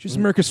do. just She's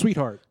America's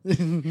sweetheart.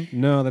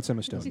 No, that's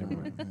Emma Stone. Never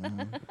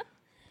mind.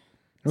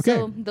 Okay.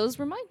 So those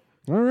were mine.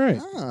 All right.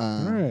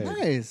 Ah, All right.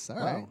 Nice. All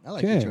right. I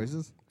like Okay. the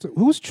choices. So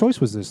whose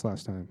choice was this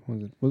last time?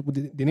 Was it?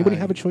 Did anybody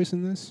have a choice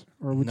in this,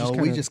 or we No, just we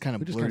kinda- just kind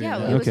of we just blurted Yeah,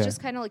 it it out. was Okay. just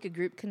kind of like a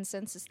group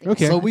consensus thing.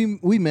 Okay. So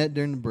we met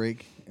during the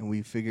break and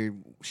we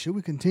figured, should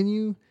we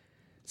continue?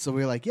 So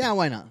we were like, yeah,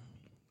 why not?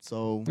 So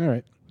All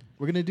right.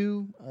 we're gonna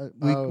do.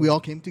 We all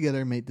came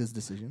together and made this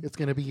decision. It's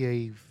going to be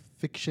a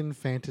fiction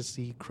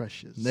fantasy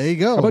crushes. There you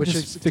go. How about Which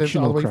just extends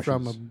fictional all the way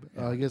crushes? from,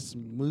 I guess,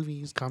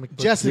 movies, comic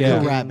books. Jessica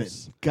Yeah. Rabbit.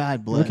 games.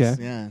 God bless. Okay.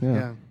 Yeah. Yeah.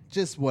 Yeah.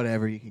 Just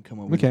whatever you can come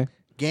up with. Okay.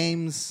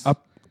 Games.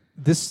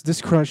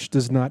 This crush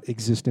does not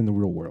exist in the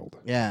real world.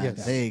 Yeah.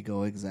 Yes. There you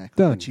go.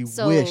 Exactly. Done. But you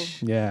So-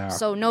 wish. Yeah.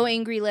 So no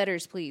angry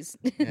letters, please.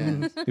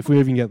 Yeah. If we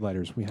even get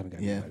letters, we haven't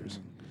gotten Yeah. letters.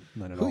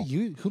 None at Who all.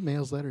 who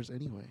mails letters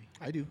anyway?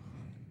 I do.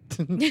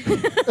 Well, you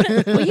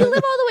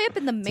live all the way up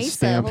in the Mesa.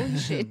 stamp. Holy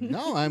shit.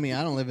 No, I mean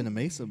I don't live in a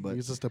mesa, but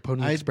It's just a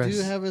Pony I Express.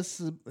 do have a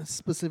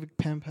specific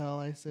pen pal.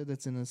 I said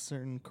that's in a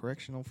certain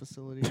correctional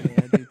facility.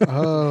 That I do.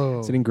 Oh,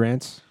 Is it in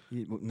Grants?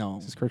 No.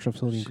 Is this correctional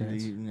facility in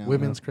Grants? No,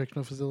 Women's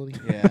Correctional Facility.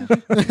 Yeah.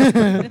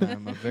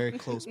 I'm a very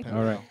close pen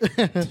All right.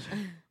 pal.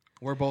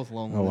 We're both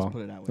lonely. Oh, Let's well.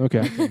 put it that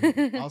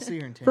way. Okay. I'll see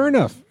her in 10 Fair years.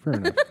 enough. Fair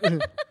enough.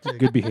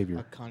 Good A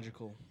behavior.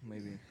 conjugal,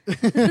 maybe.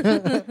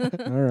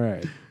 All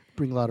right.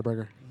 Bring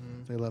Lauderburger.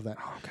 They love that.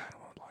 Oh God, I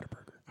want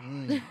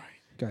Lauderburger.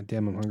 God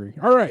damn, I'm hungry.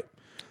 All right.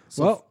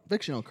 So Well,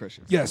 fictional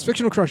crushes. yes,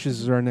 fictional crushes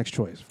is our next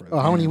choice. For Oh,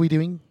 how many are we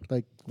doing?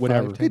 Like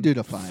Whatever. 5, We 10? do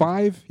the 5.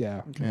 5?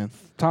 Yeah. Yeah.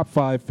 Top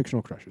 5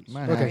 fictional crushes.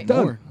 Might Okay, have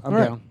Done. more. I'm All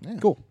right. down. Yeah.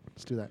 Cool.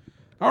 Let's do that.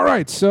 All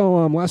right.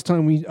 So last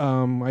time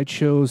I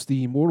chose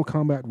the Mortal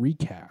Kombat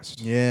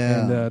recast.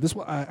 Yeah. And this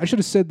one, I should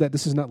have said that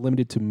this is not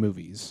limited to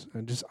movies.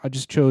 I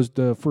just chose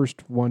the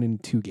first 1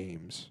 and 2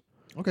 games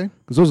Okay.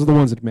 because those are the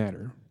ones that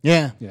matter.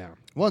 Yeah. Yeah.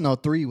 Well, no,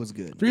 3 was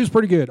good. 3 was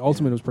pretty good.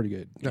 Ultimate was pretty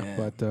good. Yeah.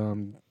 But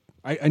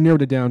I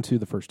narrowed it down to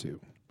the first 2.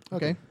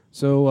 Okay.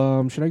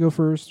 So should I go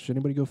first? Should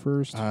anybody go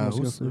first? Who wants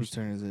to go Whose first?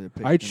 turn is it? to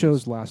pick I things?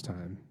 chose last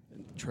time.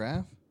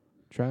 Trav.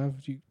 Trav,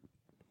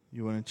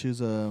 You want to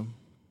choose a?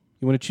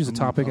 you want to choose a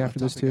topic a after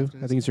this topic too? after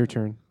I this? think it's your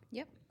turn.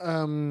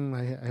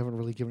 I haven't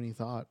really given any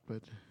thought,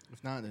 but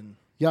If not, then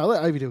yeah, I'll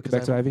let Ivy do it. 'cause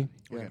Back to I haven't- Ivy.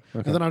 Yeah. Okay.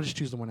 Okay. And then I'll just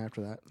choose the one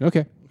after that.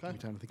 Okay. Give me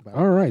time to think about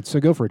All right. So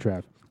go for it, Trav.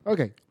 it.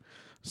 Okay.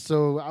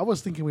 So I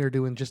was thinking we were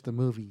doing just the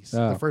movies,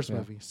 Oh, the first yeah.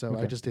 movie. So I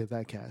Okay. just did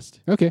that cast.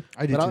 Okay.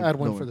 I did. But I'll too. add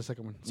one Don't for worry. the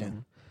second one. So, Yeah.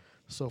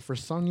 so for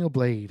Sonya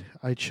Blade,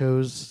 I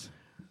chose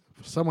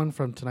someone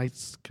from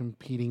tonight's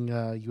competing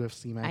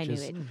UFC I knew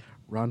matches. it.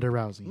 Ronda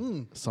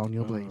Rousey,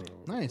 Sonya Blade.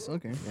 Nice.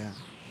 Okay. Yeah.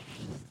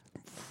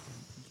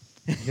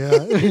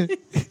 Yeah.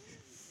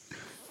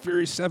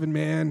 Fury 7,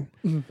 man.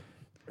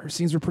 Her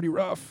scenes were pretty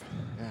rough.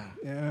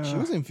 Yeah. She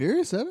was in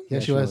Furious 7? Yeah,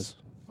 she was.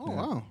 Oh,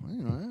 wow. I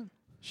didn't know that.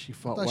 She I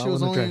fought thought well she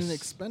was in the only dress. in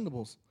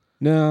Expendables.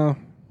 No.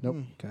 Nope.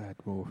 God.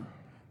 Whoa.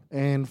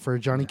 And for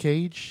Johnny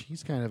Cage,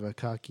 he's kind of a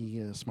cocky,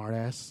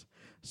 smartass.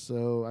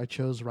 So I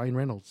chose Ryan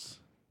Reynolds.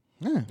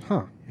 Yeah.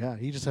 Huh. Yeah,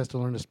 he just has to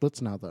learn the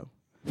splits now, though.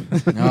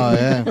 Oh,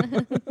 yeah.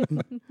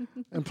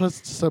 And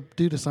plus,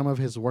 due to some of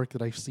his work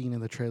that I've seen in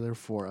the trailer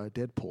for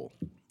Deadpool.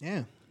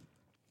 Yeah.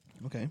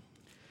 Okay.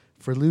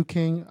 For Liu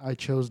Kang, I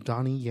chose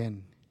Donnie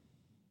Yen.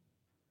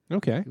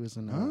 Okay. He was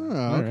in.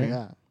 Oh, okay.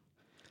 Yeah.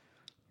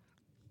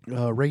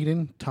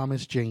 Raiden,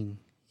 Thomas Jane.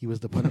 He was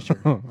the Punisher.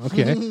 Oh,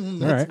 okay. All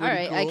right. All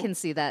right, I cool. can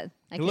see that.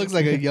 He looks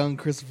like a young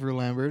Christopher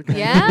Lambert.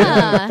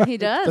 Yeah, he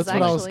does. That's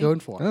actually. what I was going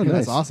for. Oh, Yeah, nice.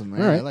 that's awesome,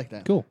 man. All right. I like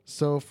that. Cool.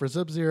 So for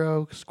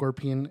Sub-Zero,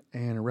 Scorpion,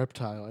 and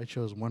Reptile, I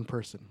chose one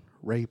person,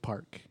 Ray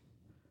Park.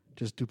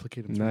 Just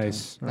duplicate him. 3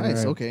 Nice. times. All Nice.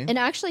 right. Okay. And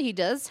actually, he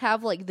does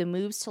have like the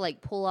moves to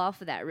like pull off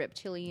that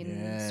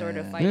reptilian sort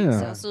of Yeah. fighting.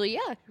 Yeah. So yeah,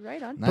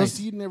 right on. Nice. Plus,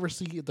 you never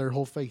see their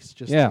whole face.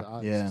 Just Yeah. the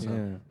eyes, Yeah. so.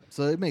 Yeah.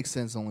 So it makes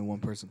sense only one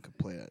person could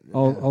play it.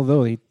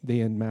 Although they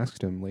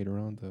unmasked him later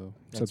on, though.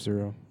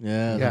 Sub-Zero.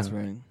 Yeah, Yeah. that's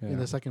right. Yeah. In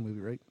the second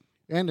movie, right?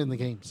 And in the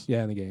games.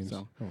 Yeah, in the games.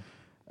 So.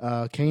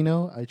 Oh.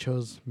 Kano, I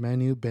chose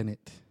Manu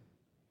Bennett.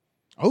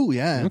 Oh,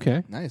 yeah.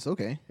 Okay. Nice.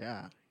 Okay.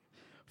 Yeah.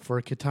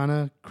 For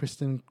Katana,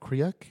 Kristen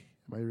Kriuk.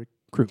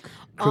 Kruk.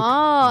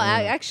 Oh,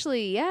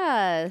 actually,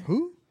 yeah.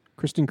 Who?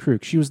 Kristen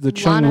Kruk. She was the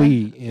Lana-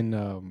 Chung-Li in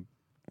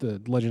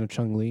the Legend of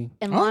Chung-Li.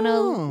 And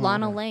Oh.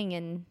 Lana Lang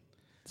in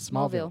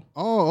Smallville.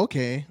 Oh,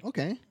 okay.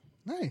 Okay.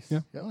 Nice.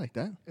 Yeah. I like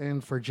that.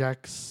 And for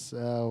Jax,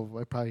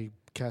 I probably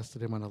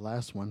casted him on the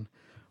last one.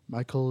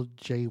 Michael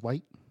J.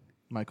 White.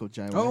 Michael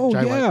J. White. Oh,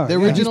 Jai yeah. White. The Yeah,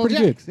 he's original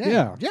pretty Jax. good.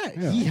 Yeah.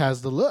 Yeah. He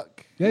has the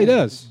look. Yeah, he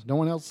does. No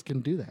one else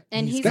can do that.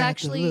 And he's got the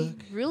actually look.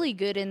 really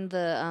good in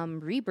the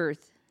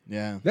Rebirth.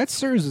 Yeah. That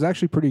series is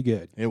actually pretty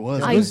good. It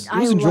was. I- It was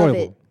love enjoyable.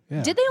 it.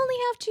 Yeah. Did they only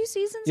have 2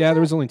 seasons? Yeah, of there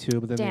that? was only 2,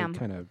 but then Damn. they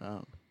kind of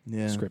Oh.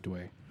 yeah. script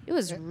away. It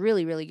was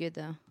really, really good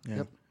though. Yeah.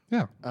 Yep.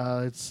 Yeah.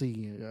 Let's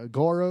see.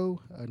 Goro,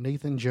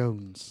 Nathan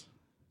Jones.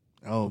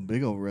 Oh,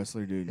 big old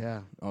wrestler, dude.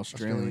 Yeah.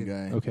 Australian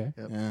guy. Okay.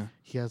 Yep. Yeah.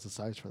 He has the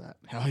size for that.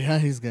 Oh, yeah.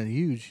 He's got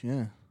huge.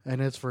 Yeah. And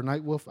as for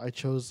Nightwolf, I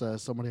chose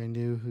somebody I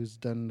knew who's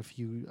done a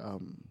few.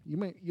 You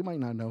might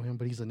not know him,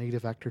 but he's a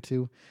native actor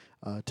too.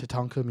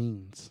 Tatanka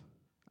Means.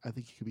 I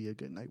think he could be a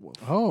good Nightwolf.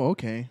 Oh,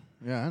 okay.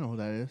 Yeah, I know who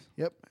that is.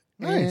 Yep.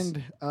 Nice.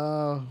 And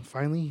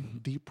finally,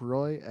 Deep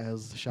Roy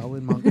as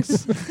Shaolin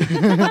monks.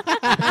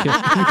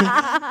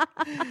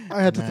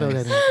 I had to throw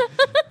that in.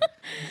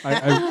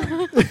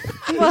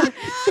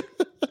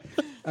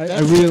 I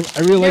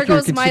really like your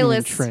goes my continuing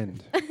list.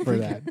 trend for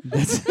that.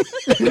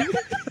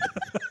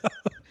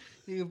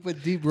 You can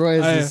put Deep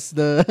Roy as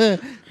the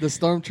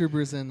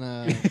stormtroopers in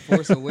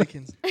Force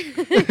Awakens.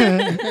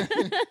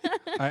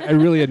 I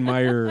really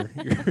admire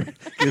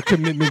your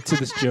commitment to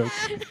this joke.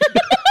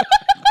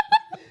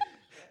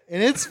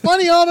 And it's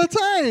funny all the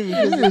time.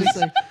 Because it's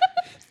like,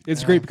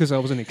 It's great because I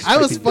wasn't I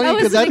expecting was funny I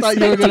because I wasn't thought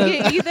you were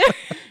expecting gonna. it either.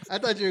 I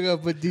thought you were gonna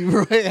put Deep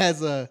Roy as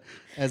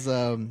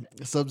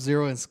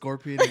Sub-Zero and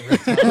Scorpion and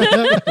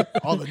Reptile.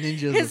 All the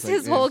ninjas. His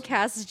It's like, whole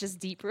cast is just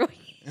Deep Roy.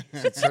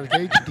 Sergeant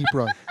Cage, Deep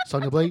Roy.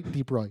 Sonya Blade,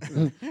 Deep Roy.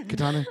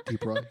 Katana,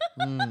 Deep Roy.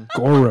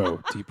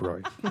 Goro Deep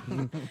Roy.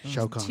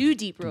 Shao Kahn. 2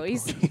 Deep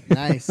Roys.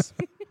 nice.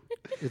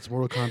 It's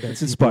Mortal Kombat. It's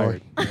Deep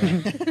inspired. Roy.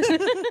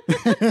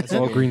 It's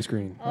all green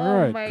screen. All Oh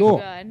right, my cool.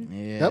 god,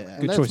 Yeah. Yep, and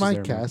Good that's choices my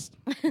there, man. cast.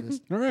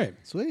 All right,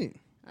 Sweet.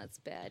 that's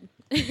bad.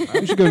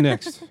 you should go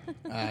next.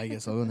 I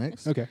guess I'll go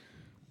next. Okay.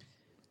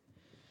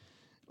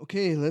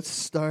 Okay, let's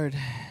start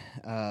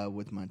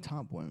with my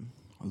top one,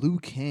 Liu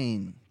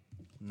Kang.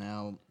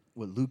 Now,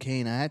 with Liu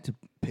Kang, I had to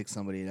pick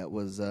somebody that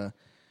was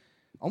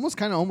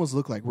almost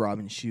looked like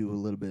Robin Shue a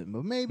little bit,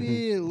 but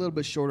maybe a little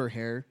bit shorter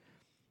hair.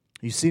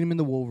 You've seen him in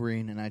the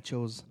Wolverine, and I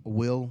chose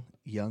Will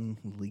Young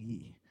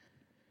Lee.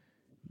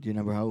 Do you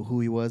remember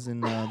who he was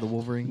in the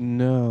Wolverine?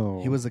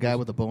 No. He was the guy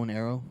with the bow and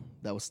arrow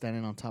that was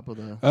standing on top of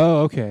the.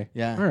 Oh, okay.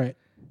 Yeah. All right.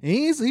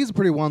 He's a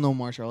pretty well known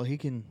martial artist. He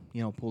can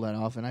pull that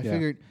off, and I Yeah.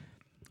 figured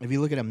if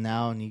you look at him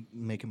now and you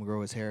make him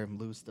grow his hair and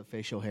lose the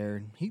facial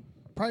hair, he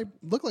probably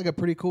look like a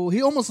pretty cool.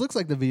 He almost looks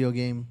like the video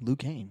game Liu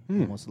Kang,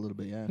 almost a little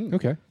bit. Yeah.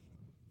 Okay.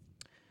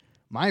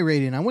 My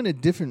rating, I went a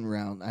different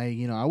route.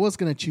 I was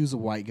gonna choose a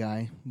white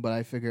guy, but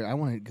I figured I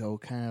wanted to go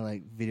kind of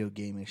like video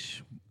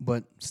game-ish,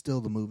 but still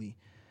the movie.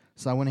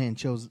 So I went ahead and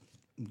chose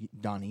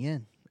Donnie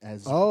Yen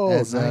as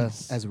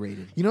nice.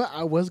 rated. You know what?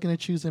 I was going to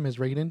choose him as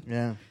Raiden.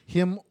 Yeah,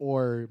 Him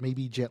or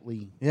maybe Jet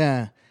Li.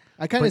 yeah.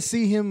 I kind But- of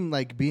see him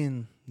like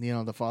being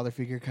the father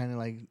figure, kind of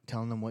like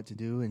telling them what to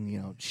do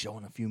and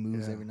showing a few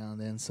moves Yeah. every now and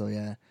then. So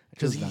yeah, I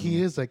Because chose Donnie he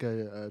Yen. is like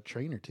a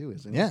trainer too,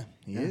 isn't he? Yeah,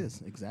 he Yeah.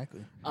 is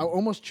exactly. I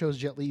almost chose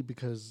Jet Li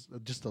because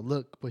of just the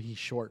look, but he's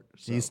short.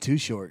 So. He's too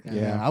short.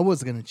 Yeah. I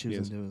was gonna choose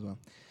him too as well.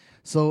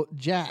 So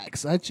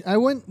Jax, I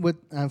went with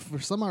for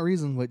some odd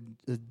reason with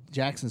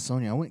Jax and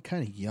Sonya. I went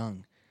kind of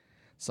young,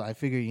 So I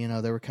figured,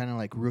 they were kind of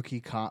like rookie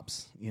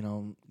cops,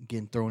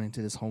 getting thrown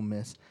into this whole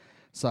mess.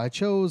 So I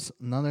chose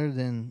none other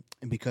than,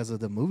 because of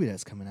the movie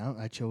that's coming out,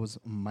 I chose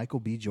Michael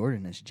B.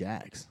 Jordan as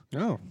Jax.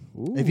 Oh.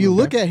 Ooh, If you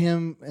look at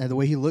him, the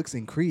way he looks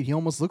in Creed, he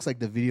almost looks like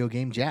the video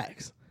game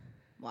Jax.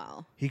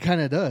 Wow. He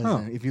kind of does.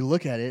 Huh. If you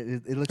look at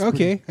it, it looks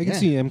Okay, pretty, I can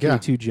see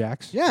MK2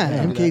 Jax.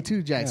 Yeah,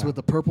 MK2 Jax Yeah. with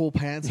the purple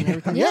pants and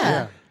everything.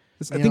 Yeah.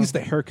 I think it's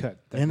the haircut.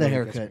 that And the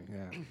really gets haircut. me,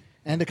 Yeah.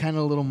 And the kind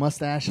of little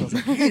mustache. I was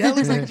like, hey, that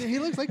looks like he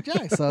looks like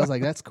Jax. So I was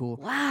like, that's cool.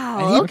 Wow.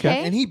 And he,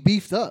 Okay. And he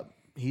beefed up.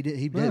 He did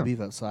Yeah. beef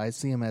up. So I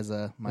see him as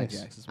my Nice.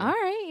 Jax as well. All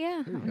right.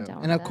 Yeah. I'm down And with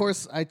of that.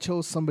 course, I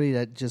chose somebody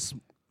that just,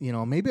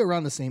 maybe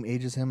around the same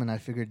age as him, and I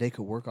figured they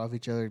could work off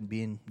each other and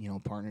being,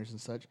 partners and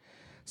such.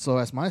 So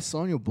as my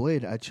Sonya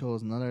Blade, I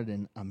chose none other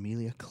than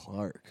Amelia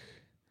Clark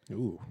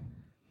Ooh.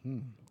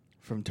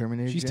 from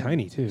Terminator. She's Gen.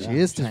 tiny, too. She Yeah.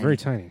 is She's tiny. very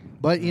tiny.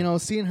 But,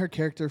 seeing her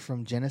character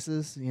from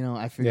Genesis,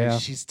 I figured Yeah.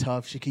 she's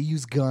tough. She could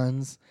use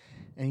guns.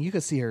 And you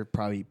could see her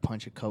probably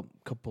punch a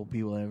couple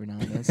people every now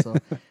and then. So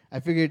I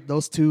figured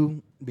those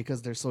two,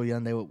 because they're so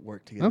young, they would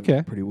work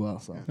together pretty well.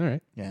 So All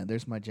right. yeah,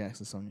 there's my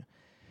Jackson Sonya.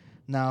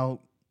 Now,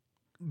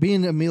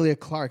 being Amelia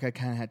Clark, I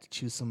kind of had to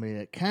choose somebody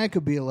that kind of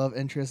could be a love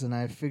interest. And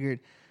I figured,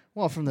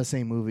 well, from the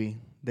same movie,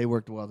 they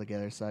worked well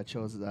together. So I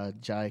chose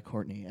Jai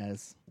Courtney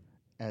as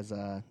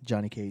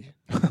Johnny Cage.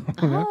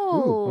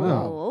 Oh,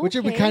 wow. Which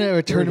would be okay. kind of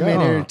a There we go.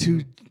 Terminator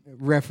 2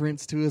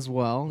 reference to as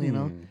well,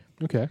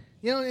 Okay.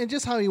 and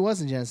just how he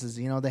was in Genesis,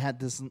 they had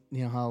this,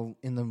 how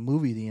in the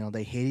movie,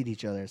 they hated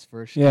each other at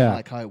first, Yeah.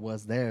 like how it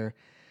was there.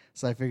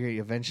 So I figured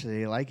eventually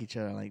they like each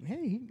other. Like,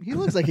 hey, he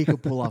looks like he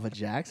could pull off a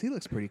Jax. He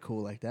looks pretty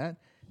cool like that.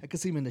 I could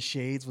see him in the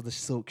shades with a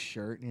silk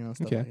shirt,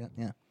 stuff Okay. like that.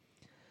 Yeah.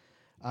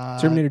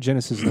 Terminator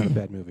Genesis is not a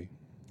bad movie.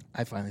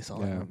 I finally saw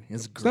Yeah. that movie.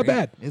 It's It's not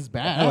bad. It's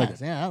bad. I like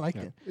it. Yeah, I liked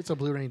Yeah. it. It's a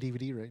Blu-ray and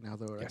DVD right now,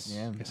 though, right? Yes.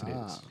 Yeah. Yes, it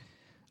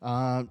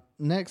is.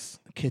 Next,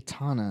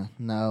 Kitana.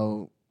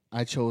 Now,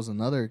 I chose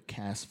another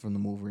cast from the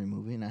Wolverine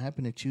movie, and I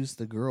happened to choose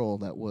the girl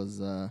that was,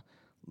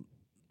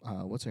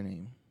 what's her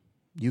name?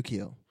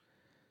 Yukio.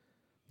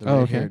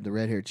 The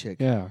red-haired chick.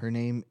 Yeah. Her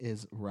name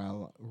is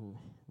Rayla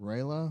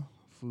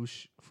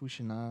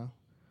Fushinama?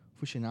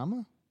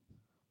 I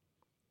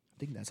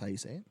think that's how you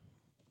say it.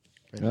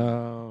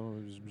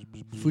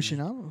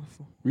 Fushinama?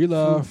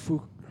 Rila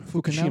Fukushima.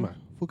 Fukushima.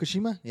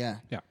 Fukushima? Yeah.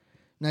 Yeah.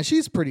 Now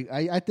she's pretty.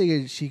 I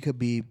think she could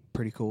be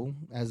pretty cool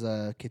as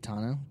a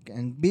Kitana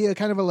and be a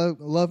kind of a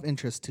love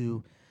interest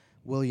to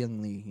Will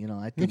Young Lee.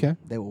 I think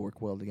they will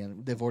work well together.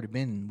 They've already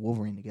been in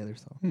Wolverine together.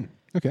 So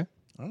Okay.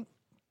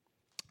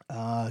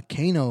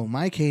 Kano,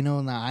 my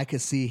Kano. Now I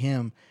could see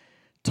him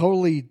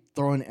totally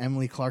throwing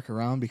Emily Clark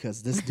around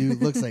because this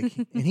dude looks like,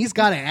 and he's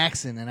got an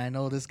accent, and I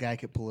know this guy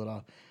could pull it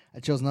off. I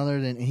chose none other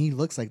than, and he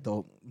looks like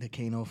the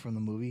Kano from the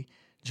movie,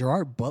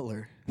 Gerard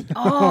Butler.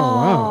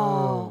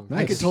 Oh, Nice.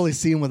 I could totally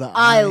see him with an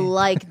I eye.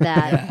 like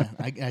that.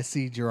 Yeah, I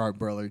see Gerard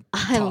Butler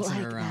I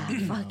tossing like around. that.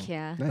 you Fuck know.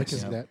 yeah. I can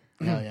see that.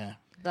 Hell yeah.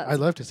 That's I'd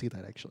love to see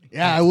that, actually.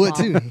 Yeah, I would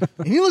too.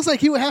 And he looks like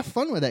he would have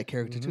fun with that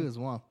character too as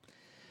well.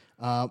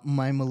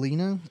 My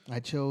Melina, I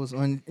chose,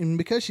 and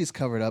because she's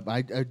covered up,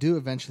 I do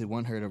eventually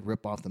want her to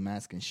rip off the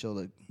mask and show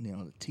the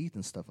the teeth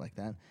and stuff like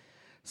that.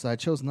 So I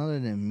chose none other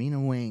than Mina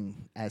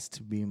Wang as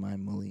to be my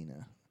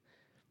Melina.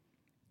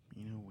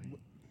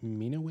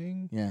 Mina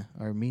Wing? Yeah,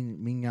 or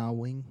Mina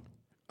Wing.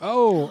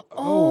 Oh, okay.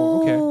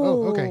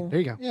 Oh, okay. There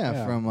you go. Yeah,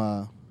 Yeah.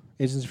 from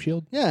Agents of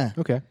S.H.I.E.L.D.? yeah.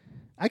 Okay.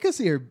 I could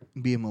see her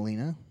be a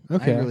Melina.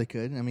 Okay. I really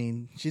could. I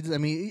mean,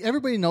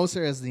 everybody knows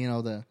her as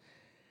the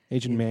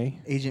Agent May.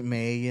 Agent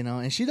May,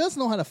 and she does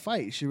know how to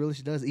fight. She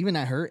does, even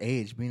at her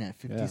age, being at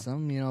 50 Yeah.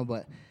 something,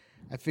 but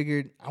I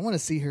figured I want to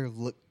see her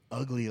look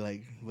ugly,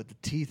 like with the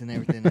teeth and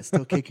everything, and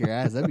still kick your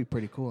ass. That'd be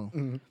pretty cool.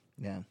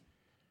 Yeah.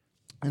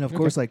 And of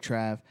course, like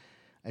Trav,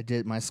 I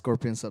did my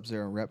Scorpion,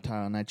 Sub-Zero, and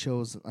Reptile, and I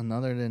chose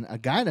another than a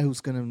guy who's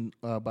going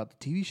to, about the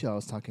TV show I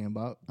was talking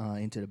about,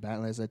 Into the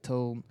Badlands. I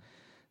told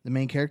the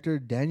main character,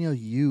 Daniel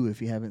Yu,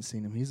 if you haven't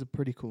seen him, he's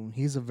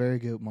he's a very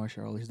good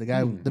martial artist. He's the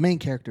guy, the main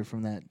character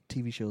from that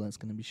TV show that's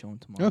going to be shown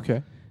tomorrow.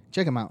 Okay.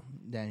 Check him out,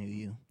 Daniel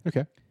Yu.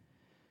 Okay.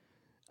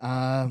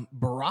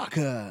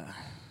 Baraka.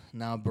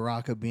 Now,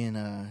 Baraka being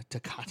a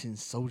Takatan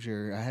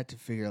soldier, I had to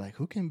figure, like,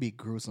 who can be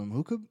gruesome?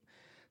 Who could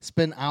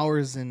spend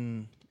hours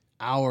and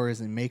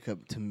hours in makeup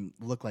to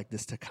look like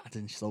this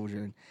Takatan soldier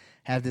and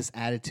have this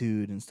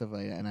attitude and stuff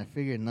like that? And I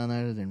figured none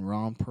other than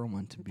Ron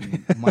Perlman to be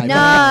my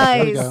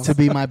Nice. to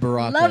be my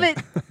Baraka. Love it.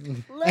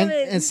 Love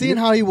it. And seeing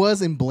how he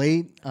was in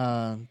Blade 2,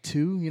 how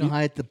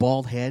he had the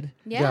bald head.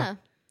 yeah.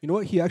 You know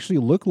what? He actually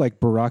looked like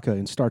Baraka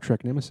in Star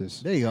Trek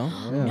Nemesis. There you go.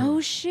 Yeah. No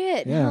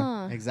shit. Yeah.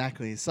 Huh?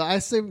 Exactly. So I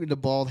saved the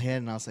bald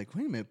head, and I was like,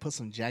 wait a minute, put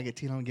some jagged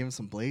teeth on, give him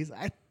some blades.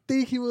 I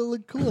think he would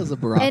look cool as a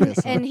Baraka.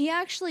 And he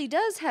actually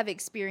does have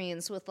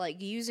experience with like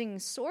using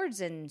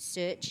swords and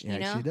such. yeah, You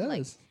know, she does.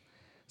 Like,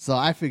 So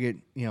I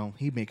figured,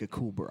 he'd make a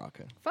cool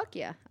Baraka. fuck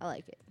yeah, I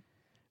like it.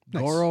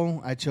 Nice. Goro,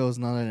 I chose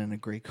none other than a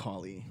Great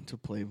Khali to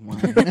play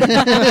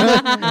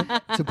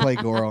to play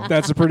Goro.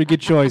 That's a pretty good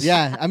choice.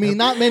 Yeah, I mean,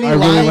 not many I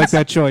lines. really like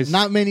that choice.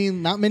 Not many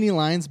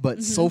lines,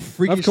 but so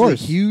freakishly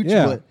course. huge,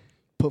 Yeah. but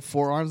put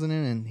 4 arms in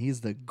it, and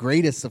he's the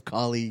greatest of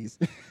colleagues.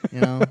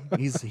 You know,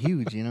 he's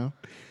huge. You know.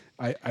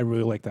 I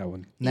really like that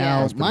one.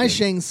 Now, Yeah. my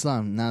Shang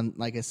Tsung. Now,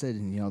 like I said,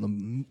 you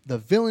know, the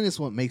villain is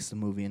what makes the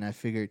movie, and I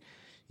figured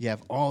you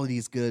have all of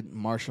these good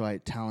martial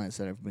art talents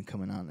that have been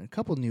coming on, and a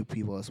couple new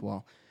people as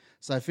well.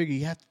 So I figured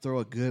you have to throw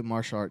a good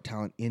martial art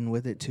talent in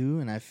with it too,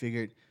 and I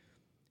figured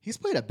he's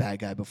played a bad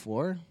guy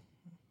before,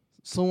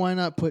 so why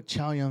not put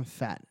Chow Yun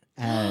Fat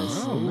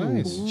as Oh,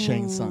 nice.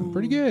 Shang Tsung?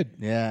 Pretty good.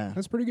 Yeah.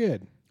 That's pretty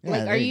good. Yeah,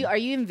 Like, there are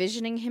you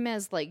envisioning him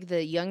as like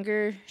the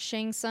younger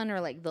Shang Tsung or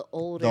like the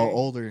older? the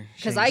older?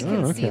 Because Shang I Tsung.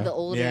 can Oh, see okay. the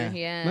older. Yeah.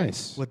 Yeah.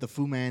 Nice. with the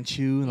Fu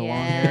Manchu and the long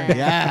Yeah. hair.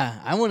 Yeah,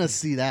 I want to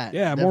see that.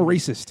 Yeah, more Definitely.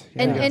 racist.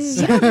 And Yeah. and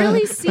you don't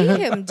really see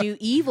him do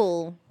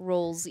evil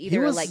roles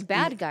either, or was- like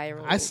bad guy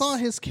roles. I saw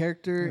his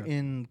character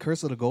in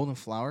Curse of the Golden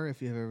Flower.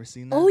 If you've ever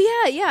seen that. Oh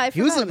yeah. I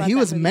He was forgot about he that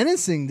was movie.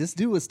 menacing. This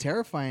dude was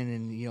terrifying,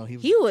 and you know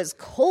He was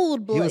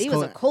cold blood. He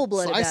was a cold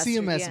blooded. So I see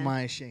him as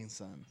my Shang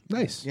Tsung.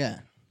 Nice.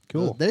 Yeah,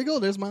 Cool. So there you go.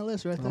 There's my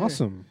list right there.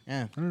 Awesome.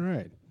 Yeah. All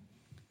right.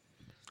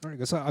 All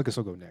right. I guess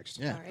I'll go next.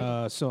 Yeah.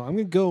 All right. So I'm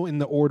going to go in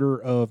the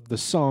order of the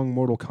song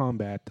Mortal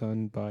Kombat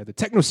done by the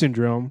Techno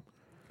Syndrome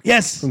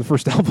Yes. from the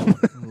first album.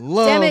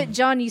 Love. Damn it,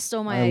 John! You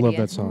stole my I idea. love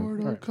that song.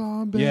 Mortal All right.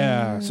 Kombat.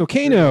 Yeah. So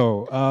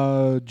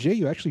Kano, Jay,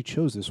 you actually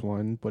chose this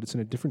one, but it's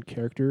in a different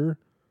character,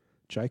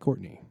 Jai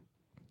Courtney.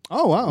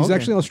 Oh wow. He's okay.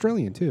 actually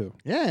Australian too.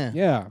 Yeah.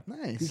 Yeah.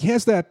 Nice. He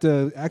has that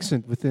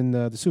accent within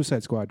the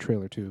Suicide Squad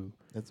trailer too.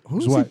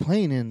 Who's what? he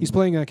playing in? He's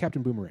playing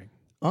Captain Boomerang.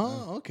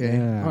 Oh, okay.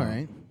 Yeah. All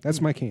right.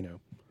 That's my Kano.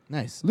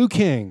 Nice. Liu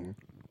Kang.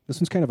 This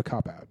one's kind of a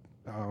cop out.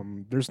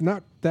 There's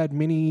not that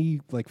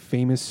many like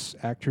famous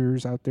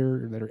actors out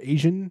there that are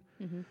Asian.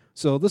 Mm-hmm.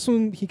 So this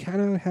one, he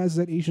kind of has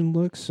that Asian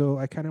look. So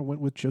I kind of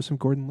went with Joseph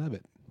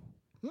Gordon-Levitt.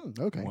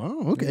 Okay. Wow.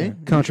 Okay. Yeah.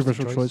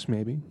 Controversial choice. choice,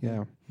 maybe.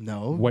 Yeah.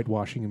 No.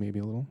 Whitewashing maybe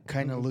a little.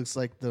 Kind of looks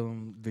like the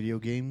video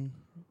game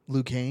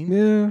Liu Kang.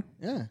 Yeah,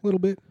 Yeah. a little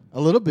bit. A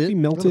little bit. He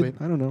melted. bit.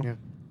 I don't know. Yeah.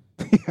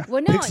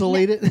 Well, no,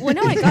 Pixelated. Well,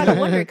 no, I gotta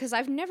wonder because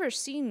I've never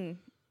seen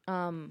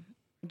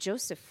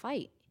Joseph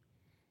fight.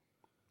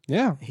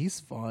 Yeah. He's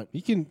fought.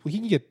 He can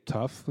get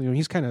tough. You know,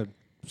 he's kind of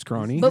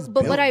scrawny. But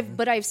built.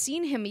 I've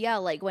seen him, yeah,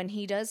 like when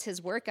he does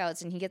his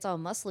workouts and he gets all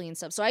muscly and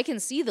stuff. So I can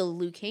see the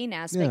Liu Kang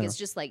aspect. Yeah. It's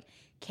just like,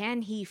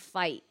 can he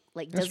fight?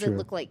 Like, That's does it true.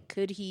 look like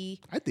could he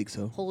I think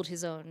so. hold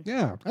his own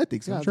Yeah. I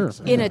think so. Yeah, I Sure.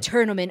 think so. in a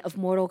tournament of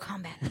Mortal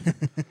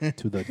Kombat?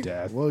 To the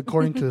death. Well,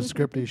 according to the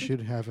script, they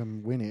should have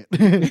him win it.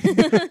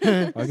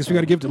 I guess we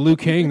got to give it to Liu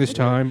Kang this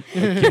time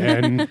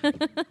again.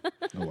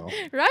 Oh well.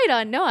 Right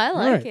on. No, I All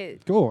like right.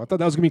 it. Cool. I thought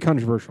that was gonna be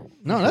controversial.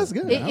 No, that's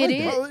good. It, I it like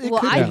is. that. Well, it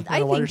Well, could be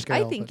on a wider I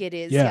scale, think but- it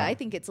is. Yeah. Yeah. I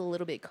think it's a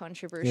little bit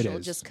controversial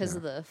is, just because yeah.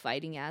 of the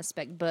fighting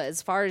aspect. But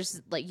as far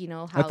as like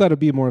how I thought it'd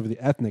be more of the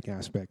ethnic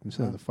aspect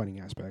instead of the fighting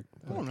aspect.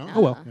 I don't know.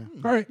 Oh well.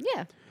 All right.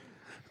 yeah.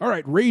 All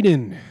right.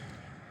 Raiden.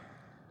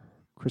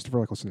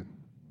 Christopher Eccleston.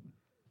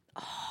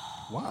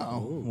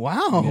 Wow.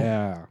 Wow.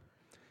 Yeah.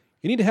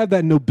 You need to have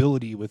that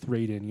nobility with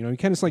Raiden. You know,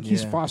 kind of like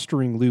he's Yeah.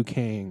 fostering Liu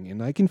Kang,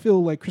 and I can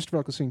feel like Christopher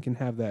Eccleston can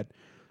have that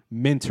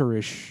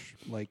mentorish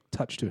like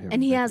touch to him.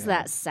 And he Like, has yeah.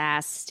 that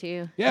sass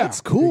too. Yeah, That's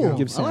cool.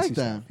 Gives I like sassy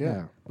that. stuff.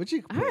 Yeah. But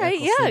you All right,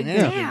 yeah, Eccleston,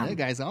 damn. That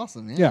guy's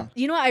awesome. Yeah. Yeah.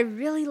 You know, I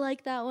really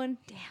like that one.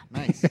 Damn.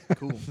 Nice.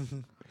 Cool.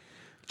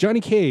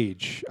 Johnny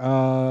Cage.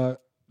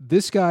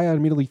 This guy I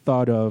immediately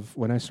thought of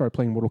when I started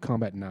playing Mortal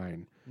Kombat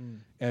 9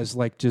 as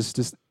like just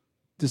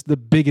the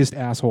biggest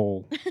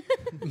asshole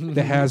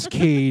that has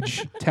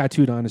Cage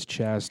tattooed on his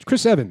chest.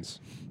 Chris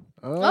Evans.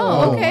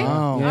 Oh, okay.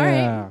 wow. All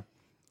Yeah. right.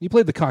 He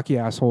played the cocky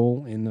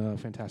asshole in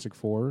Fantastic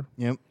Four.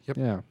 Yep.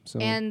 Yeah. So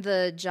And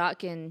the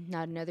jock in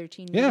Not Another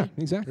Teen Movie. yeah,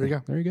 exactly. There you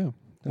go. There you go.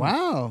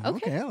 Wow.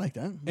 Okay. Okay. I like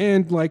that.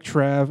 And like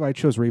Trav, I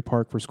chose Ray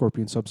Park for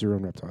Scorpion, Sub-Zero,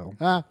 and Reptile.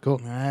 Ah, cool.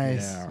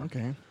 Nice. Yeah.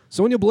 Okay.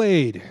 Sonya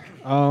Blade.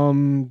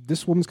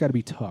 This woman's got to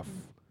be tough.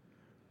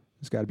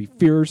 She's got to be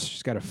fierce.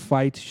 She's got to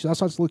fight. She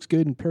also looks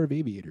good in a pair of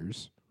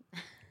aviators.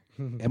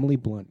 Emily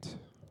Blunt.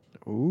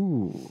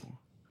 Ooh.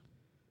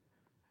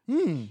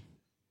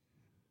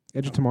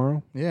 Edge of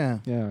Tomorrow. Yeah.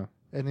 Yeah.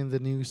 And in the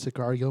new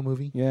Sicario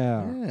movie.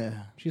 Yeah.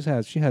 Yeah.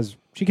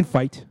 She can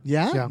fight.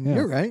 Yeah. Yeah.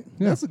 You're right.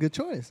 Yeah. That's a good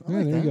choice. I Yeah,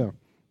 like there that. you go.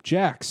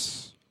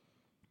 Jax.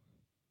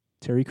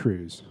 Terry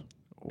Crews.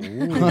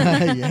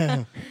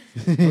 yeah.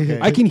 Okay.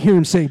 I can hear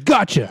him saying,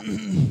 "Gotcha."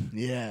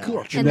 Yeah. Cool.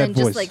 And that then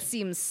voice. just like see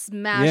him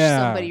smash Yeah.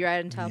 somebody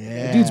right on top of Yeah.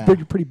 it. The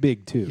dude's pretty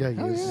big too. Yeah, he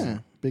Oh, is. yeah.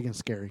 Big and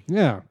scary.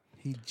 Yeah.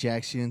 He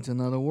jacks you into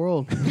another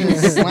world.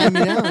 Slam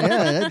me down.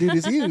 Yeah, that dude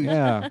is huge.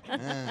 Yeah.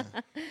 Yeah.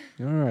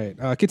 All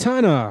right.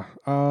 Katana.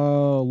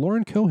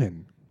 Lauren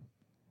Cohen.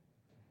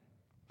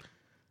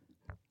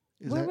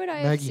 Is Where that would I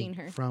have Maggie seen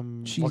her?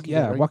 From She's Walking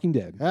Dead, right? Walking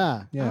Dead.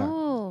 Ah, Yeah.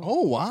 Oh.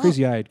 Oh, wow.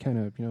 Crazy eyed, kind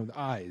of, the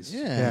eyes.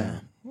 Yeah. Yeah.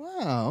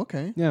 Wow.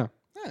 Okay. Yeah.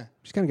 Yeah.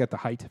 She's kind of got the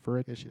height for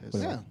it. yeah, she is.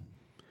 Whatever.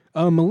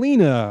 Yeah.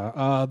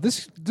 Melina.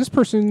 This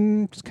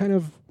person is kind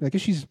of, I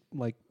guess she's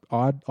like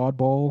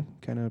oddball,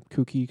 kind of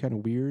kooky, kind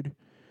of weird.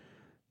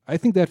 I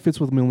think that fits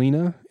with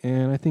Melina,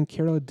 and I think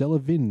Cara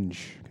Delevingne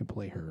can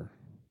play her.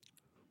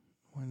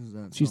 What is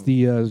that? She's song?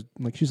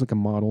 the she's like a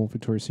model,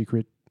 Victoria's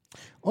Secret.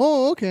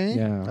 Oh, okay.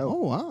 Yeah. Oh,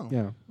 wow.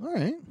 Yeah. All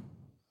right.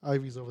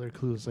 Ivy's over there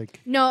clueless like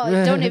No,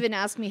 don't even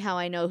ask me how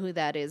I know who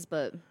that is,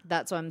 but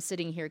that's why I'm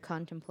sitting here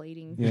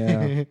contemplating.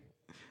 Yeah.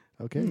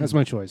 okay. That's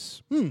my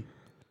choice.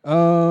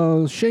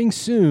 Shang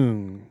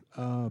Tsung,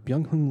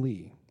 Byung Hun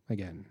Lee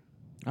again.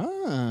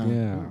 Ah.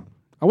 Yeah.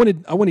 I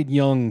wanted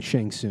young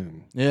Shang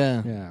Tsung.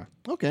 Yeah. Yeah.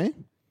 Okay.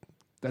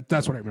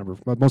 That's what I remember,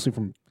 but mostly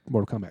from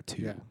Mortal Kombat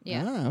 2. Yeah.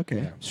 Yeah. Ah, okay.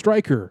 Yeah.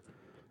 Stryker.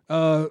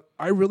 I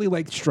really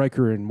liked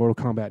Stryker in Mortal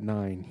Kombat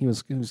 9. He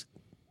was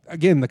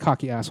again the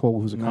cocky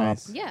asshole who's a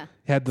Nice. cop. Yeah.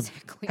 Had the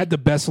Exactly. had the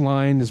best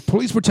line is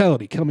police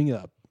brutality coming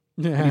up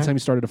anytime he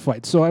started a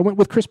fight. So I went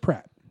with Chris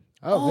Pratt.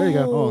 Oh, there you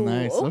go. Oh,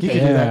 nice. Okay. You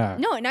can do that.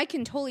 No, and I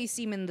can totally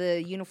see him in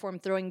the uniform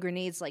throwing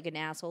grenades like an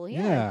asshole.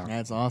 Yeah. Yeah.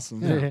 That's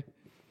awesome. Yeah.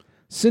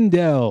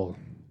 Sindel,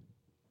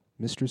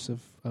 mistress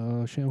of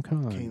Shao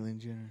Kahn. Caitlyn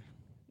Jenner.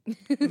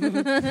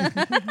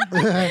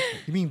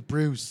 You mean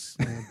Bruce?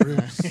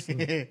 Bruce.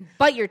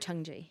 Bite your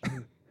tongue, Jay.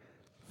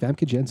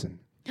 Famke Jensen.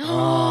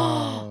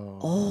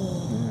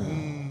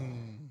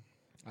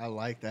 I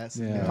like that.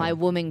 Yeah. My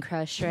woman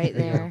crush right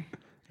there.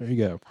 There you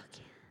go.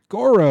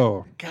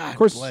 Goro. God of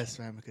course. bless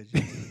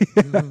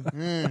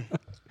Famke.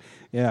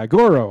 Yeah,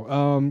 Goro.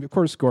 Of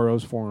course,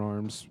 Goro's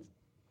forearms.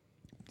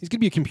 He's gonna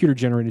be a computer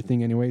generated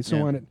thing anyway. So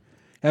Yeah. why not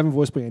have him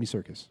voiced by Andy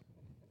Serkis?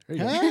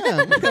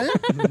 Yeah, okay.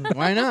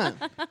 Why not?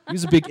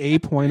 He's a big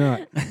ape. Why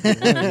not?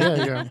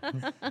 yeah.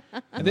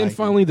 And then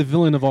finally, the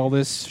villain of all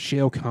this,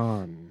 Shao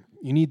Kahn.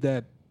 You need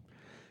that.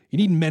 You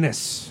need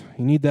menace.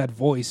 You need that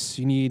voice.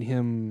 You need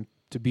him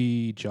to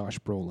be Josh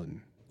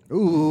Brolin.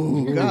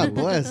 Ooh, God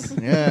bless.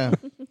 Yeah.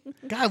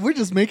 God, we're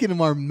just making him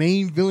our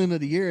main villain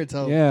of the year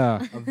until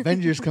Yeah.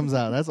 Avengers comes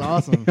out. That's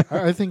awesome.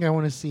 I think I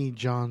want to see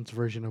John's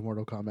version of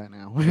Mortal Kombat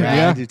now.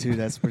 Yeah, I do too.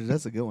 That's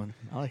a good one.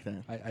 I like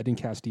that. I didn't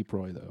cast Deep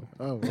Roy though.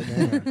 Oh,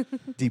 okay.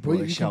 Deep Well,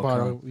 Roy you can Shao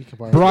borrow. Kahn. We can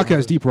borrow. Brock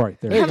has Deep Roy.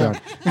 There you go.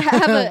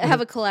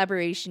 have a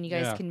collaboration. You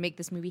guys Yeah. can make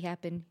this movie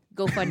happen.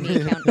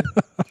 GoFundMe account.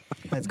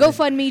 That's good.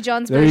 GoFundMe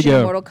John's There you version go.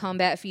 of Mortal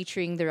Kombat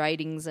featuring the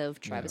writings of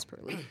Travis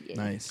Purley. Yeah.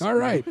 Nice. All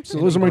right. So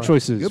those are my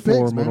choices Good for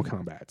picks, man. Mortal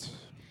Kombat.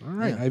 All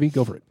right, Yeah. Ivy,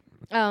 go for it.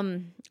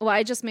 Well,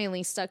 I just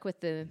mainly stuck with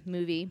the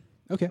movie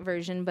Okay.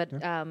 version, but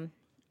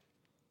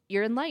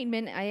your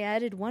enlightenment, I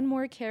added one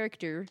more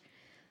character.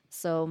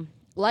 So,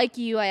 like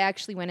you, I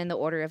actually went in the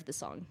order of the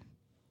song.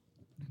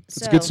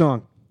 It's a good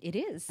song. It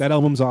is. That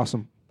album's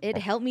awesome. It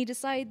helped me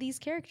decide these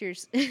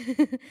characters.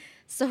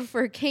 So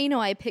for Kano,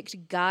 I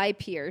picked Guy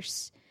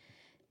Pearce.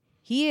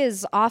 He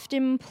is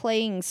often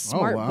playing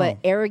smart wow. but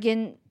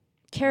arrogant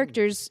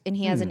characters, and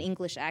he has an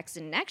English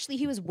accent. And actually,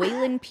 he was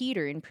Waylon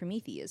Peter in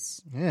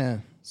Prometheus. Yeah.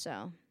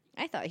 So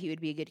I thought he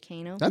would be a good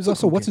Kano. There's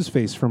also what's his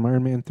face from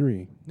Iron Man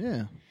 3.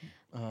 Yeah.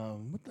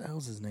 What the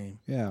hell's his name?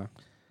 Yeah.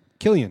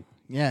 Killian.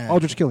 Yeah.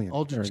 Aldrich Killian.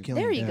 Aldrich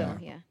Killian. There you yeah. go.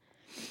 Yeah.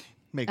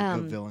 Make a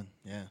good villain.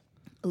 Yeah.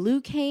 Liu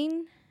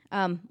Kang.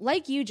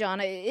 Like you,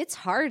 John, it's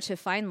hard to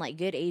find like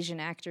good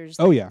Asian actors.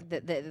 Oh, yeah.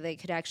 that they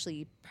could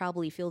actually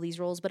probably fill these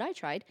roles, but I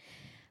tried,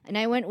 and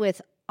I went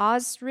with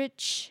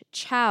Osrich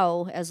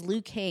Chow as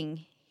Liu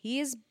Kang. He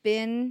has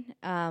been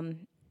a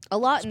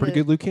lot. It's pretty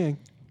good Liu Kang.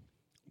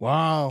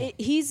 Wow.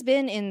 He's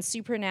been in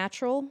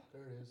Supernatural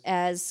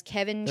as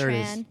Kevin There it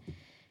is. Tran,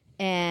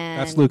 and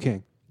That's Liu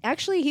Kang.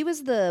 actually he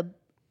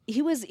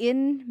was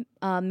in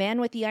Man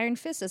with the Iron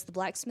Fist as the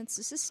blacksmith's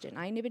assistant.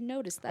 I didn't even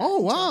notice that.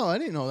 Oh, until- wow. I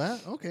didn't know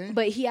that. Okay.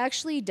 But he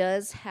actually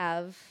does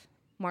have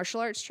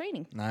martial arts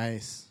training.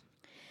 Nice.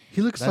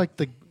 He looks like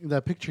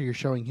that picture you're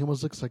showing. He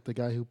almost looks like the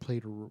guy who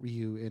played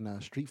Ryu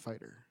in Street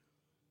Fighter.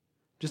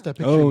 Just that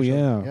picture. Oh, you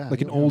yeah. showed.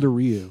 Like an yeah. older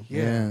Ryu.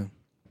 Yeah.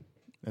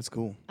 That's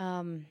cool.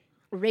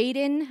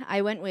 Raiden,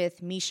 I went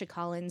with Misha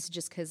Collins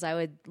just because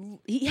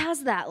he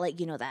has that, like,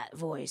 you know, that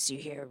voice you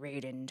hear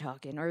Raiden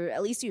talking, or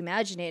at least you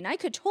imagine it. And I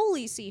could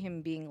totally see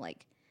him being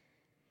like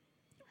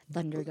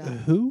Thunder God.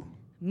 Who?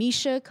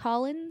 Misha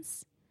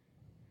Collins.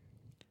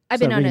 I've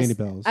It's been not on ringing any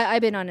bells.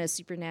 I've been on a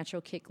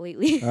supernatural kick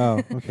lately.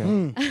 Oh,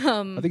 okay.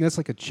 I think that's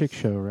like a chick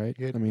show, right?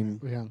 Yeah. I mean,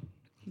 Yeah.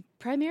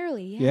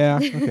 Primarily, yeah.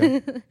 yeah.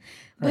 Okay.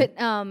 But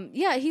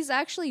yeah, he's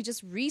actually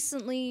just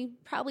recently,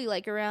 probably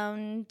like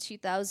around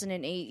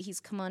 2008, he's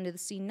come onto the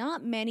scene.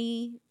 Not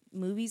many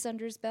movies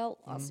under his belt.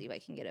 I'll see if I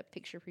can get a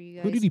picture for you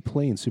guys. Who did he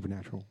play in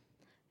Supernatural?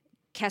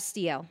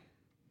 Castiel.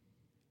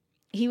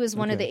 He was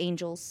one of Okay. the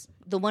angels,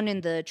 the one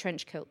in the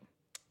trench coat.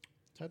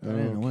 I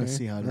want Okay. to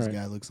see how this All right.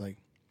 guy looks like.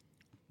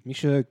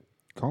 Misha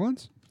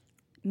Collins?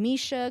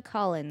 Misha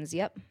Collins,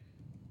 yep.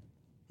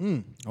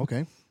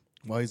 Okay.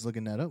 While he's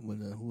looking that up,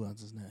 who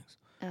else is next?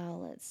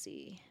 Oh, let's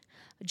see.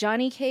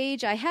 Johnny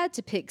Cage, I had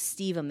to pick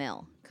Steve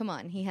Amell. Come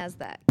on, he has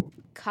that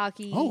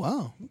cocky. Oh,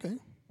 wow. Okay.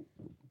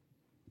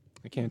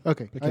 I can't.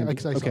 Okay. I can't I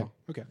be- okay. saw.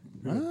 Okay.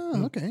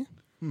 Ah, okay.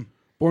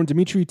 Born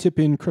Dmitry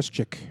Tipin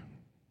Khrushchev.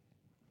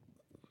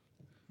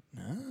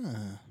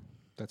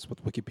 That's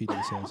what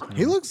Wikipedia says.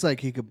 He looks like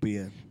he could be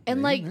a...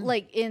 And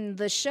like in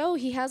the show,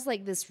 he has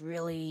like this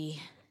really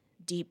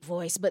deep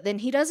voice, but then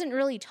he doesn't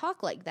really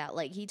talk like that.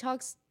 Like he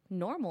talks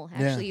normal.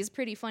 Actually, he's a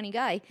pretty funny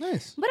guy.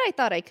 Nice. But I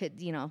thought I could,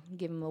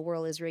 give him a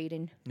whirl as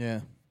Raiden. Yeah.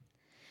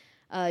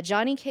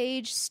 Johnny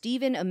Cage,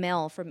 Stephen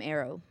Amell from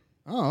Arrow.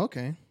 Oh,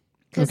 okay.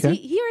 Because Okay.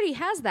 he already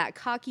has that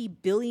cocky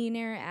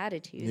billionaire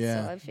attitude.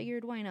 Yeah. So I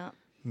figured, why not?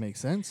 Makes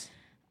sense.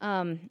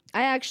 I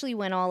actually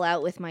went all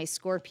out with my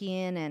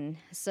Scorpion and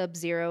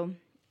Sub-Zero.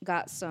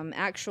 Got some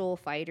actual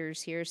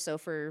fighters here. So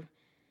for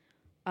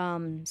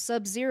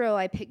Sub-Zero,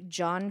 I picked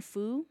John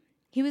Fu.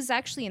 He was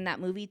actually in that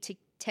movie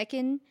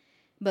Tekken,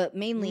 but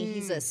mainly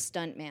he's a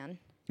stunt man.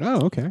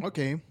 Oh, okay.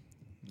 Okay.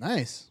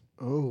 Nice.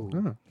 Oh.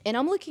 And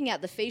I'm looking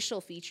at the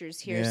facial features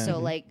here. Yeah. So,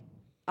 like,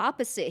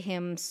 opposite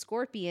him,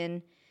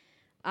 Scorpion,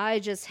 I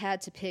just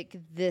had to pick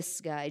this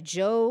guy,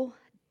 Joe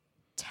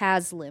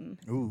Taslim.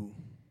 Ooh.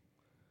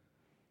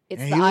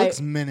 It's And the he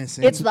looks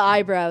menacing. It's the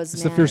eyebrows,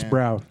 It's man. the fierce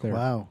brow there.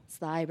 Wow. It's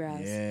the eyebrows.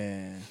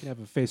 Yeah. You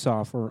have a face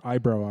off or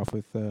eyebrow off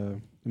with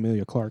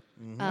Emilia Clarke.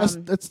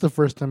 That's the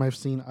first time I've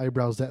seen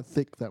eyebrows that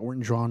thick that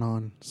weren't drawn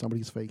on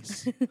somebody's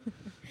face.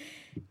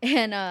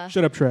 And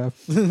Shut up, Trav.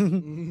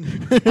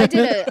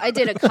 I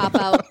did a cop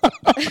out.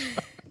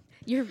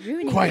 You're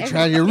ruining Quite everything.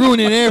 try. You're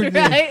ruining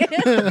everything.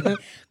 Right?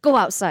 Go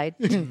outside.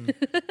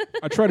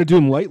 I try to do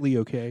him lightly,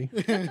 okay?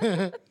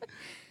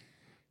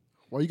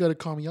 Why you got to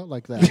call me out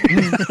like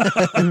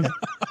that?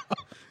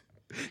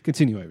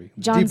 Continue, Ivy.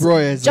 John's, Deep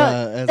Roy as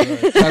John-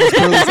 Travis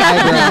Curly's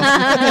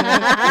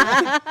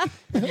eyebrows.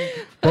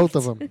 Both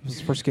of them. This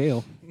is for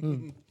scale.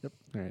 Yep.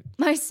 All right.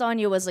 My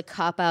Sonya was a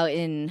cop out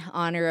in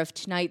honor of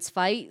tonight's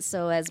fight.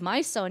 So as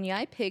my Sonya,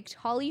 I picked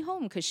Holly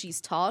Holm because she's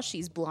tall,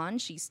 she's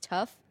blonde, she's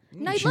tough.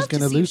 And I'd She's love to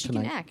gonna see if lose she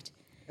tonight. can act.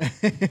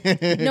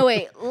 No,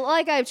 wait.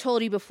 Like I've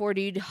told you before,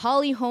 dude,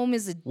 Holly Holm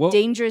is a Well-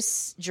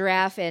 dangerous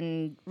giraffe,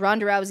 and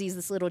Ronda Rousey's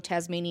this little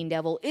Tasmanian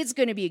devil. It's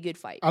going to be a good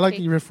fight. I like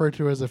okay? you referred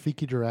to her as a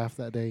Fiki giraffe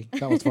that day.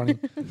 That was funny.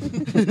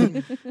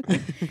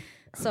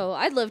 So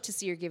I'd love to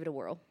see her give it a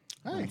whirl.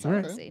 Nice. All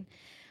right. Okay. Saying.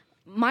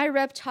 My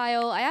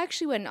reptile, I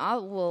actually went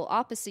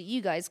opposite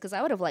you guys because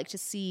I would have liked to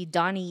see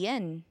Donnie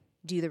Yen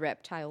do the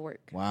reptile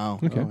work. Wow.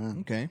 Okay.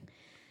 Okay.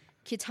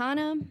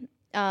 Kitana,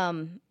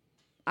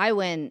 I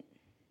went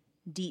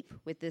deep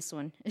with this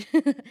one.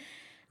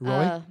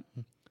 Roy?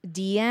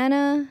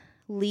 Deanna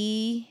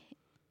Lee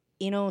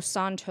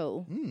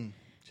Inosanto.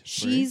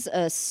 She's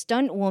a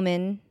stunt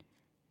woman,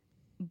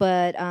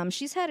 but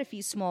she's had a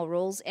few small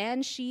roles,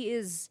 and she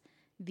is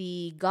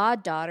the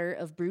goddaughter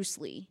of Bruce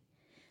Lee.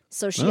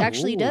 So she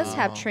actually does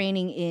have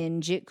training in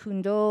Jeet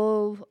Kune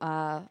Do,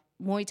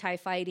 Muay Thai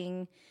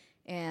fighting,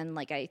 and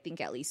like I think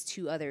at least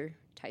 2 other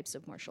types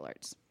of martial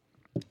arts.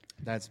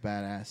 That's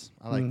badass.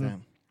 I like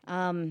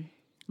that.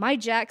 My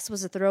Jax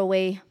was a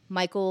throwaway.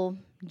 Michael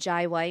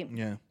Jai White.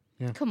 Yeah.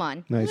 Come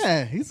on. Nice.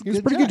 Yeah, he's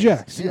pretty good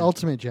Jax. The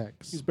ultimate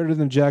Jax. He's better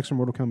than Jax from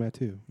Mortal Kombat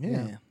 2.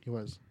 Yeah. He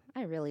was.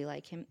 I really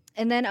like him.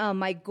 And then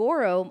my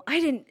Goro,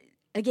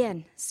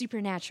 again,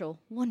 Supernatural.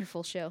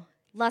 Wonderful show.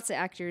 Lots of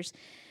actors.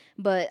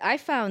 But I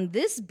found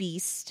this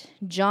beast,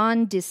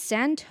 John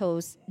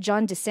DeSantis.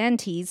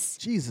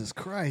 Jesus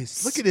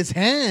Christ! Look at his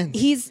hands.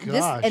 He's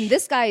Gosh.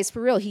 this guy is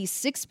for real. He's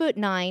 6'9".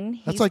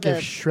 That's He's like the,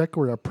 if Shrek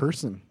were a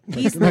person.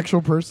 He's Like an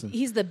actual person.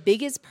 He's the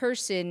biggest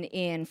person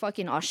in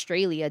fucking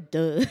Australia,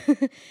 duh.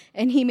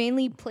 And he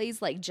mainly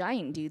plays like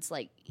giant dudes.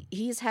 Like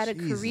he's had a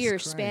Jesus career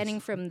Christ. spanning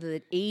from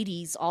the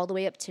 80s all the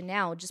way up to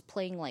now, just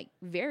playing like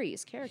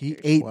various characters. He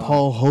ate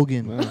Paul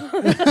Hogan.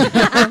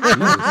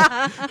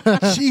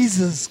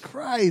 Jesus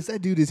Christ, that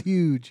dude is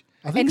huge.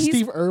 I think And he's-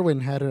 Steve Irwin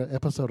had an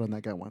episode on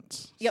that guy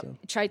once. Yep. So.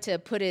 Tried to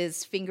put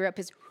his finger up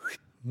his.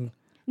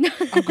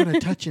 I'm going to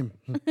touch him.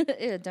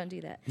 Ew, don't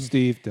do that.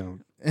 Steve,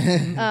 don't.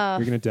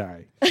 You're going to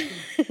die.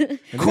 And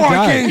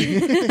you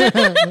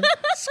die.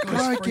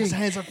 His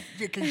hands are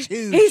freaking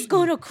huge. He's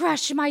gonna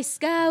crush my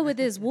skull with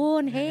his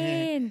one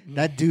hand.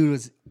 That dude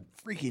was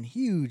freaking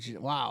huge.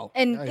 Wow.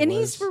 And Yeah, he and he's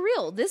was. for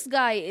real. This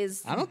guy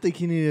is. I don't think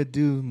he needed to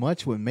do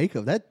much with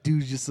makeup. That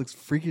dude just looks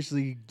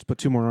freakishly. Just put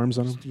 2 more arms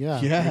on him. Yeah,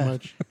 pretty Yeah.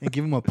 much. And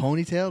give him a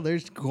ponytail.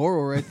 There's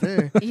Goro right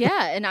there.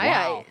 Yeah, and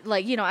Wow.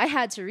 I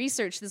had to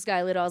research this guy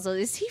a little. I was like,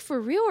 is he for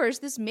real or is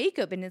this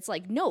makeup? And it's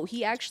like, no,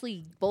 he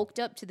actually bulked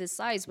up to this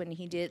size when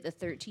he did the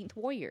 13th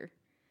Warrior.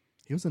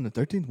 He was in the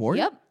 13th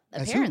Warrior? Yep,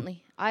 As who?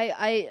 apparently.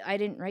 I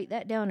didn't write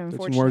that down, 13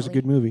 unfortunately. War is a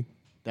good movie.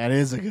 That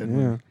is a good Yeah.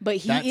 one.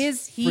 But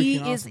That's he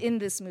freaking is awesome. in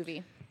this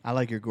movie. I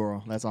like your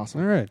Goro. That's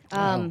awesome. All right.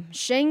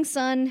 Shang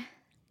Tsung,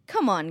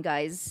 come on,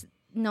 guys.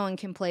 No one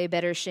can play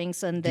better Shang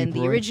Tsung than Deep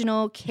the Roy?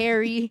 original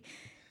Carrie.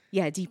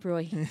 Yeah, Deep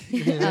Roy.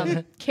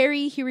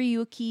 Carrie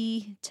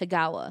Hiroyuki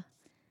Tagawa.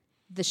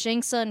 The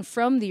Shang Tsung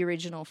from the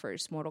original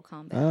first Mortal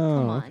Kombat. Come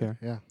Oh, on. okay.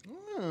 Yeah.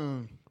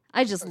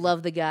 I just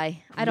love the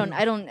guy.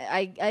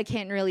 I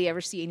can't really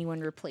ever see anyone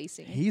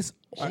replacing him. He's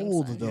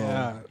old, though.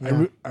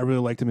 Yeah. I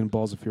really liked him in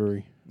Balls of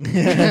Fury.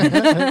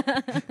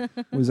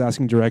 Was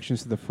asking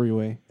directions to the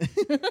freeway.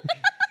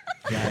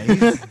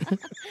 Yeah,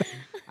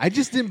 I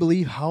just didn't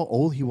believe how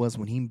old he was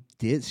when he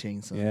did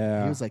Shang Tsung.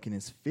 Yeah. He was like in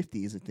his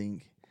 50s, I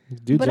think.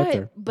 Dude's up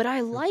there. But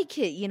I like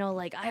it,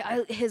 like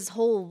I his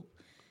whole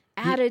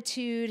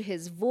attitude,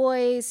 his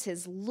voice,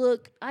 his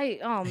look. Oh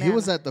man. He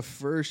was at the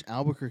first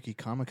Albuquerque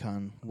Comic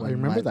Con. I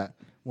remember that.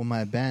 When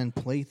my band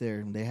played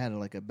there, they had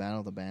like a battle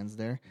of the bands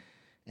there.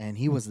 and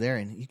he was there,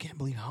 and you can't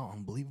believe how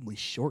unbelievably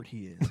short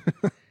he is.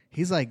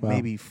 He's like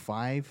maybe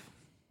 5'6",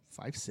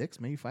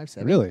 maybe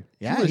 5'7". Really?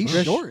 Yeah, he's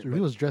dressed, short. He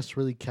was dressed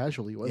really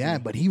casually, wasn't he? Yeah,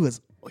 but he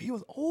was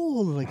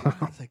old. Like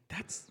I was like,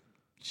 that's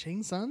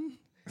Shang Tsung.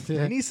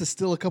 Yeah. He needs to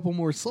steal a couple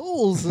more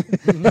souls.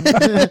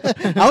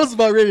 I was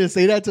about ready to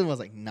say that to him. I was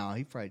like, no,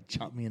 he probably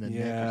chopped me in the neck.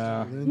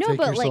 Yeah. Didn't No, take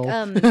but your like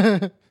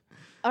soul.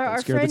 our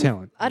scare the friend,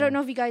 talent. I don't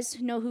know if you guys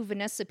know who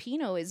Vanessa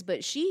Pino is,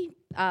 but she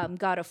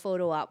got a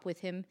photo op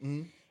with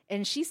him,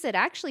 and she said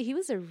actually he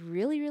was a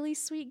really, really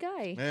sweet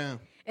guy. Yeah,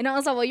 And I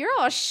was like, well, you're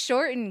all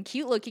short and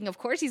cute looking. Of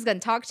course he's gonna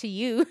talk to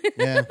you.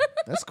 yeah,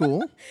 that's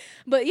cool.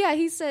 But yeah,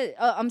 he said,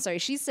 I'm sorry,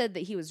 she said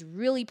that he was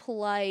really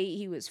polite.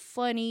 He was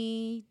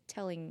funny,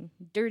 telling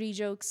dirty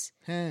jokes.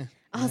 Eh,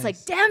 I was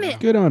like, damn it.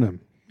 Good on him.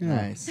 Yeah.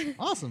 nice,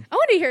 awesome. I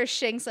want to hear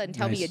Shang Tsung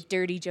tell me a Nice.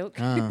 dirty joke.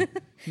 Uh,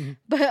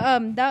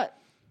 But that,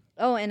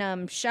 oh,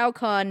 and Shao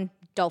Kahn,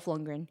 Dolph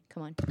Lundgren.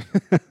 Come on.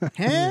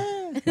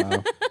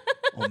 huh?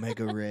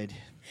 Omega Red.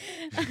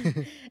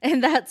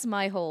 And that's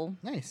my whole.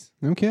 Nice.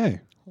 Okay.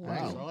 Nice.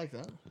 I like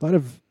that. A lot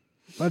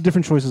of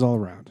different choices all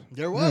around.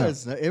 There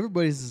was.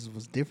 Everybody's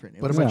was different.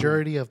 It But a was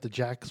majority of the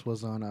Jacks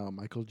was on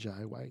Michael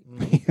Jai White.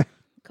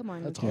 Come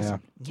on. That's Yeah.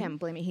 awesome. Can't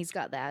blame it. He's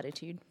got the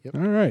attitude.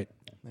 All right.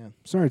 Yeah.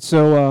 Sorry.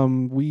 So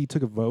we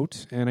took a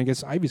vote, and I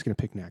guess Ivy's going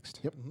to pick next.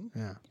 Yep.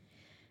 Yeah.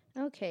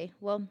 Okay.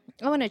 Well,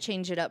 I want to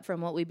change it up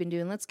from what we've been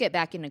doing. Let's get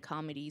back into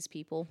comedies,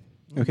 people.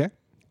 Okay.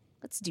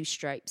 Let's do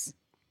Stripes.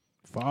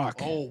 Fuck.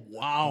 Oh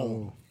wow,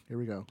 Oh, here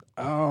we go.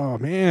 Oh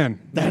man.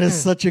 that is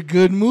such a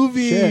good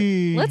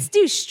movie. Let's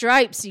do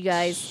Stripes, you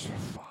guys.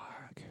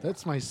 Fuck.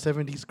 That's my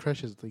 70s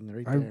crushes thing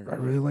right I there.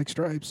 really like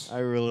Stripes. I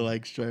really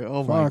like Stripe.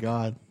 Oh my Fuck.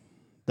 god,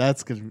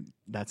 that's good.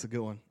 That's a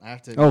good one. I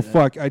have to. Oh admit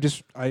that.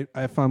 fuck.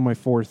 I found my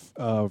fourth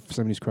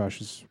 70s crush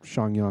is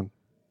Sean Young.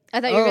 I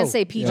thought you were going Oh, to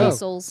say PJ yeah.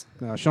 Souls.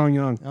 Sean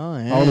Young. Oh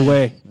yeah. All the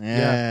way.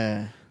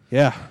 Yeah.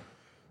 Yeah.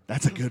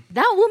 That's a good.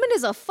 That woman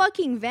is a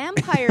fucking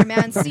vampire,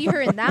 man. See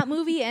her in that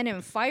movie and in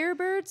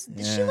Firebirds.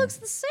 She Yeah. looks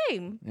the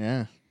same.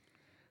 Yeah.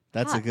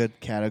 That's a Fuck. good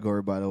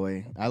category, by the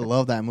way. I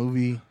love that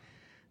movie.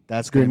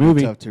 That's Great gonna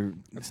be movie. tough to.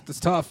 That's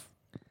tough.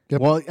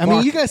 Well, I mean,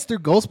 Fuck. you guys threw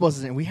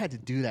Ghostbusters, and we had to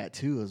do that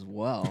too as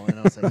well. And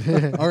I was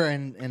like, or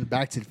and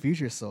Back to the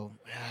Future. So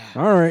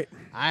All right.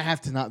 I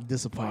have to not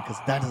disappoint because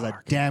that is a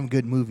damn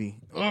good movie.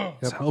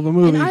 It's a hell of a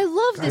movie. And I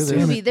love this damn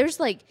movie.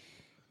 it.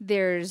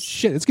 There's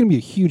Shit, it's going to be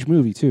a huge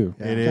movie too.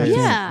 It God is. damn it.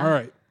 Yeah. All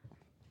right.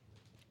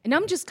 and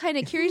I'm just kind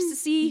of curious to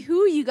see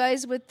who you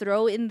guys would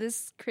throw in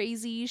this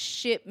crazy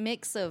shit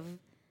mix of.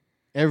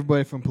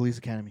 Everybody from Police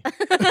Academy.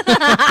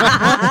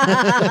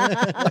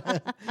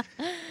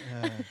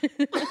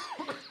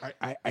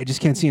 I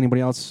just can't see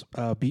anybody else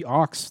be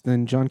Ox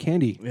than John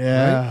Candy.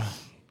 Yeah.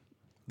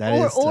 That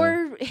is tough.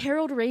 Or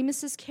Harold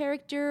Ramis's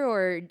character,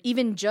 or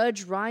even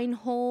Judge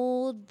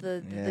Reinhold,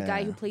 the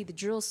guy who Yeah. played the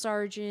drill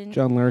sergeant.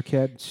 John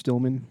Larroquette,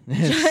 Stillman.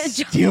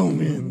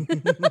 Stillman.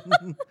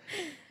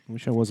 I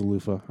wish I was a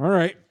loofah. All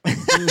right.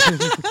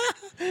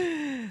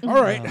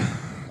 All right.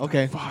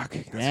 Okay. Fuck.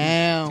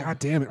 Damn. God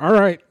damn it. All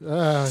right.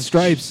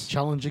 Stripes.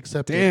 Challenge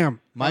accepted.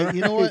 Damn.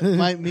 You know what?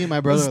 Me and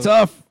my brother. That's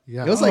tough.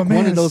 Yeah. It was Oh, like man,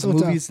 one of it's those so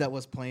movies that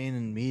was playing,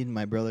 and me and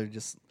my brother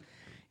just,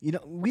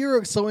 we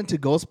were so into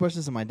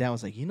Ghostbusters, and my dad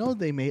was like,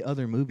 they made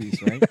other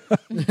movies, right?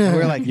 And we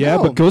were like, Yeah,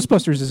 no. but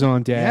Ghostbusters is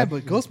on, Dad. Yeah,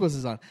 but Ghostbusters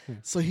is on.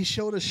 So he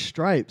showed us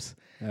Stripes,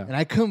 Yeah. and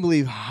I couldn't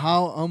believe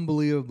how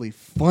unbelievably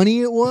funny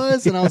it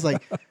was, and I was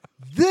like,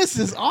 this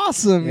is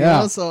awesome. You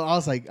Yeah. know? So I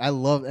was like, I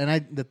love,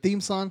 and the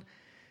theme song.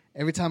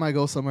 Every time I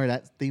go somewhere,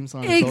 that theme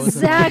song is always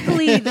in my-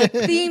 Exactly, the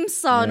theme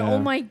song. Yeah. Oh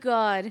my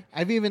god.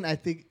 I've even, I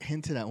think,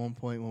 hinted at one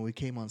point when we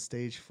came on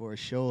stage for a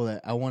show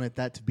that I wanted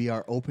that to be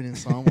our opening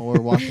song while we're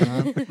walking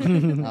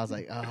on. I was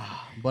like,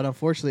 but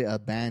unfortunately, a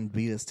band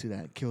beat us to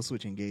that.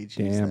 Killswitch Engage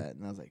used Damn. that,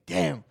 and I was like,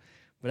 damn.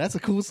 But that's a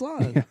cool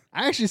song.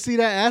 I actually see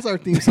that as our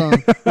theme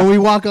song when we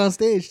walk on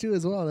stage too,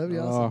 as well. That'd be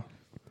awesome.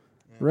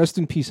 Rest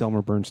in peace,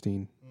 Elmer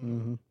Bernstein.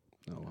 Oh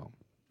well.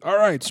 All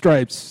right,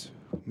 Stripes.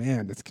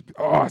 Man, it's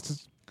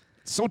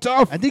so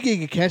tough. I think you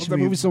can catch that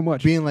me movie so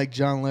much. being like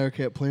John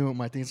Larroquette playing with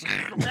my things.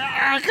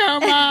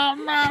 Come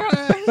on,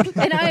 mama.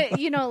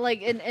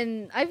 And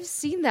and I've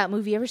seen that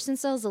movie ever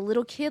since I was a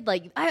little kid.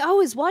 Like, I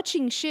was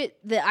watching shit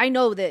that I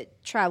know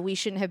that Trav, we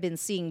shouldn't have been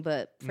seeing,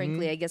 but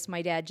frankly, I guess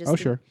my dad just Oh,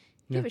 didn't sure.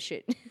 give a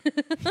shit.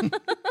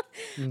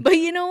 But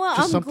you know what?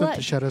 Just I'm something glad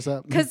to shut us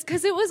up.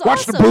 because it was Watch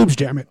awesome. the boobs,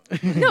 damn it.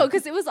 No,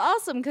 because it was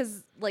awesome.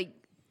 Because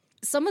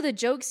some of the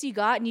jokes you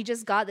got, and you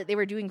just got that they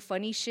were doing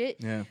funny shit.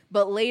 Yeah.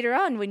 But later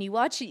on, when you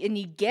watch it and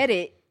you get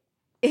it,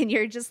 and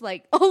you're just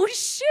like, oh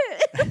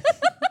shit.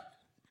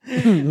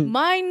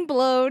 Mind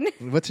blown.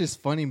 Which is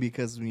funny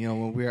because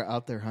when we were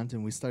out there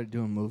hunting, we started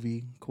doing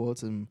movie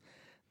quotes, and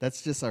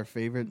that's just our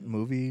favorite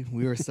movie.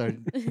 We were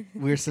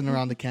sitting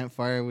around the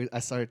campfire. I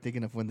started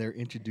thinking of when they're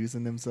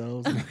introducing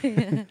themselves.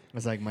 I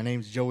was like, "My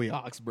name's Joey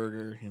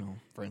Oxburger.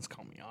 Friends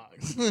call me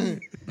Ox."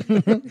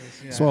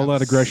 Swallow a lot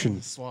of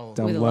aggression. Swallow.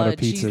 Down With a lot of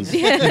cheese. pizzas.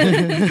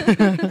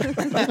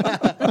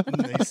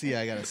 They see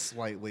I got a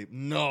slight weight.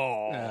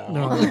 No.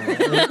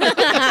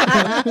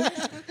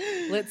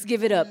 Let's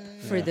give it up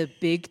for the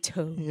big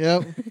toe.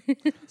 Yep.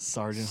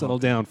 Sergeant. Settle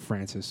down,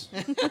 Francis.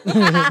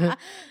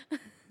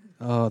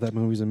 Oh, that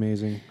movie's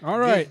amazing. All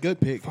right. Good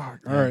pick. Fuck.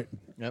 All right.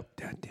 Yep.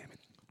 God damn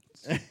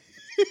it.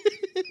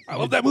 I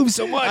love that movie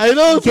so much. I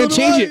know. You can't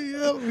change it.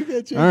 Yep, we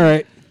can't change All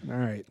right. All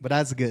right. But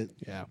that's good.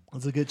 Yeah.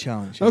 That's a good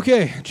challenge.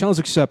 Okay. Challenge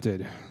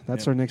accepted.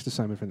 That's Yep. our next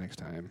assignment for next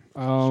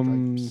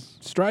time.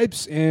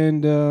 Stripes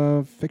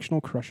and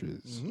fictional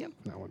crushes. Yep.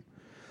 That one.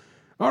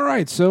 All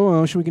right.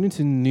 So should we get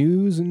into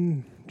news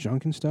and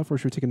junk and stuff, or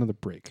should we take another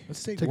break?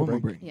 Let's take Take a one more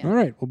break. break. Yeah. All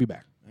right. We'll be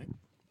back.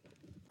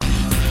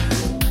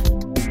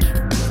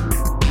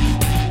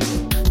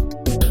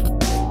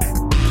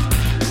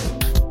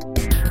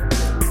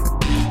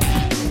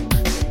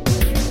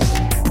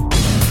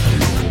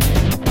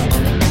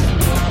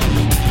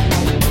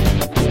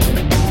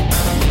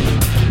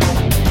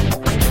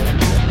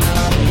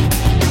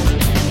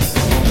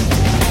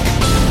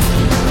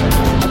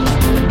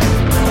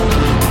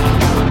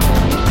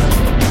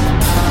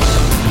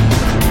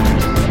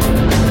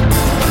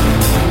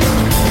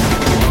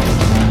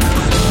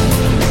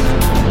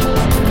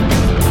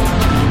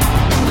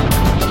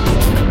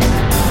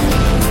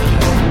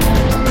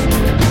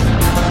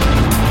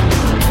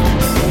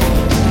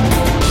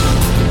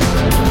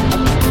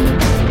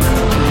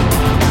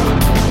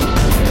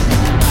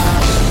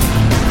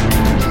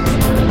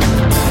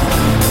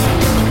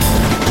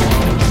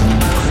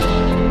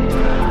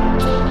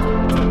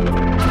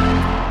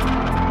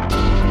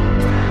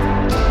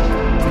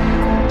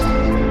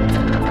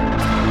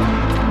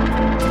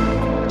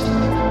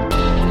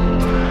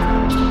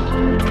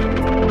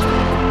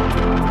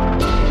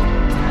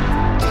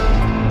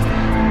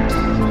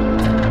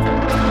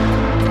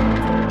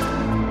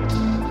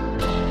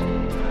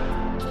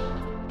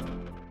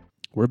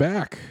 We're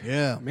back.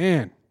 Yeah.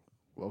 Man,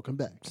 Welcome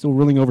back. still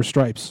reeling over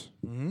Stripes.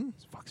 Mm-hmm.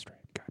 Fuck Stripe.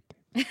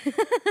 God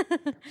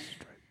damn.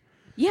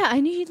 Yeah,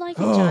 I knew you'd like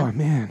it, Oh, John.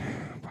 man.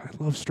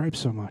 I love Stripes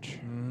so much.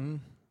 Mm-hmm.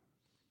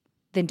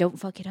 Then don't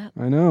fuck it up.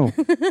 I know.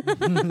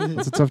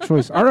 That's a tough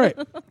choice. All right.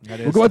 That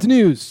We'll go on to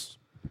news.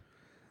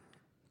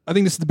 I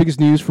think this is the biggest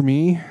news for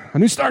me. A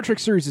new Star Trek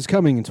series is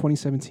coming in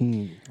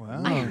 2017.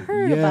 Wow. I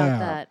heard yeah. about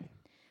that.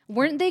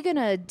 Weren't they going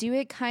to do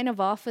it kind of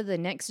off of the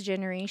next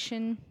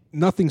generation?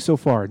 Nothing so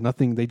far.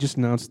 Nothing. They just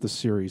announced the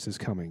series is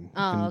coming.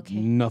 Oh, and okay.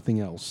 Nothing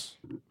else.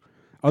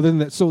 Other than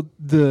that, so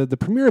the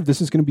premiere of this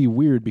is going to be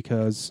weird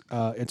because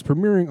it's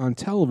premiering on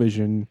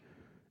television,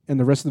 and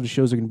the rest of the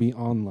shows are going to be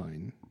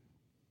online.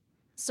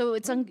 So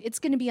it's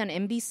going to be on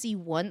NBC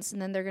once,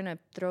 and then they're going to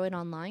throw it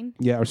online?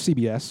 Yeah, or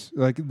CBS.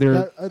 Like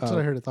they're That's what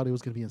I heard. I thought it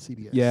was going to be on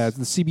CBS. yeah,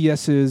 the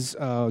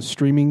CBS's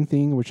streaming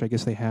thing, which I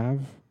guess they have,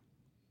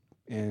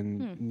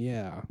 and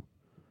yeah.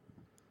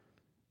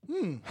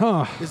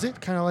 Huh. Is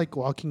it kind of like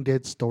Walking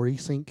Dead Story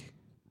Sync?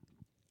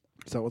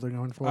 Is that what they're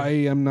going for? I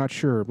am not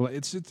sure, but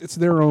it's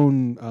their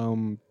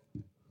own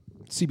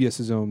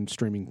CBS's own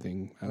streaming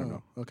thing. I don't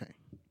know. Okay.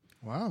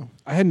 Wow.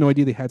 I had no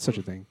idea they had such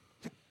a thing.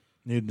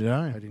 Neither did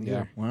I. I didn't Yeah.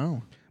 either.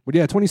 Wow. But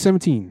yeah,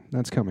 2017,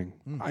 that's coming.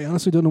 I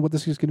honestly don't know what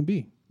this is going to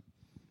be.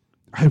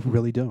 I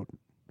really don't.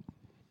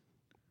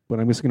 But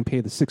I'm just going to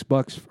pay the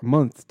 $6 a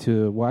month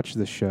to watch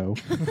this show.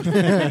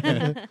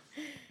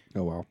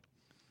 Oh well.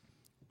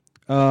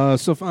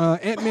 So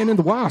Ant-Man and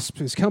the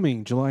Wasp is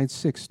coming July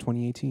 6,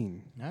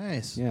 2018.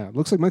 Nice. Yeah, it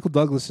looks like Michael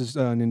Douglas is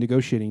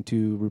negotiating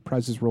to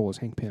reprise his role as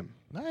Hank Pym.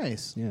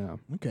 Nice. Yeah.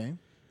 Okay.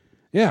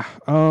 Yeah.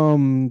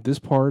 This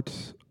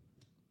part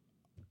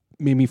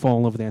made me fall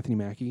in love with Anthony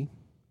Mackie.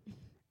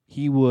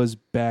 He was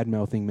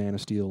bad-mouthing Man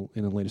of Steel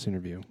in the latest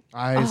interview.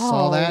 I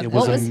saw that. It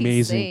What was was he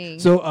amazing. saying?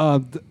 So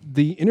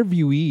the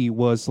interviewee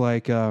was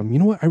like, you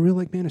know what? I really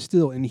like Man of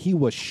Steel. And he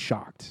was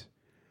shocked.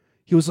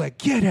 He was like,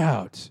 get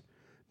out.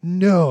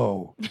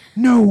 No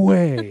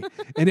way.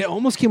 And it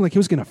almost came like he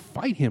was going to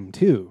fight him,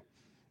 too.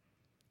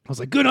 I was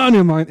like, good on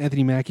him,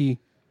 Anthony Mackie.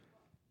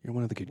 You're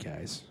one of the good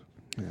guys.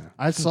 Yeah.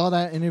 I saw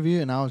that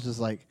interview and I was just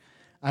like,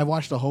 I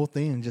watched the whole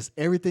thing and just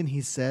everything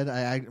he said.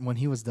 I when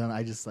he was done,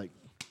 I just like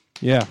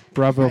Yeah,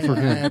 bravo for I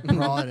him.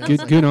 applauded. I was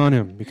like, Good on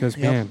him because,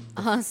 Yep. man,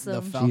 The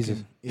Awesome.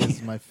 Falcon Jesus.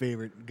 is my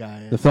favorite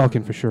guy. the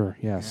Falcon for sure,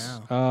 yes.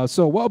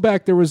 So a while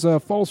back, there was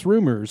false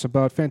rumors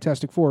about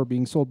Fantastic Four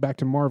being sold back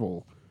to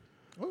Marvel,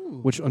 Ooh.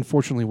 which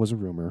unfortunately was a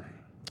rumor.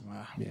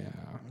 Wow. Yeah.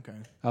 Okay.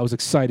 I was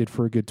excited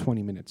for a good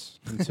 20 minutes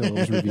until it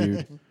was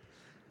reviewed.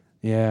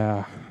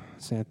 Yeah,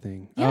 sad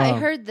thing. Yeah, I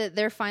heard that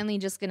they're finally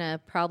just going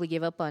to probably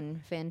give up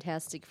on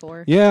Fantastic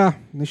Four. Yeah,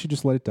 they should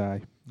just let it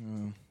die.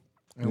 And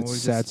It's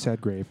sad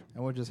grave.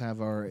 And we'll just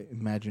have our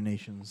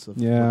imaginations of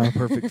Yeah. what a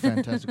perfect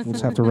Fantastic We'll Four.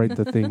 just have to write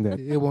the thing that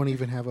It won't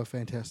even have a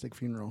fantastic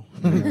funeral.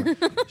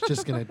 It's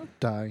just going to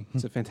die.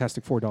 it's a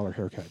fantastic $4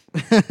 haircut.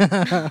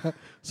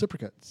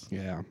 Supercuts.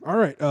 Yeah. All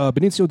right.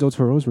 Benicio del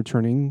Toro is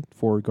returning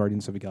for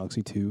Guardians of the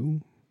Galaxy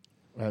 2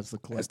 as the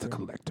collector. as the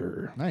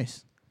collector.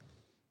 Nice.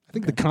 I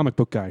think the comic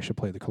book guy should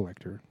play the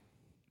collector.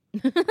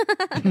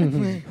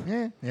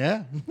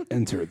 Yeah.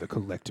 Enter the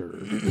collector.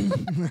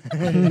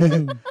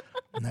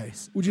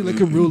 Nice. Would you like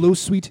a Rolo,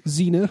 sweet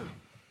Xena?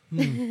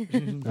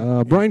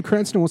 Bryan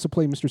Cranston wants to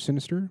play Mr.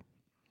 Sinister.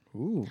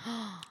 Ooh.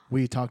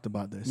 We talked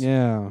about this.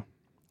 Yeah.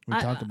 We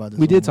talked about this.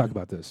 We did one talk week.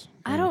 about this.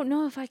 I don't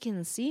know if I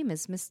can see him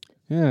as Mr.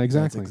 Yeah, That's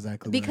exactly.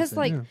 exactly what I Because said.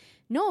 like, Yeah.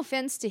 no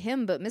offense to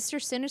him, but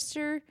Mr.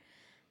 Sinister,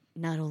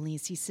 not only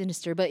is he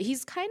sinister, but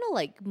he's kind of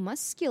like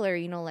muscular.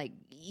 You know, like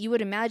you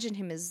would imagine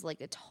him as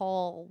like a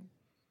tall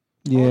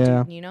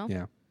Yeah. dude, you know?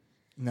 Yeah.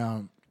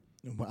 Now,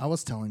 I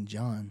was telling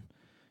John,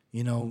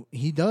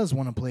 he does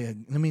want to play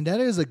I mean, that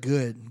is a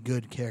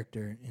good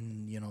character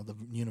in, the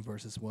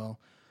universe as well.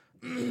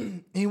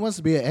 He wants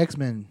to be an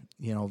X-Men,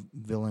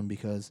 villain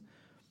because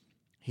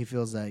he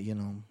feels that,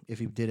 if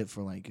he did it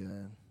for like,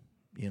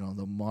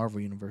 the Marvel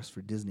universe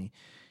for Disney,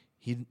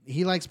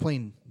 he likes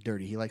playing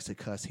dirty. He likes to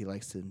cuss. He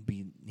likes to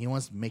he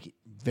wants to make it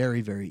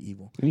very, very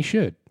evil. And he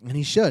should. And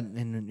he should.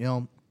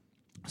 And,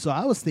 so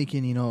I was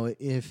thinking,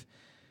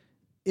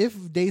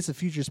 if Days of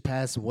Futures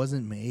Past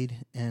wasn't made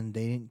and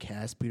they didn't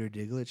cast Peter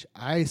Dinklage,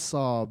 I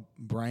saw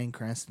Bryan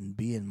Cranston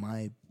be in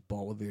my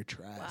Bolivar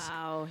Trask.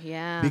 Wow,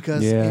 yeah.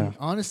 Because Yeah. in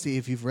honesty,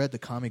 if you've read the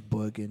comic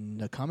book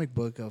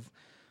of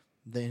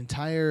the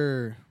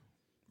entire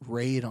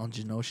raid on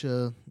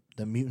Genosha,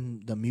 the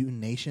mutant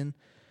nation,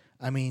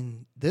 I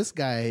mean, this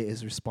guy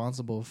is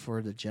responsible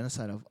for the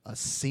genocide of a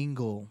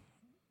single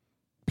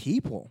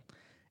people.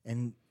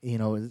 And,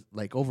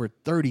 like over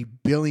 30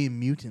 billion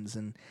mutants.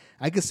 And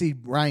I could see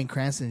Bryan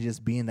Cranston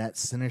just being that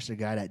sinister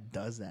guy that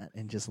does that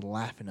and just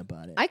laughing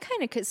about it. I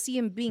kind of could see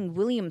him being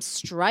William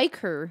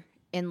Stryker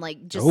and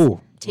like just Oh.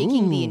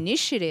 taking the Ooh.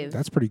 initiative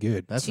That's pretty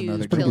good. That's to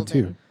another pretty kill good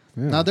too. them.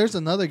 Yeah. Now, there's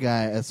another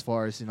guy as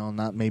far as,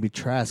 not maybe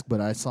Trask,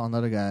 but I saw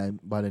another guy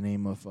by the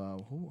name of,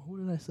 who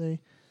did I say?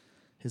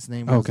 His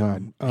name Oh, was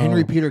God.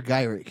 Henry Oh. Peter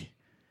Gyrick,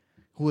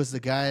 who is the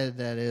guy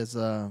that is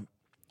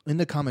in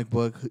the comic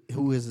book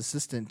who is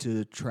assistant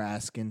to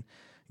Trask. And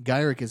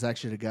Gyrick is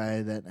actually the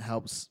guy that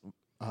helps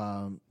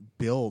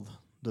build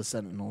the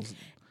Sentinels.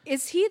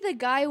 Is he the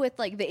guy with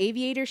like the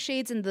aviator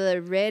shades and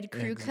the red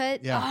crew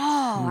cut? yeah.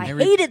 Oh, I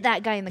Henry- hated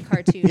that guy in the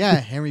cartoon. Yeah,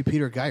 Henry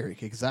Peter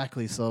Gyrick,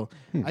 exactly. So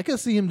I could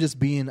see him just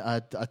being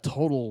a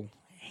total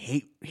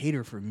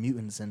hater for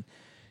mutants. And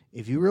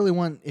if he really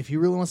wants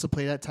to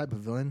play that type of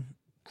villain,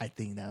 I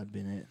think that would have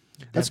been it.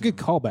 That's a good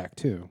callback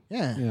too.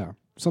 Yeah. Yeah.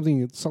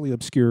 Something slightly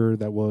obscure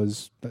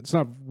that's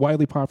not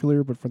widely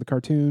popular, but for the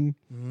cartoon,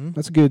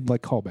 that's a good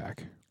like callback.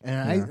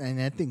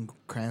 And I think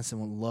Cranston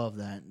would love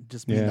that.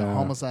 Just being the Yeah.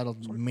 homicidal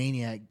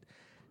maniac,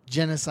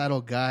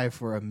 genocidal guy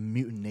for a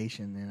mutant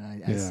nation. And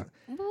Yeah.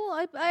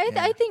 Well,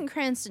 I think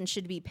Cranston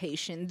should be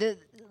patient. there'll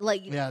be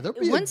now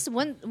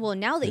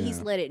that he's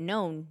Yeah. let it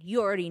known,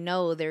 you already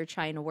know they're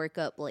trying to work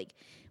up like,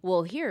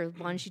 well, here,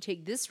 why don't you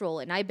take this role?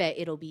 And I bet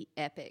it'll be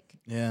epic.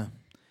 yeah.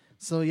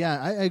 So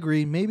yeah, I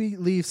agree. Maybe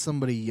leave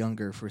somebody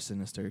younger for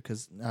Sinister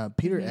because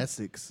Peter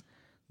Essex,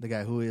 the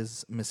guy who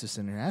is Mr.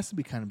 Sinister, has to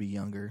be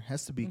younger.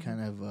 Has to be kind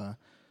of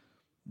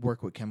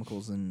work with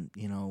chemicals and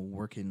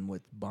working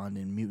with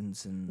bonding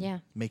mutants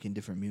and making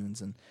different mutants.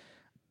 And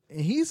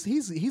he's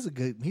a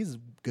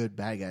good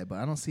bad guy, but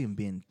I don't see him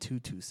being too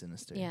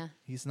sinister. Yeah.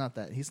 He's not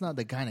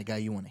the kind of guy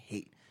you want to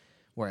hate.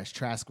 Whereas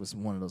Trask was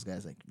one of those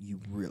guys like you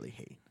really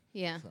hate.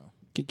 Yeah. So.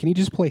 Can he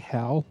just play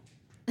Hal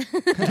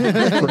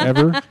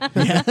forever?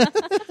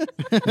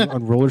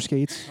 On roller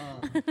skates.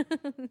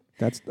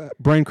 That's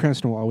Bryan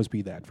Cranston will always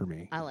be that for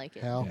me. I like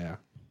it. Hal. Yeah.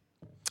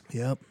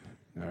 Yep.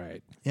 All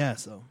right. Yeah.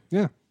 So.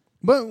 Yeah.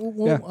 But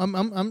Yeah.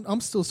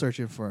 I'm still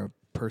searching for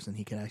a person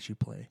he can actually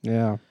play.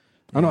 Yeah.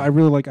 I don't know. I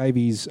really like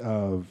Ivy's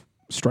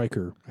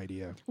striker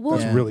idea. Well,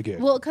 That's Yeah. really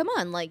good. Well, come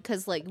on, like,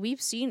 because like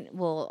we've seen.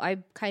 Well, I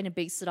kind of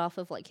based it off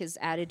of like his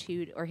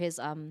attitude or his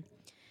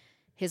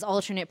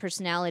alternate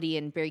personality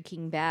in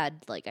Breaking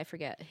Bad. Like I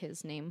forget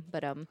his name,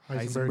 but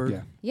Heisenberg.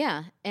 yeah.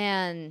 yeah,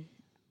 and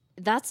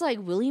that's like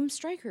William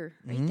Stryker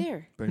right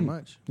there, Pretty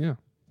much. Yeah.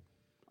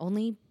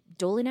 only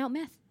doling out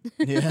meth.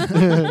 Yeah.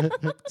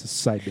 It's a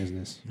side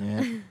business.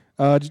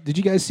 Yeah. Did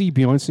you guys see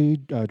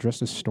Beyonce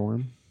dressed as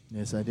Storm?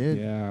 Yes, I did.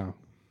 Yeah.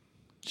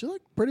 She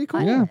looked pretty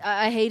cool. Yeah.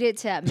 I hate it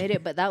to admit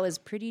it, but that was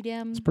pretty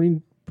damn. It's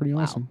pretty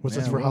awesome. Was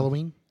this Yeah, for well.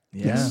 Halloween?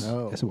 Yeah. Yes.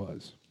 No. Yes, it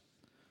was.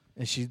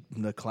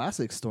 And the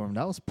classic Storm,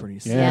 that was pretty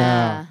sick.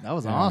 Yeah. That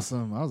was Yeah.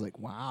 awesome. I was like,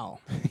 wow.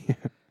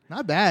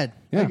 Not bad.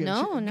 Yeah.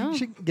 No.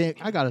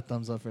 I got a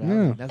thumbs up for that.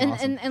 Yeah. That's and,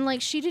 awesome. and like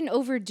she didn't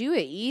overdo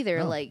it either.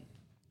 No. Like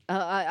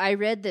I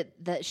read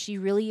that she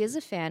really is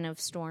a fan of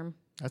Storm,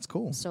 That's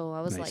cool. so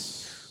I was like,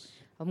 Nice.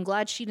 I'm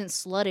glad she didn't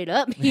slut it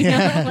up. You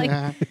know,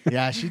 like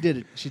Yeah, she did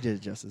it. She did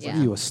it justice. Yeah. What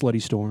are you, a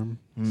slutty Storm?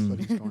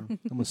 Slutty Storm.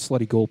 I'm a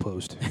slutty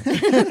goalpost.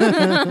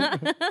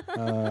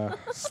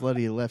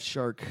 Slutty left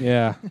shark.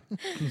 Yeah.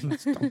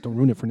 don't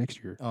ruin it for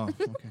next year. Oh,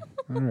 okay.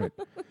 All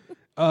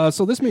right.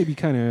 So this may be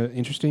kind of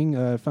interesting.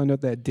 Found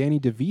out that Danny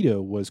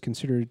DeVito was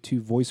considered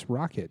to voice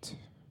Rocket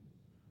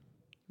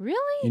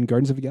really? in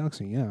Guardians of the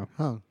Galaxy. Yeah.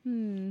 Huh.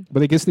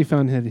 But I guess they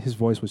found that his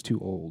voice was too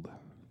old.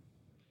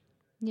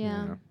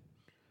 Yeah.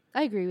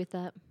 I agree with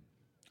that.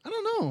 I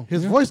don't know.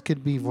 His voice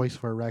could be voice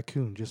for a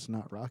raccoon, just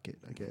not Rocket,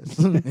 I guess.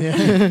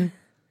 Yeah.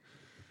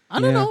 I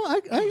don't Yeah. know.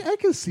 I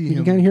can see You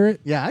him. can hear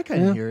it? Yeah, I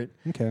kind of Yeah. hear it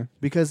Okay.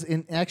 because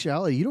in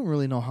actuality, you don't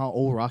really know how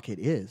old Rocket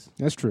is.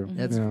 That's true.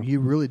 That's Yeah. You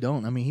really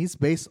don't. I mean, he's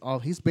based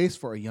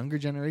for a younger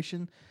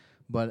generation,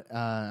 but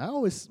I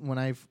always when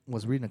I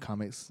was reading the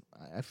comics,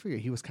 I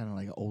figured he was kind of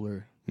like an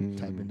older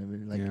type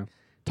individual, like Yeah.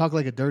 talk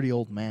like a dirty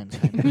old man.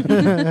 Kind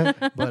of.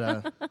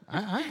 But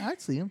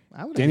I'd see him.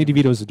 I would. Danny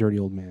DeVito's a dirty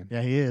old man.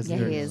 Yeah, he is. Yeah,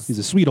 he is. He's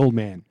a sweet old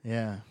man.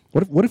 Yeah.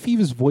 What if he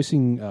was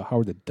voicing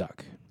Howard the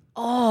Duck?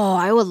 Oh,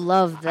 I would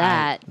love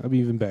that. That'd be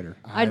even better.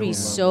 I'd be would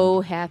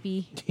so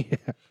happy.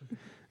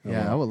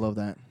 Yeah, I would love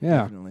that.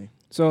 Yeah. Definitely.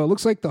 So it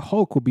looks like the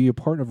Hulk will be a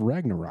part of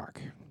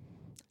Ragnarok.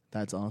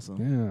 That's awesome.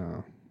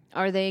 Yeah.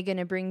 Are they going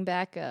to bring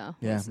back Yeah,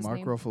 what's his Mark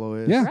name?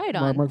 Ruffalo is. Yeah. Right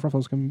on. Mark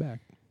Ruffalo's coming back.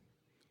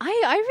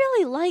 I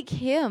really like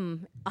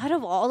him. Out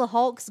of all the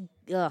Hulks,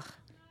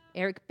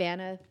 Eric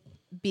Bana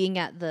being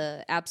at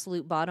the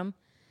absolute bottom.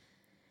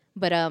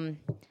 But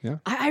Yeah.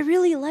 I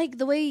really like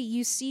the way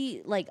you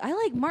see, like, I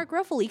like Mark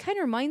Ruffalo. He kind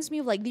of reminds me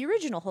of, like, the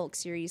original Hulk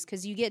series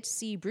because you get to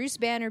see Bruce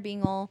Banner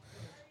being all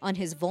on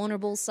his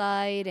vulnerable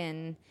side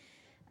and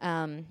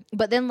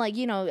but then, like,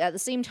 you know, at the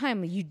same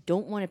time, you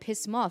don't want to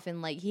piss him off.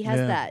 And, like, he has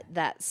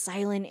that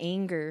silent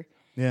anger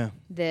Yeah.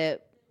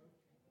 that,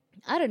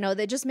 I don't know,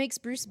 that just makes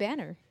Bruce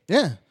Banner.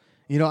 Yeah.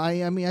 You know,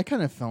 I mean, I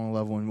kind of fell in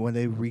love when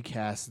they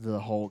recast the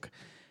Hulk,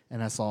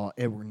 and I saw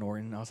Edward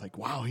Norton. I was like,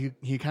 wow,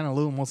 he kind of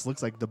almost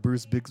looks like the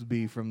Bruce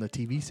Bixby from the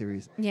TV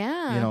series.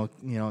 Yeah.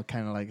 You know,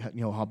 kind of like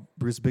how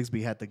Bruce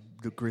Bixby had the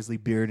grizzly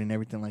beard and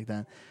everything like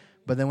that.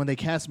 But then when they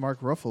cast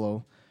Mark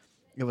Ruffalo,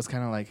 it was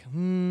kind of like,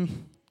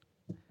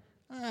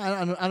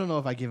 I don't know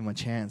if I give him a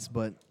chance.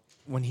 But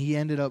when he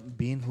ended up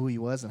being who he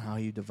was and how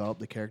he developed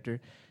the character,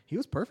 he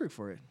was perfect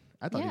for it.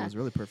 I thought he Yeah. was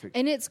really perfect.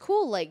 And it's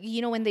cool, like,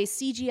 you know, when they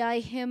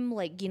CGI him,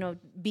 like, you know,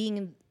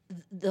 being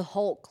the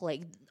Hulk,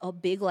 like,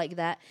 big like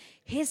that,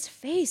 his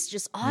face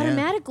just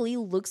automatically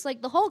looks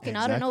like the Hulk. And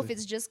I don't know if Exactly.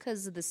 it's just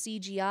because of the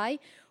CGI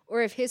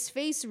or if his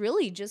face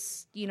really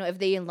just, you know, if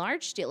they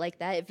enlarged it like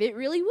that, if it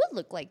really would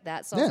look like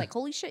that. So I was Yeah. like,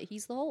 holy shit,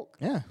 he's the Hulk.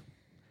 Yeah.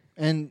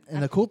 And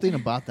the cool thing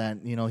about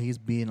that, you know, he's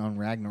being on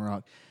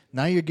Ragnarok.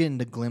 Now you're getting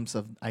the glimpse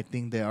of, I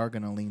think they are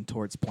going to lean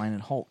towards Planet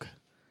Hulk.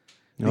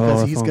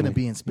 Because if he's going to only.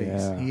 be in space.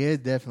 Yeah. He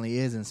definitely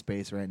is in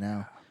space right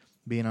now,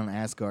 being on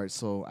Asgard.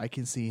 So I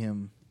can see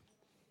him,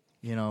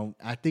 you know,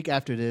 I think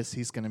after this,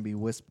 he's going to be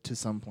whisked to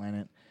some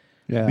planet,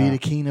 Yeah. be the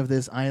king of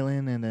this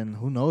island, and then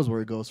who knows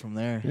where it goes from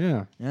there.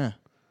 Yeah. Yeah.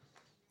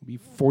 Be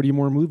 40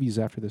 more movies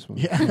after this one.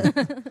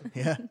 Yeah.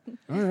 Yeah.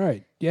 All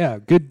right. Yeah.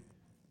 Good.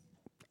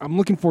 I'm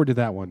looking forward to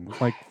that one.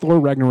 Like Thor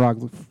Ragnarok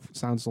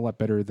sounds a lot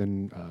better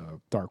than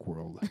Dark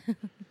World.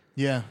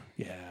 Yeah.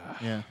 Yeah.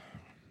 Yeah.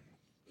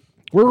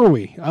 Where are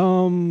we?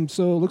 So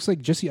it looks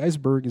like Jesse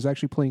Eisenberg is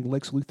actually playing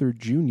Lex Luthor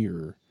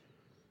Jr.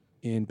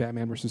 in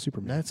Batman vs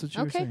Superman. That's what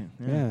you were Okay. saying.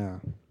 yeah.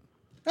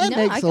 That No,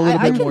 makes I- a little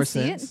I bit can more see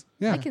it. sense.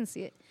 Yeah. I can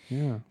see it.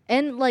 Yeah.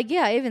 And, like,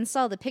 yeah, I even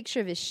saw the picture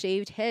of his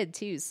shaved head,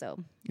 too, so.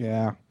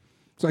 Yeah.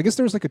 So I guess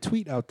there was like a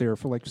tweet out there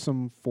for like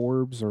some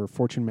Forbes or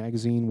Fortune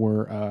magazine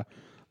where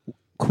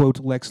quote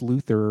Lex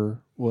Luthor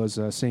was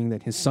saying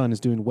that his son is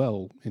doing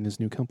well in his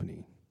new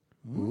company.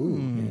 Ooh.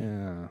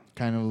 Yeah.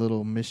 Kind of a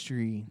little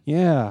mystery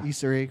Yeah.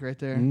 Easter egg right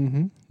there.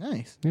 Mm-hmm.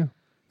 Nice. Yeah.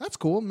 That's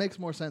cool. Makes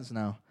more sense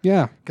now.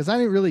 Yeah. Because I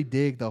didn't really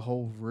dig the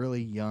whole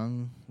really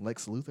young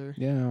Lex Luthor.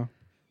 Yeah.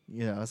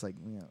 You know, I was like,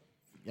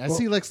 I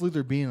see Lex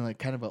Luthor being like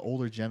kind of an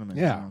older gentleman.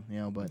 Yeah. You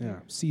know, but Yeah.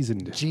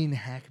 Seasoned. Gene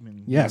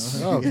Hackman. Yes.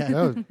 You know?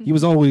 Oh, He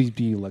was always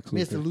be Lex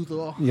Mr.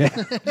 Luthor. Luthor.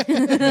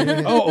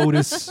 Yeah. Oh,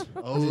 Otis.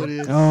 Oh, it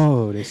is.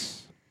 Oh, Otis.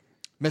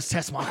 Miss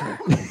Tessmacher.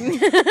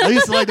 I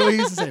used to like the way he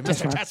used to say,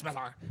 Mr.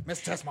 Tessmacher.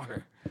 Miss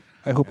Tessmacher.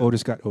 I hope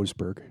Otis got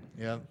Otisberg.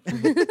 Yeah.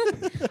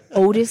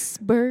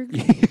 Otisburg.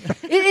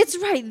 It's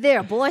right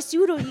there, boss.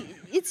 You don't.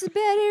 It's a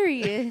bad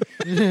area.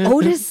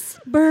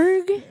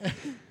 Otisburg.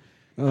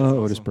 Oh,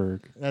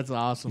 Otisberg. That's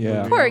awesome.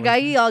 Yeah. movie. Poor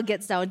guy. He all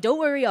gets down. Don't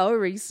worry, I'll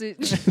erase it.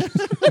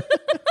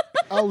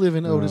 I'll live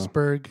in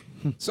Otisburg.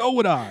 So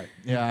would I.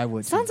 Yeah, I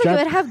would. Sounds like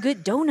it would have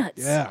good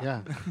donuts. Yeah.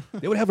 Yeah.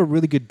 They would have a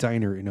really good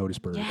diner in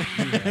Otisburg.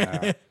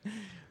 Yeah.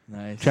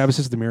 Nice. Travis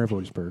is the mayor of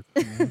Otisburg.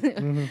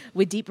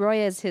 With Deep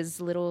Roy as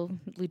his little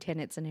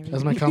lieutenants and everything.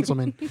 As my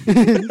councilman.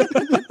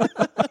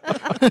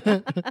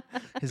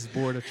 His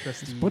board of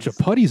trustees. Bunch of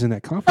putties in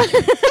that conference.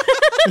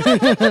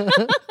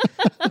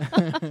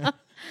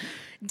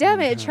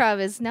 Damn it,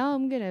 Travis. Now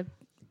I'm going to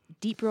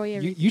Deep Roy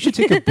everything. You should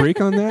take a break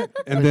on that,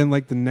 and then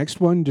like the next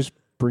one, just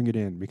bring it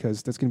in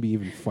because that's going to be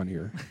even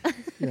funnier.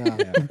 Yeah.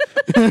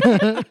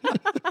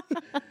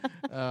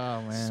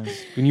 Oh, man.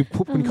 When you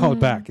call it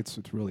back, it's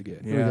really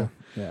good. Yeah.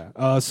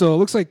 Yeah. So it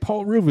looks like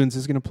Paul Rubens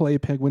is going to play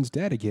Penguin's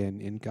dad again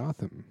in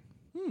Gotham.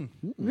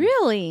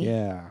 Really?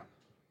 Yeah.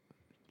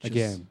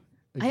 Again.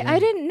 I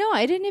didn't know.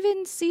 I didn't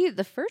even see it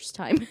the first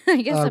time.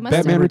 I guess I must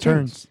Batman have.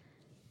 Returns.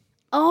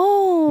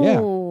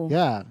 Oh.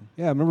 Yeah.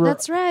 Yeah. Remember?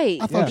 That's right.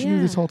 I thought you knew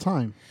Yeah. this whole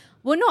time.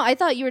 Well, no, I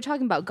thought you were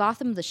talking about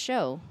Gotham the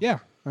show. Yeah.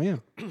 I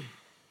am.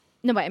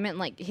 No, but I meant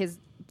like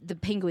the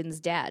Penguin's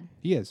dad.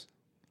 He is.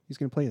 He's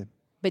going to play them.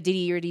 But did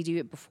he already do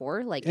it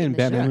before? Like in And the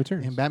Batman show?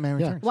 Returns. In Batman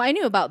Yeah. Returns. Well, I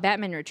knew about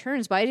Batman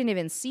Returns, but I didn't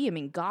even see him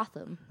in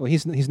Gotham. Well,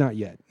 he's not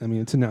yet. I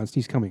mean, it's announced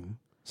he's coming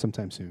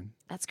sometime soon.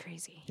 That's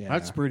crazy. Yeah.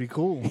 That's pretty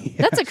cool.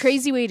 That's a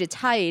crazy way to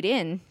tie it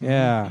in.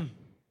 Yeah.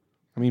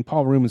 I mean,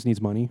 Paul Rubens needs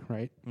money,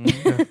 right?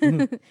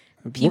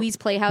 Pee Wee's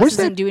Playhouse where's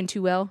isn't that- doing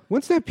too well.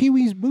 When's that Pee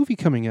Wee's movie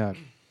coming out?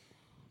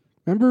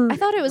 Remember? I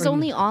thought it was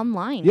only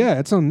online. Yeah,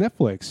 it's on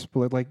Netflix.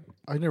 But like,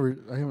 I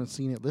haven't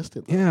seen it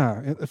listed.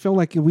 yeah, I feel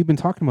like we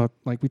talked about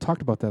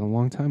that a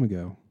long time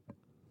ago.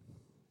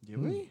 Did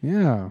we?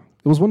 Yeah,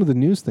 it was one of the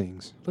news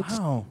things.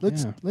 Wow.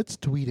 Let's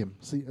tweet him.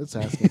 See, let's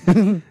ask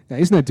him. Yeah,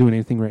 he's not doing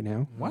anything right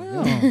now.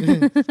 Wow.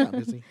 He's not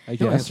busy. I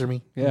He'll guess. answer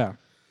me. Yeah.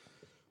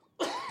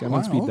 Got him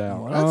on speed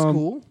dial. Well, that's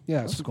cool.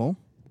 Yeah, That's cool.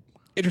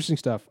 interesting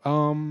stuff.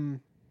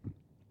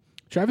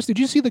 Travis, did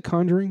you see The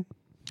Conjuring?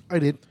 I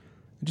did.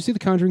 Did you see The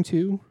Conjuring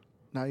 2?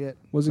 Not yet.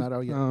 Was it not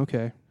out yet? Oh,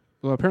 okay.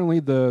 Well, apparently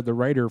the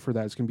writer for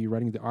that is going to be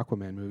writing the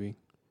Aquaman movie.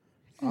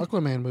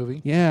 Aquaman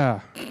movie. Yeah.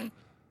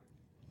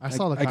 I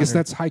saw the I guess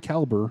that's high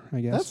caliber,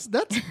 I guess.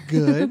 That's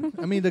good.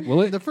 I mean,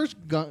 Will it? the first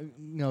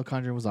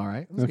Conjuring was all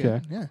right. It was Okay.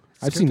 good. Yeah.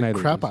 I've Scared seen the neither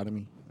crap of these. out of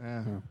me.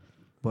 Yeah. Oh.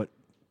 But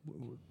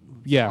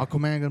Yeah.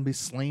 Aquaman gonna be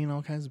slaying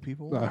all kinds of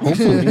people.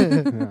 Hopefully.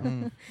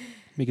 Yeah.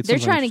 Make it They're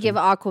something trying to give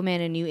interesting.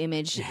 Aquaman a new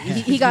image.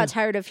 He got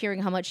tired of hearing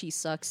how much he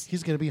sucks.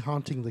 He's going to be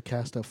haunting the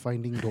cast of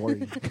Finding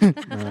Dory.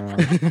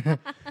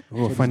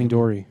 Oh, Finding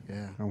Dory.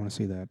 Yeah. I want to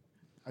see that.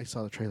 I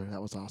saw the trailer.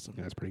 That was awesome.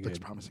 Yeah, that's pretty Looks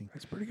good. promising.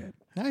 That's pretty good.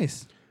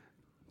 Nice.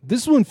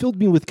 This one filled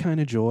me with kind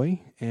of joy,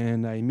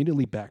 and I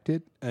immediately backed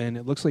it. And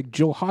it looks like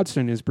Joel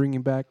Hodgson is trying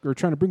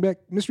to bring back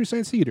Mystery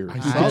Science Theater. I I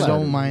saw that.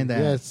 don't mind that.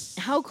 Yes.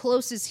 How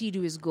close is he to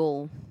his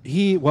goal?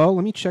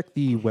 Let me check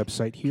the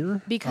website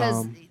here.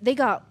 Because they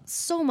got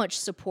so much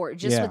support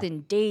just Yeah.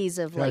 within days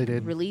of Yeah, they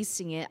did.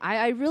 releasing it.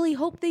 I really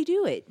hope they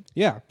do it.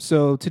 Yeah.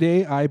 So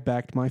today I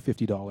backed my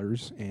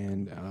 $50,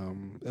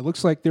 and it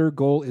looks like their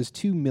goal is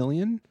 $2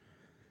 million.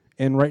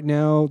 And right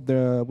now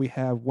we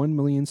have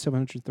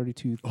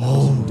 $1,732,000.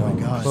 Oh my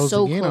god. Closing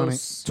So in on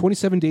close.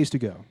 27 days to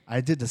go. I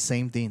did the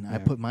same thing. I Yeah.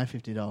 put my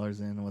 $50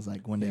 in and was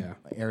like, when they Yeah.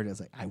 aired it, I was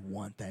like, I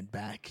want that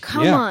back.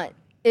 Come Yeah. on.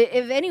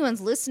 If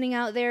anyone's listening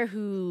out there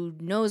who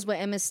knows what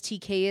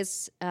MSTK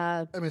is,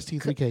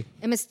 MST3K.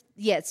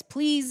 yes,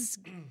 please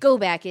go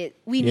back it.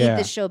 We Yeah. need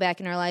this show back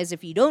in our lives.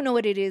 If you don't know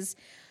what it is,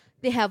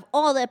 they have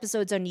all the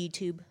episodes on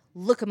YouTube.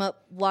 Look them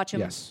up, watch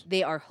them. Yes.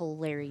 They are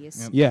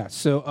hilarious. Yeah.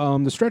 So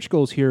the stretch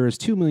goals here is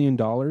 $2 million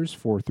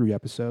for 3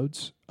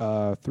 episodes,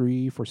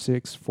 3 for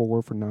 6,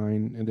 4 for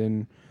 9, and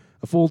then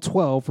a full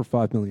 12 for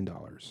 $5 million.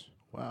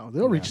 Wow.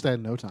 They'll reach that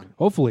in no time.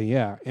 Hopefully,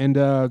 yeah. And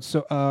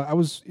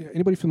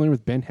anybody familiar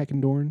with Ben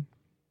Heckendorn?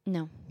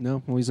 No.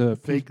 No, well, he's a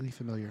Vaguely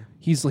familiar.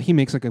 he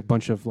makes like a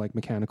bunch of like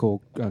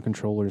mechanical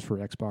controllers for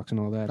Xbox and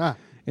all that. Ah.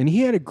 And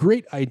he had a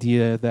great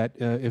idea that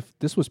if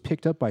this was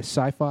picked up by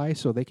Sci-Fi,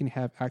 so they can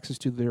have access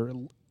to their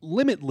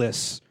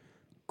limitless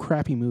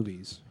crappy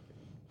movies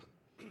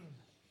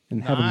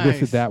and have them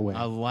riffed that way.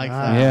 I like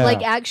Ah. that. Yeah.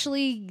 Like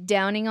actually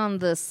downing on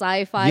the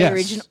sci-fi Yes,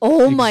 original.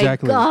 Oh my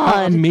exactly. How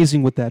god.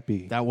 amazing would that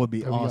be? That would be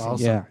That'd be awesome.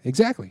 awesome. Yeah,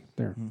 exactly.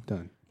 There,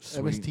 done.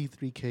 Sweet.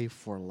 MST3K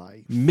for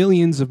life.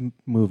 Millions of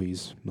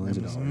movies, millions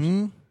of dollars.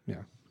 Mhm.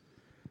 Yeah.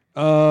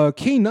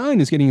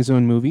 K9 is getting his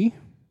own movie.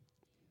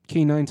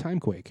 K9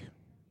 Timequake.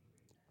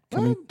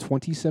 Coming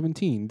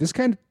 2017. This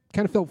kind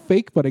of felt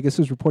fake, but I guess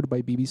it was reported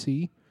by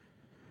BBC.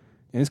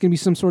 And it's going to be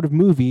some sort of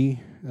movie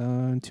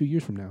in 2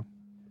 years from now.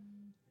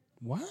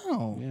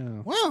 Wow.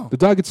 Yeah. Wow. The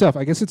dog itself,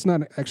 I guess it's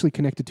not actually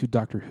connected to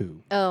Doctor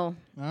Who. Oh,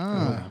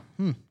 Ah.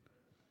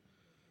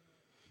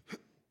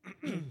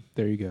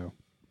 There you go.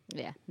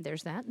 yeah.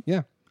 There's that.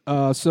 Yeah.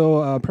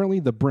 So apparently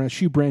the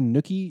shoe brand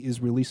Nookie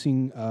is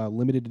releasing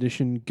limited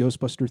edition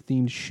Ghostbuster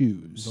themed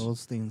shoes.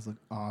 Those things look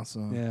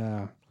awesome.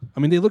 Yeah. I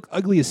mean, they look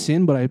ugly as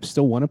sin, but I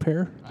still want a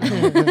pair.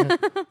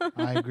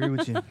 I agree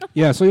with you.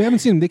 Yeah, so you haven't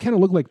seen them. They kind of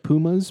look like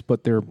Pumas,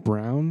 but they're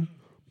brown.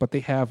 But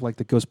they have like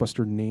the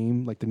Ghostbuster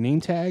name, like the name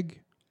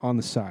tag on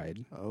the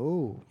side.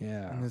 Oh.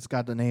 Yeah. And it's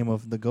got the name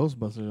of the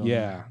Ghostbusters on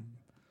Yeah.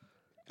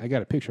 I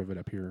got a picture of it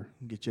up here.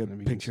 it. Get you a Let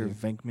me picture of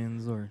see.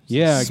 Venkmans or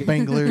Yeah,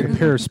 Spangler. A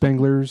pair of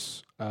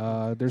Spanglers.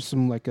 There's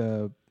some like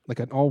an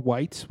all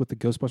white with the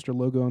Ghostbuster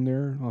logo on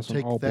there. Also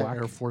Take all that, black.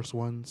 Air Force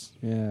Ones.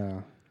 Yeah.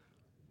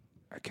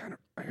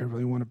 I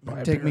really want to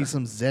buy a Take pair. me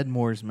some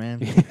Zedmores,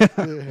 man.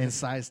 In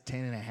size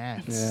 10 and a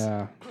half.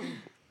 Yeah.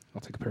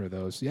 I'll take a pair of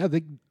those. Yeah,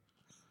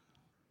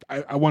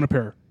 I want a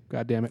pair.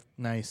 God damn it.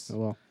 Nice. Oh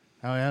well.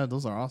 Oh, yeah.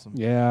 Those are awesome.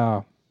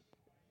 Yeah.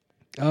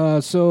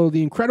 So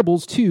The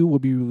Incredibles 2 will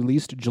be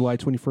released July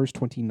 21st,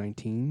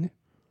 2019.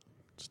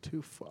 It's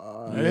too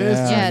far. It is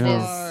Yeah, too it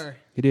is. far.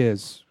 It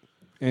is.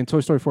 And Toy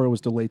Story 4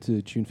 was delayed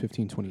to June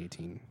 15,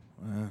 2018.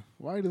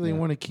 Why do they Yeah.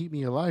 want to keep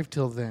me alive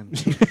till then?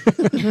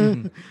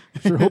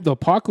 Sure hope the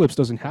apocalypse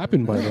doesn't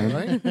happen by then.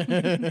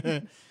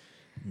 Right?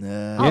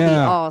 Nah. I'll be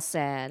Yeah. all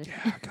sad.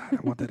 Yeah, God,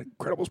 I want that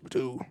Incredibles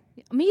 2.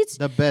 I mean, it's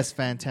The best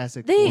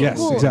Fantastic they. Four. Yes,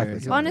 well,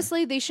 exactly.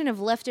 Honestly, they shouldn't have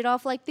left it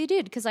off like they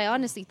did because I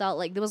honestly thought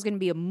like there was going to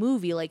be a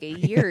movie like a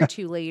year or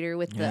two later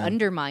with the Yeah.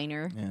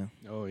 Underminer. Yeah.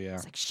 Oh, yeah.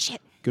 It's like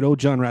shit. Good old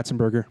John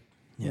Ratzenberger.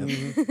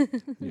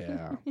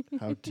 Yeah.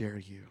 How dare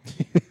you?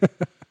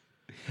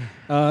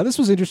 This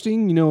was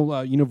interesting. You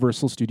know,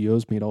 Universal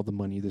Studios made all the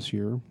money this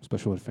year,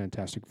 especially with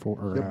Fantastic Four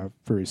or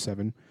Furious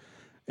 7.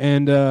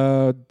 And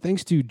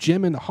thanks to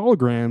Gem and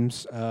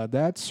holograms,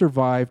 that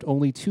survived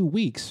only 2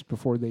 weeks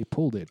before they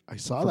pulled it. I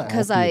saw that.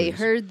 Because I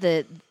heard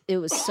that it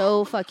was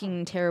so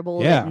fucking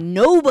terrible Yeah. that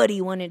nobody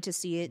wanted to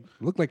see it.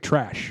 It looked like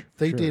trash.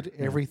 They Sure. did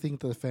everything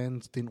the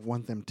fans didn't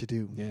want them to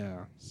do.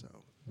 Yeah. So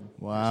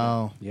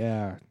Wow.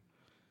 Yeah.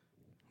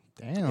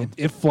 Damn.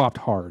 It flopped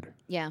hard.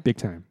 Yeah. Big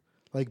time.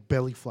 like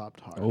belly flopped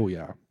hard Oh,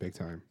 yeah. Big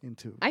time.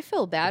 into. I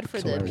feel bad for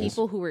the hilarious.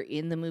 people who were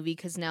in the movie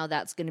because now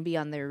that's going to be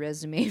on their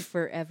resume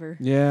forever.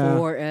 Yeah.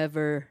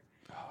 Forever.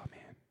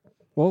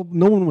 Well,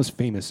 no one was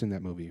famous in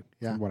that movie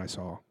Yeah. from what I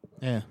saw.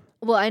 Yeah.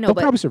 Well, I know, They'll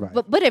but probably survive.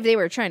 But if they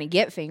were trying to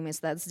get famous,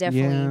 that's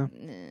definitely.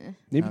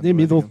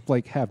 Maybe they'll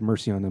like have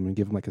mercy on them and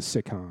give them like a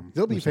sitcom.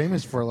 They'll be or something.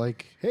 famous for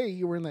like, hey,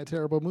 you were in that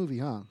terrible movie,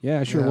 huh?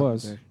 Yeah, it sure Yeah,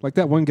 was. okay. Like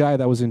that one guy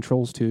that was in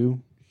Trolls 2.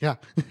 Yeah.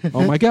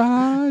 Oh my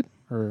God.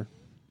 Or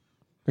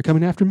they're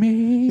coming after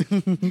me.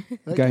 The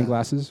guy guy. in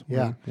glasses.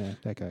 Yeah. Yeah,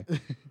 that guy.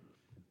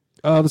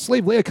 The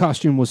Slave Leia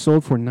costume was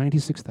sold for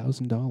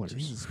 $96,000.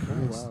 Jesus Oh,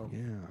 Christ. wow. Yeah.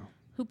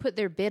 Who put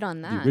their bid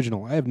on The that?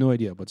 original. I have no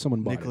idea, but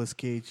someone bought Nicolas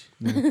Cage.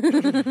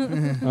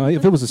 it.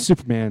 If it was a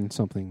Superman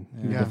something,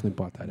 you Yeah. definitely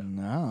bought that up.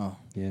 No.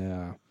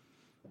 Yeah.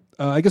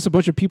 I guess a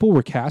bunch of people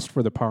were cast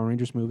for the Power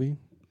Rangers movie.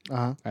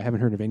 Uh-huh. I haven't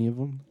heard of any of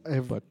them.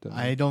 I've- But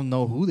I don't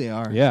know who they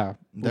are. yeah.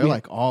 They're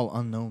like all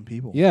unknown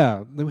people.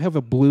 Yeah. They have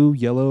a blue,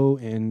 yellow,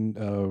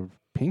 and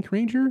pink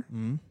Ranger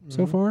Mm-hmm.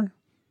 so far.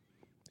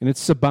 And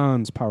it's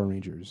Saban's Power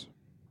Rangers.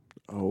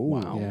 Oh,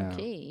 Wow. Yeah.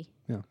 Okay.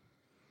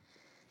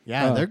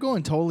 Yeah, they're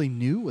going totally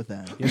new with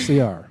that. Yes, they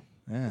are.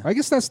 Yeah. I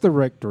guess that's the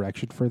right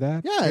direction for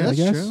that. Yeah, I that's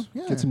guess. true.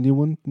 Yeah. Get some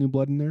new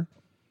blood in there.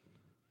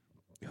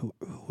 Who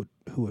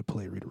would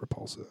play Rita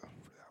Repulsa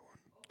for that one?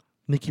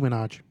 Nicki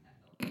Minaj.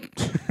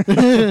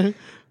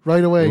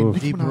 Right away. Oof.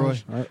 Nicki Deep Roy.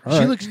 Minaj. All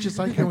right. She looks just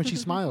like her when she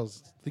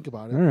smiles. Think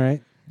about it. All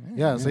right.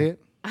 Yeah, say it.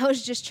 I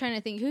was just trying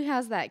to think who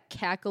has that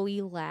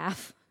cackly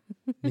laugh.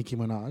 Nicki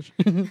Minaj.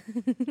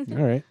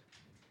 All right.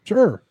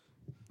 Sure.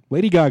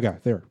 Lady Gaga.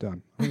 There.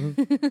 Done.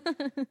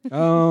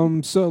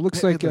 So it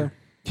looks like.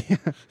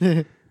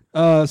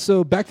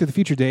 So Back to the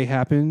Future Day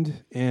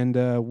happened, and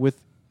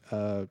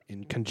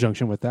in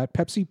conjunction with that,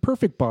 Pepsi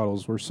Perfect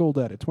bottles were sold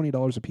at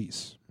 $20 a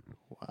piece.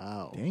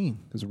 Wow. Dang.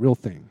 It's a real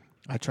thing.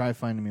 I tried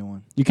finding me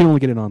one. You can only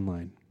get it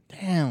online.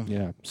 Damn.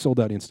 Yeah, sold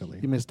out instantly.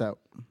 You missed out.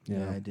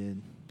 Yeah, I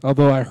did.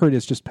 Although I heard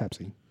it's just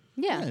Pepsi.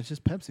 Yeah. Yeah, it's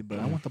just Pepsi, but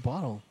I want the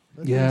bottle.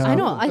 That's Yeah. I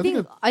know. I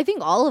think I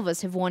think all of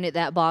us have wanted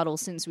that bottle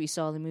since we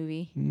saw the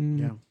movie.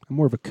 Yeah. I'm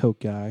more of a Coke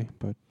guy,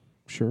 but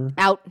sure.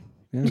 Out.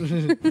 Yeah.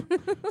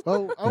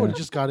 Well, I would Yeah. have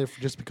just got it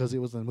just because it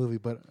was in the movie,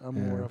 but I'm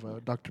more Yeah. of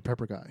a Dr.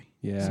 Pepper guy.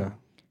 Yeah. So,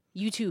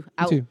 You too. Me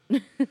Out. too.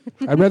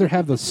 I'd rather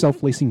have the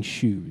self-lacing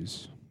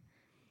shoes.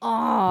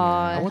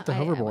 Aw, I want the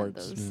want hoverboards.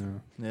 those. Yeah.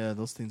 Yeah,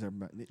 those things are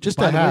just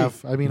By to the way,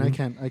 have. I mean, I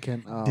can't.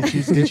 Did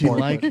you skateboard,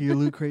 like but- your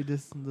Loot Crate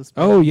this?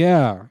 Oh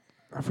yeah,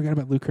 I forgot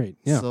about Loot Crate.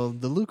 Yeah. So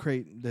the Loot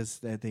Crate,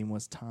 that thing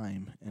was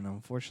Time, and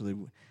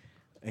unfortunately,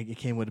 it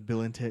came with a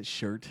Bill and Ted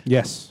shirt.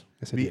 Yes.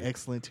 Yes, I Be did.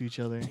 excellent to each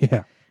other.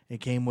 Yeah.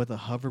 It came with a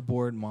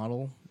hoverboard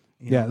model.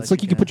 Yeah. It's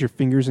like you could put your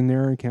fingers in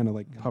there and kind of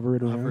like hover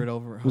it around. hover it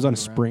over. It was on a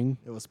hover around. spring.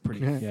 It was pretty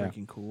Yeah.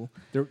 freaking cool.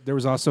 There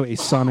was also a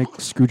sonic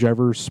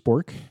screwdriver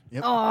spork.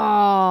 Yep. Oh,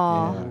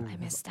 Yeah. I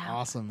missed out.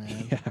 Awesome,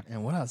 man. Yeah.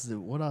 And what else?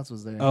 What else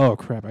was there? Oh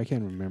crap, I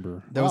can't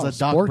remember. There was Oh, a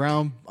Doc Spork.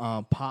 Brown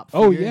pop.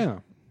 Oh figure. yeah,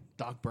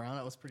 Doc Brown.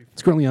 That was pretty.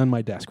 it's currently on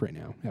my desk right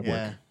now at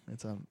Yeah, work.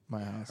 it's on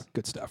my house.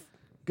 Good stuff.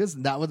 Because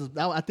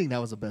I think that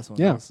was the best one.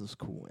 Yeah. This is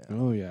cool. Yeah.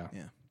 Oh yeah.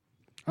 Yeah.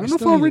 I I don't know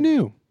if still I'll need it.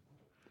 renew.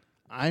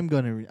 I'm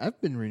gonna. I've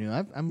been renewing.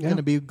 I'm Yeah.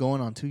 gonna be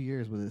going on 2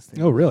 years with this thing.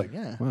 Oh really?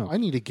 Yeah. Wow. I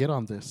need to get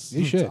on this.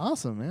 You It's should.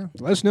 awesome, man.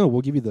 Let us know.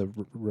 We'll give you the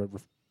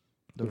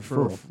The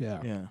referral. referral.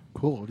 Yeah. Yeah.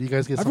 Cool. Do you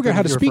guys get? I something forgot how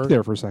if to you speak refer-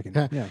 there for a second.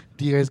 Yeah. Yeah.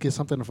 Do you guys get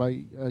something if I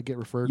get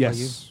referred by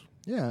you? Yes.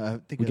 Yeah. I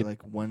think We I get-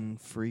 like one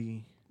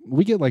free.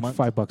 We get like Month.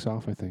 $5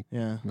 off, I think.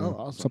 Yeah. Yeah, Oh,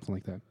 awesome. Something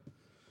like that.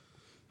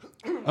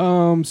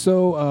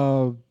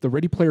 So the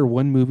Ready Player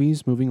One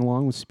movies moving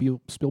along with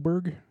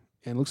Spielberg,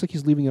 and it looks like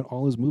he's leaving out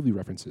all his movie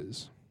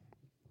references.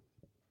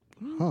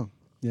 Huh.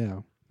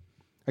 Yeah,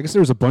 I guess there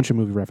was a bunch of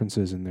movie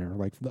references in there,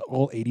 like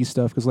all '80s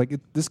stuff. Because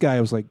this guy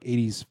was like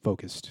 '80s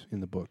focused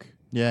in the book,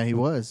 Yeah, he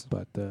was.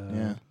 but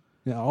Yeah.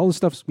 yeah, all the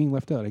stuff's being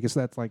left out. I guess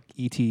that's like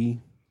E.T.,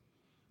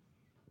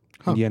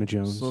 Huh. Indiana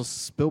Jones. So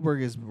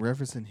Spielberg is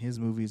referencing his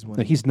movies when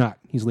No, he's not.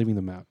 He's leaving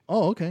them out.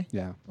 Oh, okay.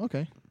 Yeah,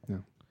 Okay. Yeah.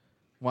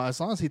 Well, as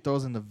long as he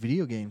throws in the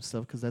video game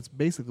stuff, because that's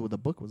basically what the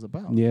book was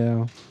about.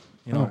 yeah.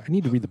 You know, I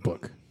need to read the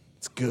book.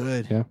 it's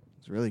good. Yeah,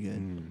 It's really good.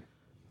 Mm.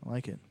 I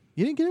like it.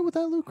 You didn't get it with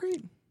that Loot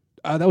Crate?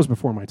 That was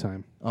before my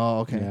time. Oh,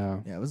 okay.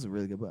 Yeah. Yeah, it was a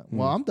really good book.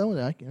 Well, I'm done with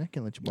it. I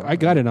can let you borrow I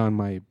got it on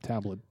my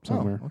tablet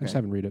somewhere. I okay. just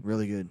haven't read it.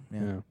 Really good.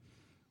 Yeah.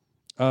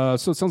 Yeah.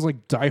 So it sounds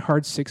like Die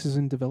Hard 6 is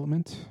in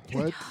development.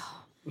 What?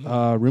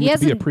 Rumored to be a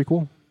hasn't-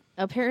 prequel.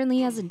 apparently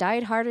hasn't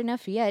died hard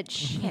enough yet.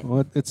 Shit.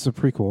 Well, it's a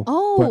prequel.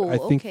 Oh, but I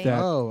think okay. that.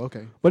 Oh,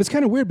 okay. But it's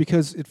kind of weird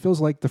because it feels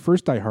like the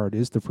first Die Hard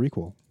is the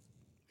prequel.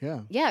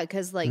 Yeah. Yeah,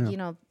 because Yeah. you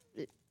know,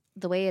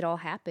 the way it all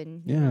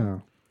happened. Yeah,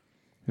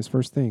 his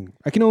first thing.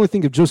 I can only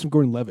think of Joseph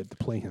Gordon-Levitt to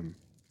play him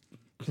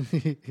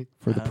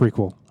for the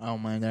prequel. I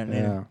don't mind that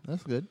name. Yeah.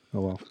 That's good.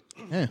 Oh well.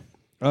 Yeah.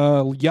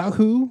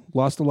 Yahoo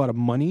lost a lot of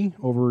money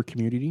over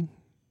Community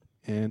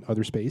and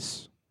Other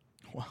Space.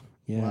 Wow.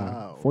 Yeah,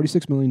 Wow.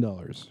 $46 million.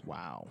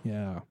 Wow.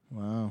 Yeah,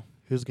 Wow.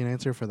 Who's gonna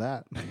answer for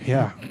that?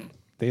 yeah.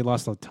 They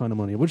lost a ton of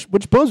money, which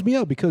bums me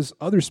out because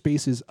Other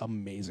Space is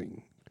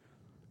amazing.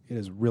 It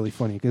is really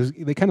funny because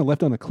they kind of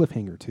left on a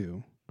cliffhanger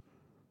too.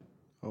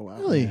 Oh wow.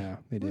 Really? Yeah,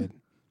 they did.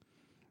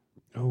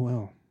 Oh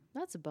well.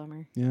 That's a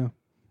bummer. Yeah.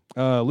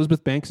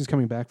 Elizabeth Banks is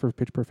coming back for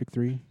Pitch Perfect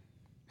 3.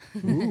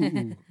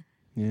 Ooh.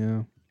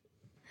 Yeah.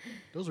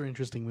 Those are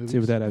interesting movies. See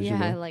what that has Yeah,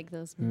 you I know. like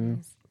those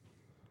movies.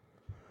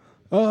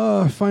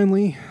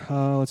 Finally,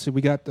 let's see.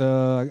 We got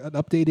an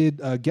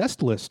updated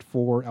guest list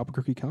for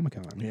Albuquerque Comic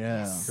Con.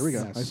 Yeah. Here we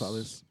go. Yes. I saw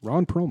this.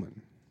 Ron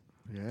Perlman,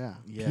 Yeah.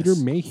 Yes. Peter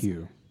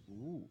Mayhew,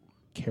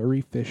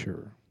 Carrie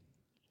Fisher,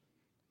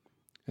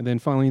 and then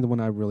finally the one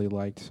I really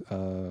liked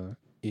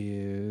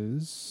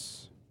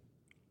is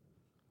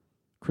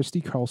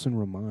Christy Carlson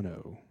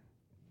Romano,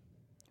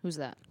 Who's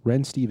that?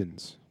 Ren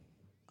Stevens.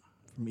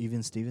 From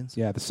Even Stevens.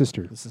 Yeah, the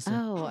sister. This is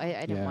Oh, I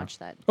didn't Yeah. watch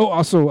that. Oh,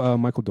 also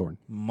Michael Dorn.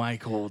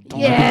 Michael.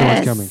 Dorn.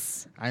 Yes. coming.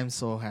 I'm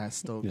so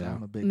stoked. Yeah.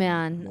 I'm a big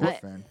Man, Wolf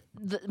fan.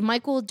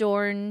 Michael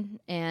Dorn,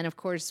 and of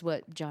course,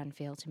 what John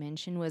failed to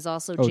mention was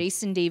also Oh.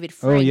 Jason David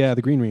Frank. Oh yeah,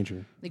 the Green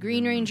Ranger. The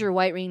Green Ranger,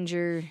 White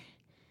Ranger,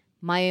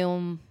 my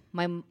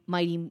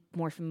Mighty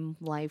Morphin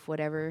Life,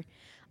 whatever.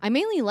 I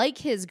mainly like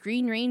his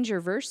Green Ranger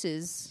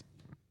versus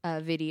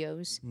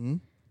videos. Hmm?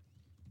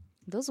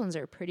 Those ones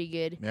are pretty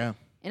good. Yeah.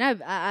 And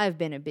I've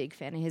been a big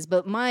fan of his,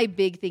 but my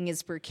big thing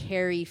is for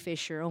Carrie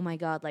Fisher. Oh my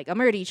God! Like I'm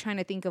already trying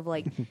to think of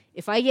like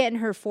if I get in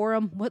her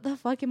forum, what the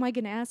fuck am I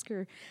gonna ask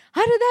her?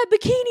 How did that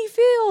bikini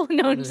feel?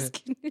 No, I'm just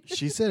kidding.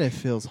 She said it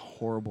feels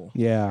horrible.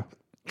 Yeah,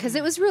 Because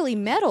it was really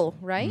metal,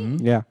 right?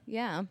 yeah,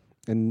 Yeah.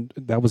 and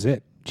that was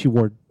it. She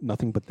wore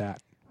nothing but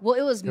that. Well,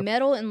 it was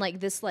metal and like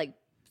this like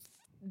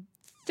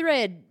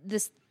thread,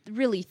 this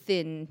really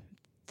thin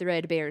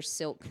threadbare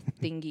silk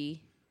thingy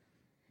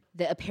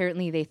that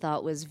apparently they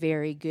thought was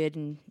very good,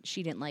 and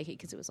she didn't like it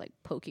because it was like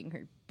poking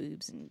her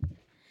boobs and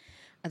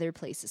other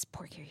places.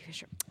 Poor Carrie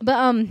Fisher. But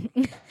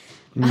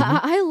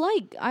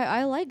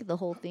I like the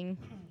whole thing.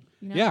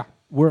 You know? Yeah,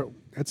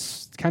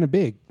 it's kind of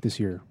big this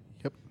year.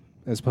 Yep.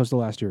 As opposed to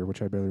last year,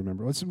 which I barely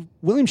remember.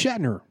 William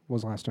Shatner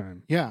was last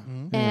time. Yeah.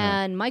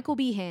 And Michael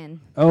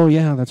Behan. Oh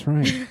yeah, that's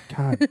right.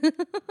 God,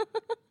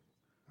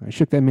 I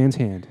shook that man's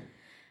hand.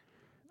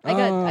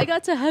 I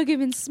got to hug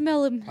him and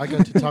smell him. I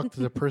got to talk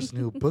to the person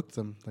who booked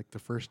them like the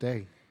first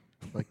day,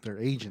 like their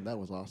agent. That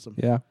was awesome.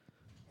 Yeah.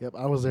 Yep,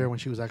 I was there when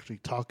she was actually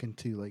talking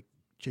to like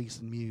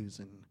Jason Mewes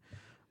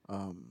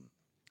and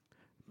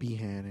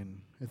Behan,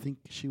 and I think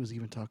she was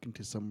even talking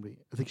to somebody.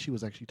 I think she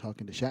was actually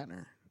talking to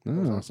Shatner. That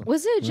was Oh. awesome.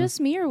 Was it just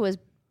me or was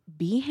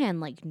Behan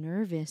like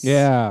nervous?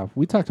 Yeah,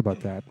 we talked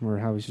about that. Or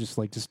how he's just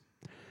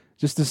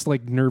this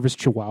like nervous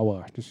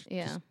chihuahua, just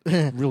Yeah.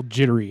 real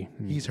jittery.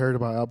 He's heard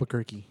about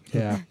Albuquerque.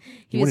 Yeah.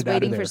 He was wanted out of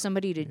waiting for there.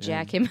 somebody to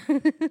jack him.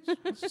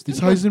 Is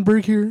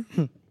Heisenberg here?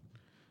 Oh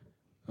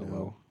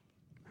well.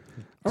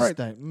 All right.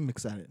 I'm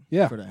excited.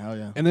 Yeah. For that. Hell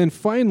yeah. And then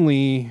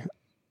finally,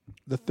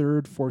 the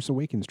third Force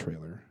Awakens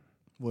trailer.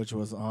 Which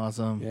was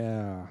awesome.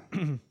 Yeah.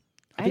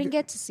 I didn't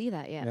get to see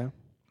that yet. Yeah.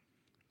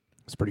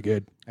 It's pretty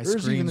good. I There's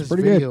even screamed. this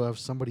pretty good. video of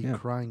somebody Yeah.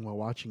 crying while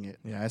watching it.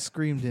 Yeah, I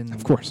screamed in.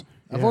 Of course.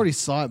 I've Yeah. already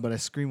saw it, but I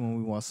screamed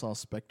when we saw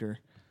Spectre.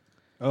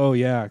 Oh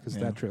yeah, because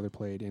Yeah. that trailer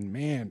played, and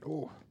man,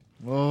 oh.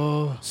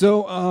 Oh.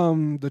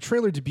 So the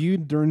trailer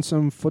debuted during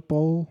some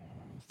football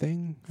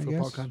thing, I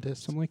Football guess,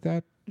 contest. something like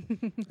that.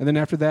 And then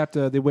after that,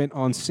 they went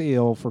on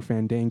sale for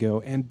Fandango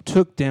and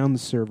took down the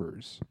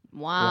servers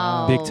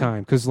Wow. big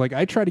time. Because like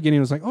I tried to get in, I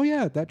was like, oh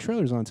yeah, that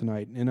trailer's on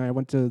tonight, and I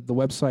went to the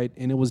website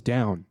and it was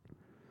down.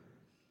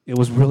 It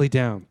was really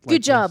down. Good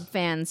Like, job,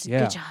 fans.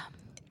 Yeah. Good job.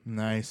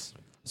 Nice.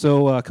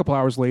 So a couple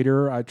hours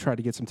later, I tried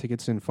to get some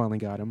tickets and finally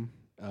got them.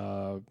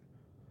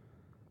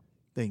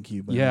 Thank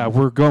you. Buddy. Yeah,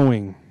 we're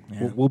going.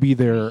 Yeah. We'll be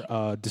there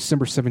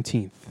December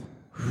 17th.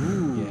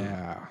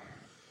 Yeah.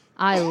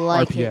 I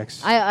like RPX.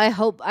 it. I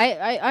hope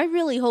I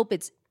really hope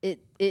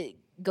it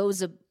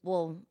goes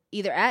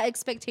either at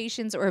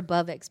expectations or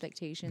above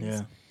expectations.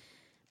 Yeah.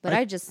 But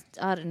I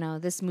don't know.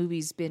 This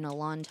movie's been a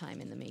long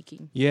time in the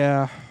making.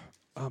 Yeah.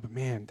 Oh, but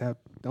man, that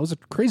was a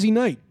crazy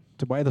night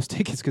to buy those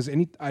tickets because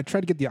I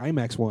tried to get the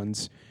IMAX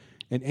ones,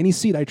 and any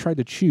seat I tried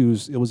to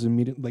choose, it was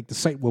immediate. Like the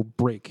site will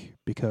break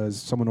because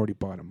someone already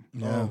bought them.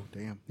 Yeah. Oh,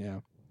 damn. Yeah.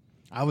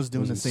 I was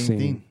doing the was same insane.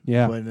 thing.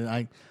 Yeah.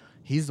 But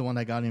he's the one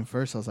that got in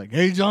first. I was like,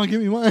 hey, John,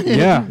 give me mine.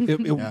 Yeah.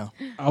 Yeah.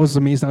 I was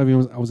amazed how I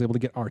was able to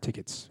get our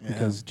tickets Yeah.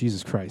 because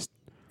Jesus Christ,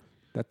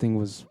 that thing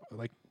was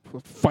like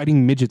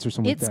fighting midgets or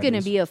something. It's like that.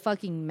 gonna be a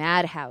fucking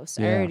madhouse.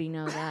 I Yeah. already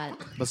know that.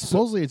 But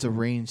supposedly it's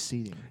arranged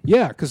seating.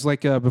 Yeah, because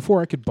like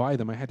before I could buy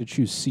them, I had to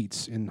choose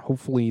seats, and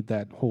hopefully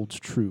that holds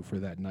true for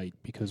that night.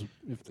 Because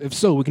if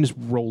so, we can just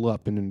roll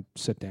up and then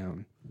sit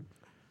down.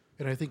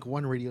 And I think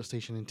one radio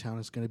station in town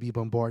is going to be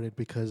bombarded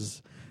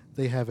because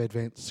they have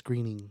advanced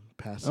screening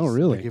passes. Oh,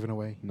 really? They're giving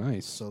away.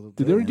 Nice. So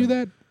Did they already do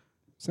that?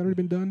 Has that already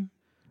been done?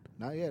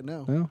 Not yet.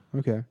 No. No.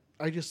 Okay.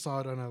 I just saw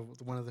it on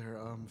one of their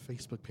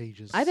Facebook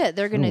pages. I bet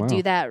they're gonna wow.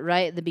 do that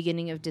right at the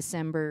beginning of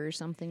December or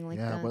something like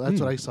Yeah, that. well, that's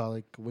what I saw.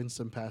 Like, win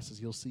some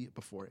passes, you'll see it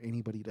before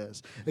anybody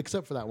does,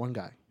 except for that one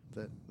guy,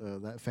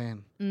 that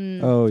fan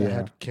Oh that yeah.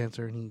 had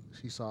cancer, and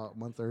he saw it a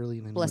month early,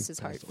 and then Bless he his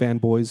heart. passed away.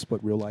 Fanboys,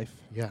 but real life.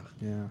 Yeah,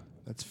 Yeah.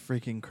 That's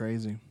freaking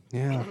crazy.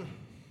 Yeah.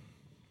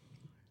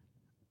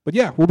 But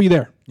yeah, we'll be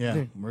there.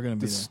 Yeah, we're gonna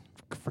be It's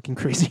fucking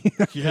crazy.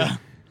 there. Yeah.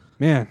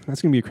 Man,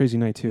 that's gonna be a crazy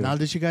night too. Now,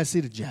 did you guys see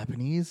the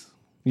Japanese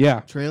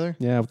Yeah. trailer?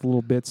 Yeah, with the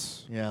little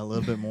bits. Yeah, a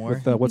little bit more.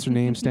 With what's her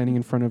name standing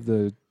in front of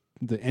the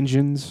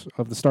engines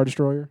of the Star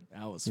Destroyer.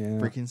 That was Yeah.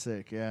 freaking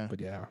sick. Yeah. But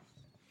yeah,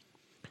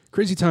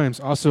 crazy times.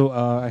 Also,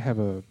 I have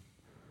a.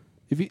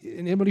 If you,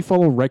 anybody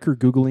follow Riker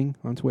Googling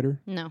on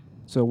Twitter? No.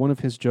 So one of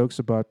his jokes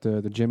about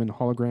the gem and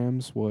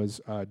holograms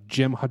was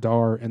Gem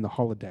Hadar and the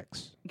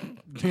holodecks.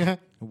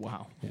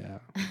 Wow. Yeah,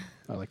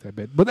 I like that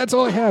bit. But that's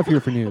all I have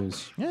here for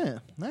news. Yeah.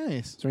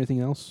 Nice. Is there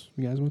anything else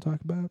you guys want to talk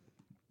about?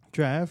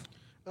 Trav.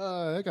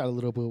 I got a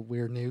little bit of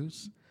weird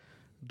news.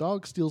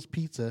 Dog steals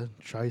pizza,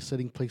 tries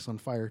setting place on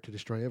fire to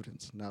destroy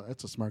evidence. Now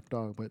that's a smart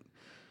dog, but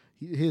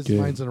his Good.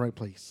 mind's in the right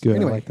place. Good,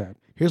 Anyway, I like that.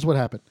 here's what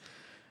happened.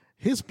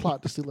 His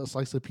plot to steal a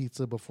slice of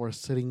pizza before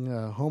setting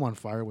home on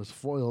fire was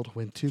foiled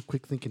when two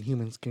quick-thinking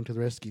humans came to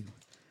the rescue.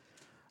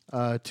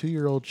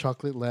 2-year-old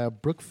chocolate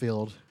lab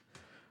Brookfield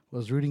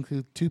was rooting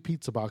through 2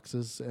 pizza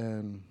boxes,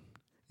 and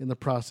in the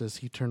process,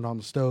 he turned on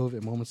the stove,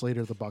 and moments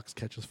later, the box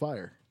catches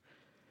fire.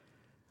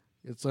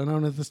 It's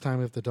unknown at this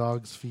time if the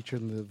dogs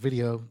featured in the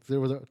video, there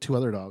were 2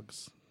 other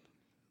dogs.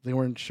 They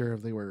weren't sure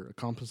if they were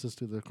accomplices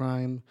to the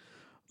crime,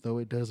 though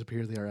it does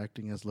appear they are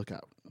acting as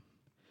lookout.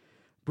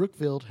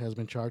 Brookfield has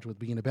been charged with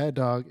being a bad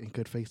dog and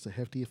could face a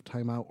hefty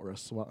timeout or a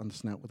swat on the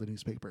snout with a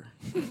newspaper.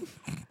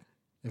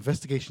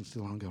 Investigation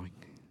still ongoing.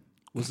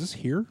 Was this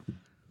here?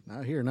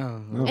 Not here,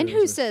 no. And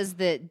who says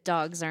that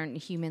dogs aren't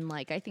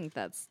human-like? I think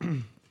that's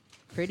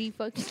pretty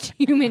fucking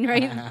human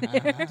right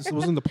there. This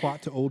wasn't the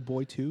plot to Old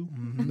Boy 2?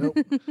 Nope.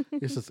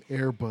 This is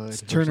Air Bud.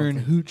 It's or Turner and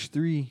something. Hooch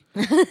 3.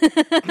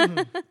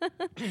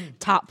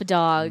 Top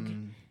dog.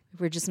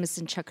 We're just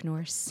missing Chuck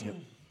Norris.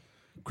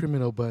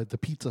 Criminal Bud, the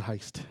pizza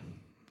heist.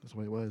 That's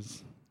what it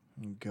was.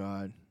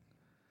 God.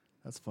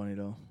 That's funny,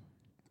 though.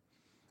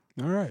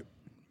 All right.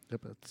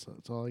 Yep,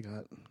 that's all I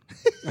got.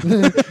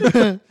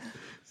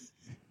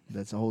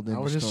 That's a whole different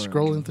I was just story.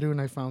 scrolling through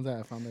and I found that.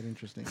 I found that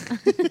interesting.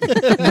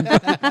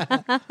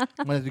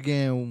 Once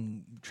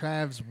again,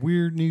 Trav's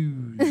weird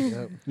news.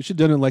 Yep. We should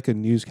have done it like a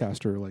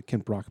newscaster, like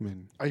Kent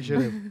Brockman. I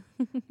should have.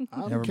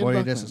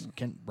 Everybody, this is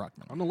Kent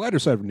Brockman. On the lighter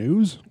side of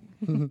news.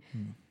 All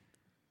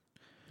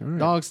right.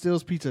 Dog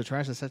steals pizza,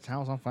 tries to set the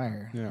house on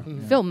fire. Yeah.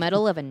 Phil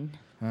Medal-11.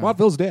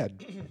 Watville's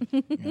dead.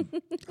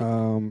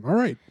 All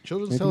right.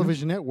 Children's Anything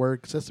Television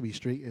Network, Sesame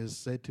Street, is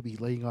said to be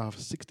laying off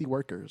 60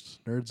 workers.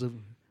 Nerds of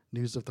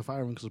News of the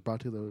Fireworks was brought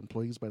to the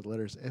employees by the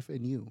letters F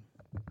and U.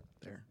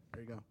 There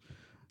you go.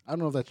 I don't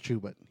know if that's true,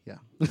 but yeah.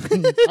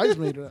 I just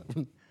made it up.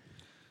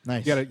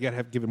 Nice. You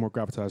gotta give it more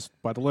gravitas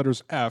by the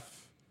letters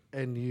F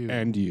And U.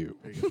 and U.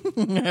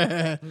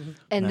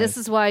 And this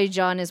is why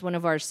John is one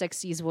of our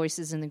sexiest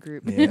voices in the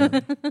group. Yeah.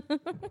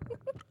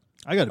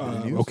 I got a bit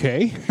of news.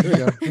 Okay. There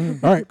you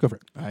go. All right, go for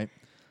it. All right.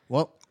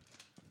 Well,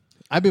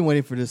 I've been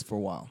waiting for this for a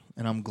while,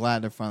 and I'm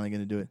glad they're finally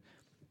going to do it.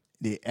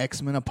 The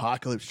X-Men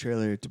Apocalypse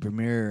trailer to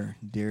premiere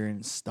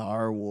during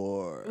Star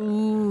Wars.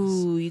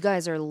 Ooh, you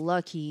guys are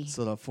lucky.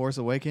 So The Force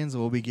Awakens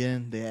will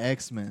begin the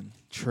X-Men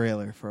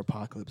trailer for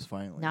Apocalypse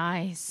finally.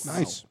 Nice.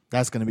 Nice.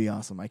 That's going to be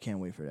awesome. I can't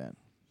wait for that.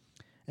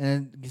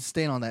 And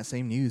staying on that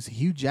same news,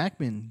 Hugh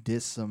Jackman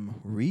did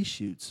some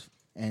reshoots,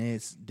 and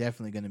it's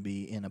definitely going to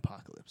be in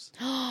Apocalypse.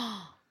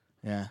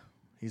 Yeah,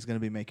 he's going to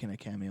be making a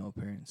cameo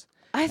appearance.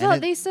 I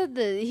thought they said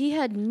that he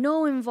had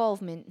no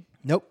involvement.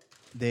 Nope.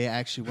 They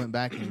actually went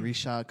back and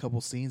reshot a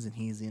couple scenes, and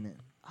he's in it.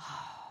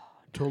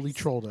 Totally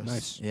trolled us.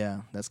 Nice.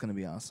 Yeah, that's going to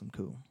be awesome.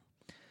 Cool.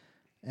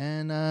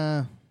 And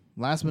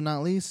last but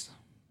not least,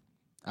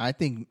 I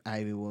think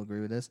Ivy will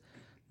agree with this.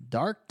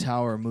 Dark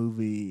Tower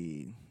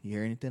movie. You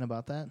hear anything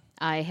about that?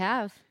 I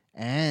have.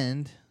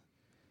 And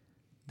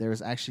there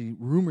was actually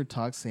rumor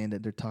talk saying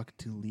that they're talking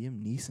to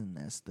Liam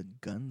Neeson as the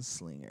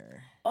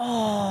gunslinger.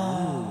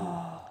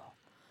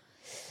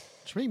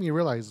 Which made me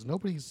realize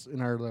nobody's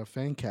in our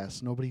fan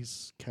cast.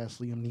 Nobody's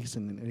cast Liam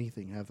Neeson in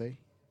anything, have they?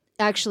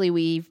 Actually,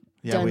 we've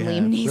Yeah, done we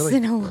Liam have.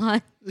 Neeson a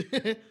lot.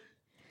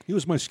 He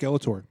was my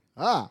Skeletor.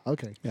 Ah,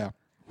 okay. Yeah.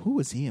 Who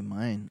was he in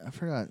mine? I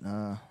forgot.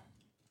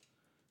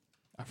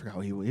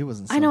 Who he was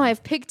in. I know something.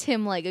 I've picked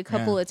him like a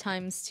couple Yeah. of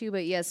times too,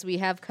 but yes, we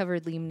have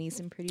covered Liam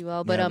Neeson pretty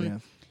well. But Yeah, we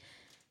have.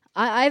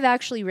 I've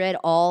actually read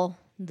all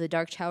the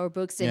Dark Tower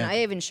books, and Yeah.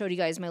 I even showed you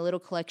guys my little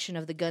collection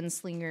of the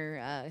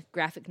Gunslinger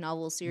graphic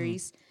novel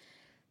series.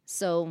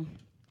 So,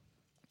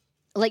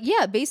 like,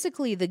 yeah,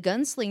 basically the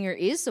Gunslinger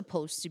is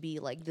supposed to be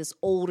like this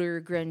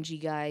older,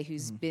 grungy guy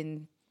who's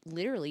been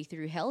literally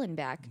through hell and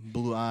back.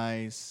 Blue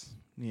eyes,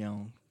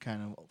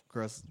 kind of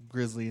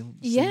grizzly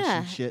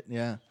Yeah. shit.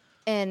 Yeah.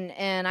 And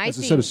I It's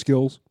a think set of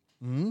skills.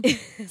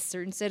 a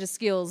certain set of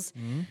skills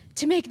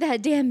to make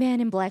that damn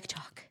man in black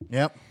talk.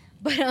 Yep.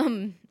 But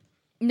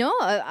no,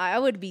 I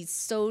would be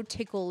so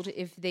tickled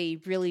if they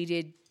really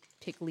did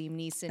pick Liam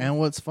Neeson. And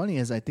what's funny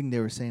is I think they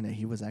were saying that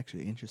he was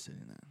actually interested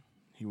in that.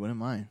 He wouldn't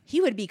mind.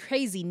 He would be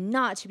crazy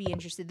not to be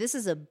interested. This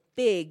is a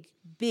big,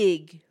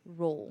 big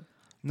role.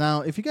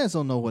 Now, if you guys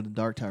don't know what The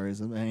Dark Tower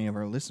is, any of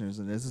our listeners,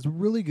 it's a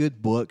really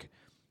good book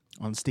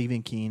on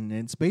Stephen King.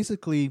 And it's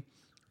basically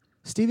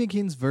Stephen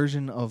King's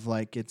version of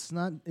it's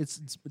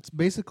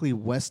basically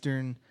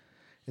Western.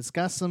 It's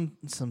got some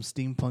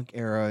steampunk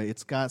era.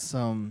 It's got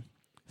some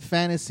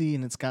fantasy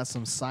and it's got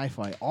some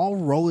sci-fi all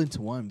rolled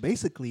into one.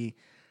 Basically,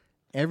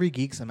 every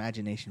geek's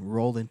imagination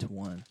rolled into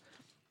one.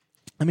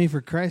 I mean,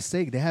 for Christ's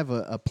sake, they have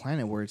a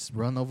planet where it's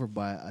run over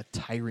by a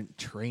tyrant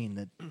train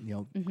that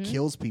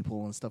kills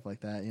people and stuff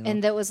like that.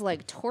 And that was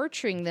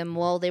torturing them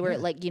while they were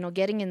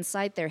getting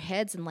inside their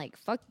heads and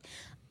fuck.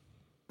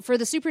 For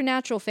the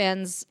supernatural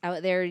fans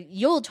out there,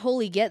 you'll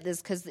totally get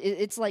this because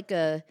it's like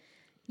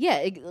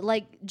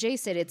like Jay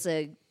said, it's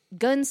a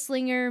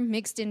gunslinger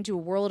mixed into a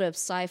world of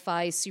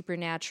sci-fi,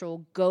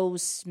 supernatural,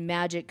 ghosts,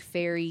 magic,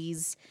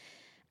 fairies.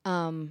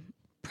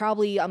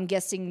 Probably, I'm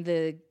guessing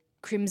the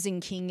Crimson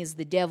King is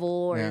the devil,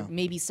 or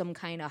maybe some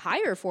kind of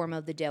higher form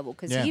of the devil,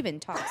 because he even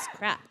talks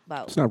crap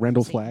about. It's not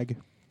Randall Flagg.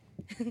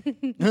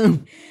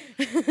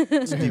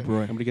 It's Deep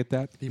Roy. Somebody get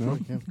that? Deep No? Roy,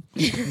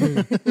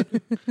 yeah.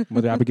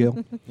 Mother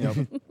Abigail.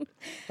 Yep.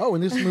 Oh,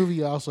 and this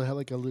movie also had a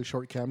little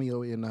short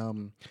cameo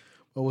in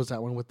what was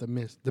that one with the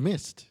mist? The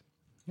Mist.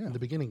 Yeah, in the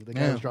beginning, the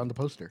guy was drawing the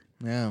poster.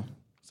 Yeah.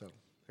 So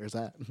there's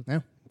that. Yeah.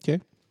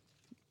 Okay.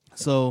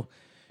 So,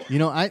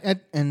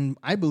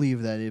 I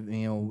believe that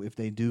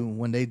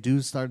when they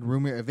do start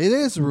rumor, if it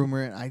is a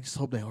rumor, I just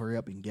hope they hurry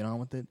up and get on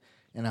with it,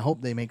 and I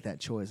hope they make that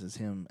choice as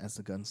him as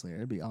the gunslinger.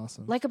 It'd be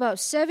awesome. Like about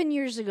 7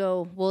 years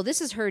ago, well, this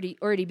has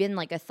already been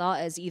a thought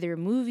as either a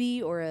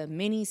movie or a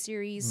mini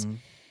series,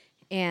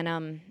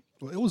 and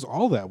Well, it was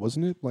all that,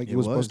 wasn't it? It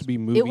was supposed to be it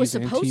movies was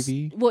and supposed.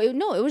 TV. Well,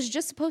 it was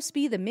just supposed to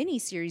be the mini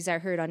series. I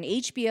heard on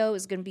HBO it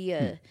was going to be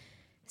a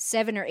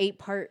 7 or 8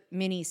 part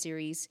mini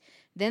series.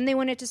 Then they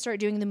wanted to start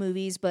doing the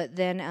movies, but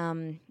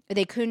then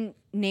they couldn't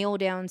nail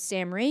down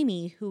Sam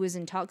Raimi, who was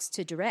in talks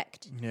to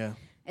direct. Yeah.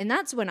 And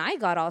that's when I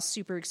got all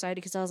super excited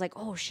because I was like,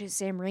 "Oh shit,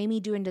 Sam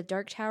Raimi doing the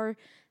Dark Tower,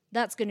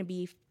 that's going to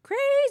be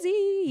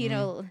crazy," you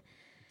know.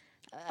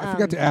 I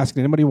forgot to ask.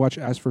 Did anybody watch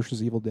Ash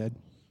vs. Evil Dead?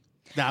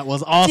 That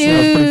was awesome. Dude.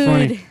 That was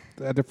pretty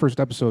funny. The first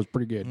episode was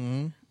pretty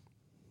good.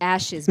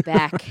 Ash is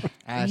back.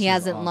 Ash He is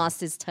hasn't awesome.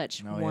 lost his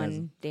touch No, he one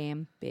hasn't.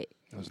 damn bit.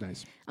 That was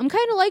nice. I'm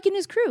kind of liking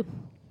his crew.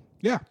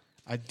 Yeah.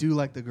 I do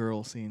like the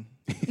girl scene.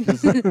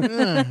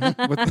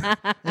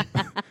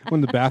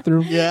 When the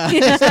bathroom. Yeah.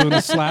 Doing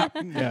the slap.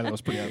 Yeah, that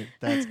was pretty good.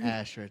 That's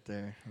Ash right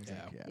there. I was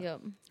Yeah. like, yeah.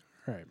 Yep.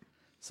 All right.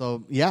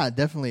 So, yeah,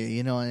 definitely,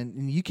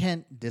 and you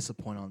can't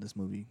disappoint on this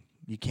movie.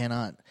 You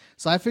cannot.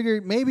 So I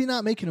figured maybe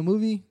not making a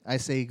movie, I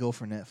say go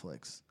for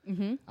Netflix.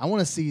 Mm-hmm. I want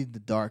to see the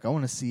dark. I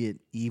want to see it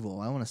evil.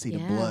 I want to see the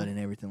Yeah. blood and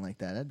everything like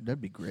that. That'd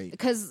be great.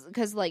 Because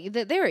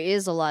there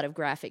is a lot of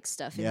graphic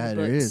stuff in Yeah, the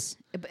there books. is.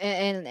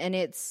 And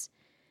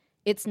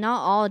it's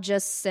not all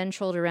just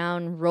centered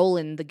around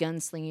Roland the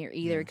gunslinger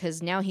either,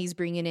 because now he's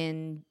bringing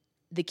in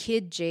the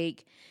kid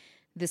Jake,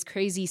 this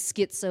crazy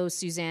schizo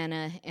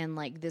Susanna, and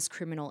this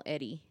criminal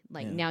Eddie.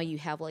 Now you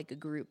have a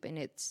group, and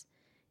it's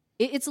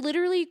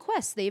literally a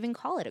quest. They even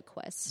call it a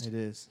quest. It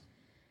is.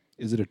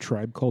 Is it a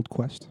Tribe Called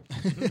Quest?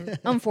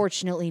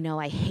 Unfortunately, no.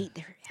 I hate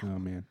their. Oh,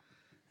 man.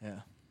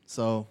 Yeah.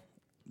 So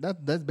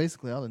that's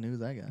basically all the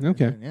news I got.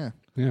 Okay. Yeah.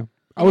 Yeah.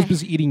 I was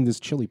busy eating this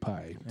chili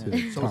pie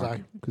So was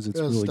I. because it's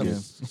really good.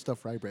 Stuff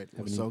fry bread.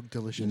 It was so Haven't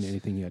delicious. eaten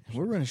anything yet.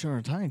 We're running short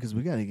on time because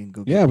we got to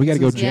go. Yeah, we got to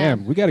go pizzas and-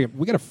 jam. We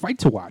got a fight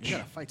to watch. We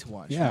got a fight to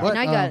watch. Yeah. But, And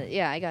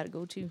I got to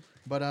go too.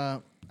 But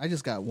I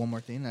just got one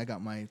more thing. I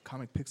got my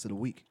comic picks of the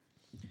week.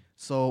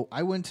 So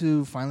I went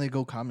to finally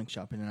go comic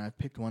shopping, and I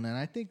picked one, and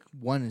I think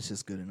one is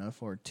just good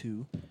enough, or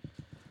two.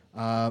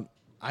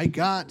 I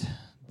got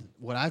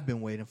what I've been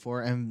waiting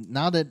for, and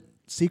now that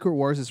Secret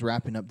Wars is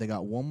wrapping up, they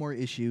got one more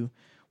issue,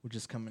 which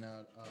is coming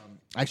out.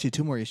 Actually,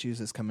 2 more issues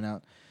that's coming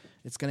out.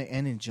 It's going to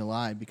end in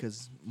July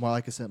because, well,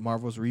 like I said,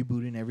 Marvel's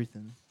rebooting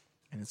everything,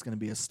 and it's going to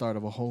be a start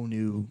of a whole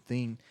new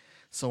thing.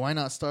 So why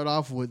not start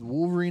off with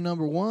Wolverine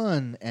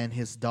 #1 and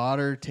his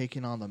daughter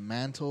taking on the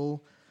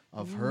mantle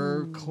of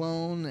her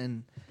clone,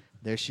 and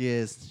there she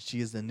is. She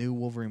is the new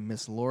Wolverine.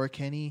 Miss Laura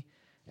Kinney,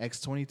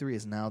 X-23,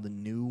 is now the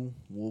new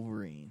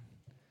Wolverine.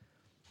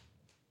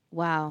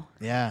 Wow.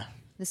 Yeah,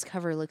 This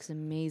cover looks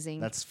amazing.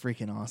 that's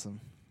freaking awesome.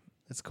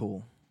 That's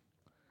cool.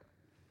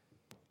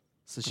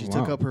 So she Wow.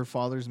 took up her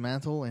father's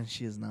mantle, and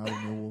she is now the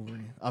new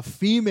Wolverine. A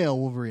female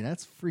Wolverine.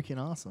 That's freaking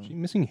awesome. Is she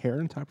missing hair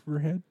on top of her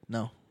head?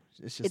 No,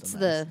 It's just It's a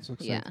the mess.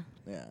 looks yeah. like-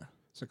 Yeah.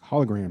 It's like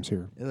holograms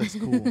here. It looks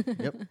cool.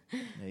 Yep.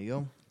 There you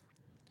go.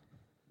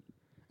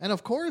 And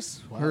of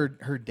course,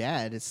 her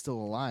dad is still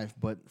alive,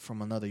 but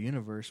from another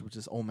universe, which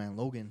is Old Man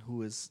Logan,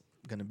 who is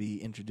going to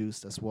be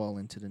introduced as well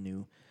into the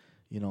new,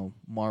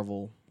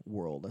 Marvel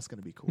world. That's going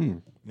to be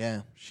cool.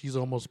 Yeah. She's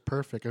almost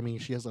perfect. I mean,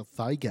 she has a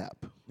thigh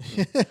gap.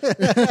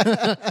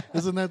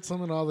 Isn't that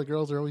something all the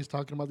girls are always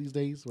talking about these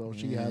days? Well,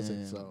 she has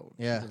it, so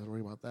Yeah. she doesn't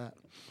worry about that.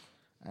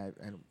 I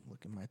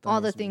look at my thighs.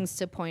 All the things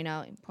to point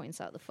out, it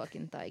points out the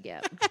fucking thigh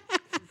gap.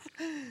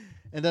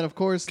 And then, of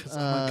course, 'Cause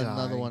I'm a guy.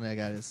 another one I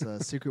got is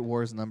Secret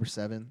Wars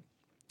 #7.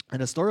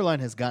 And the storyline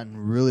has gotten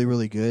really,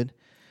 really good.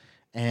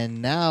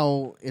 And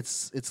now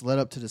it's led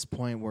up to this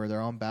point where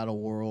they're on Battle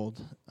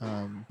World.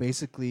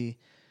 Basically,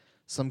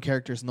 some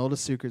characters know the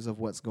secrets of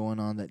what's going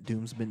on that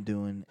Doom's been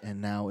doing, and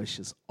now it's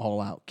just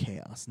all-out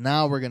chaos.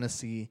 Now we're going to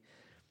see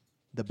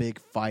the big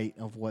fight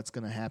of what's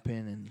going to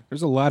happen, and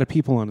There's a lot of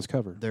people on this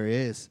cover. there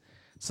is.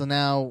 So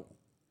now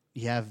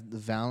you have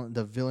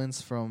the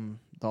villains from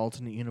the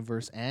alternate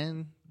universe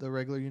and the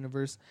regular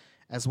universe,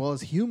 as well as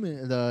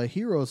the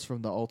heroes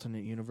from the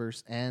alternate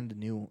universe and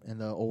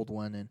the old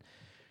one, and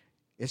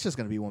it's just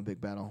going to be one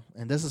big battle.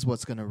 And this is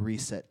what's going to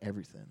reset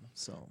everything.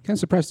 So Kind of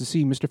surprised to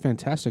see Mr.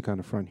 Fantastic on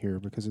the front here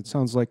because it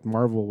sounds like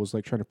Marvel was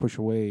like trying to push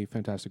away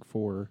Fantastic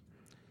Four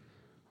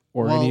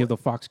or Well, any of the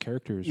Fox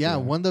characters. yeah,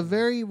 when the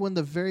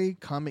very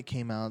comic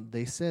came out,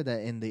 they said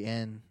that in the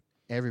end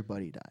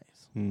everybody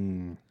dies.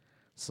 Hmm.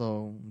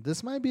 So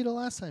this might be the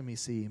last time you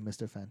see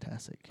Mr.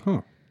 Fantastic.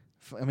 Huh.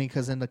 I mean,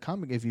 because in the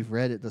comic, if you've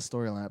read it, the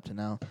storyline up to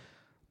now,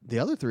 the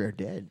other three are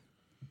dead,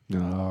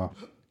 No.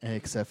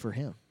 except for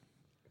him,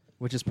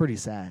 which is pretty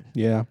sad.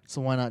 Yeah.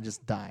 So why not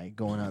just die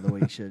going out the way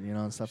you should,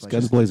 and stuff like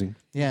Guns that. blazing.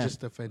 Yeah,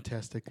 Just a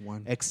fantastic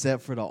one.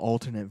 except for the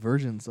alternate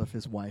versions of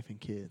his wife and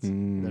kids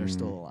that are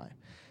still alive.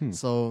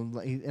 So,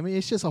 I mean,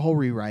 it's just a whole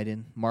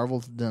rewriting.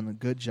 Marvel's done a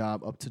good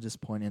job up to this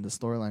point, and the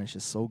storyline is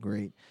just so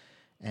great.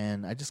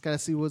 And I just got to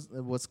see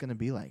what's going to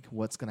be like,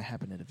 what's going to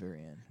happen at the very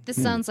end. This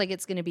sounds like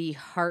it's going to be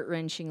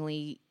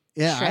heart-wrenchingly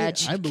Yeah,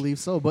 tragic. I believe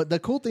so. But the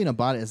cool thing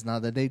about it is now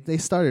that they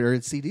started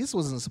early. See, this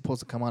wasn't supposed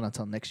to come out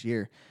until next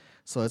year.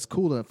 So it's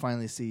cool to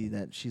finally see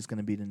that she's going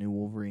to be the new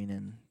Wolverine.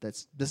 And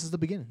this is the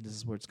beginning. This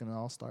is where it's going to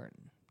all start.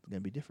 It's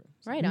going to be different.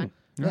 So, Right on.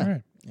 Yeah. All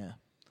right. Yeah.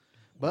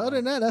 But other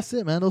than that, that's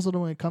it, man. Those are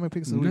the comic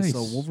picks of the week. Nice.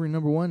 So Wolverine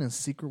 #1 and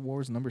Secret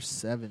Wars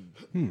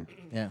 #7.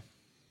 Yeah.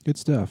 Good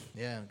stuff.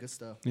 Yeah, good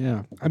stuff.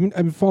 Yeah. I've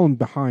been falling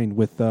behind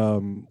with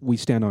We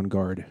Stand on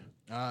Guard.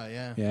 Ah,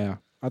 yeah. Yeah.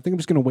 I think I'm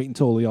just going to wait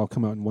until they all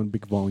come out in one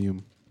big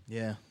volume.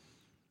 Yeah.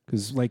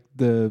 Because, like,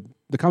 the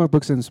comic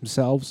books in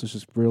themselves is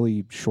just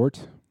really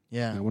short.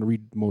 Yeah. I want to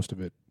read most of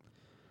it.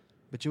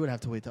 But you would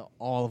have to wait till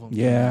all of them.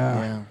 Yeah.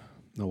 Yeah.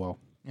 Oh, well.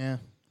 Yeah.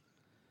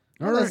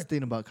 All Well, that's right. the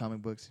thing about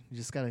comic books. You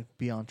just got to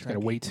be on track.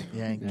 Gotta wait.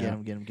 Yeah, and Yeah.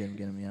 get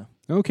them, yeah.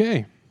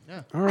 Okay.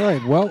 Yeah. All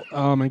right. Well,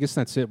 I guess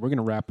that's it. We're going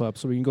to wrap up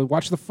so we can go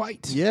watch the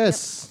fight.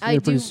 Yes. I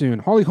Here pretty do- soon.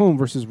 Holly Holm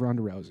versus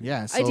Ronda Rousey.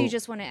 Yeah. So I do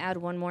just want to add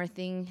one more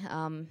thing.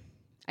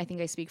 I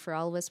think I speak for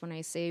all of us when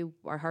I say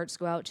our hearts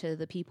go out to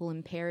the people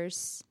in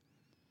Paris.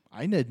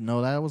 I didn't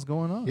know that was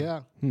going on.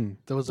 Yeah. Hmm.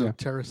 There was Yeah. a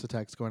terrorist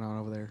attacks going on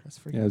over there. That's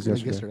freaking Yeah, it was cool.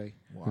 yesterday.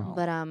 Wow.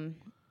 But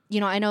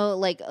I know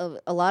like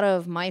a lot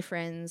of my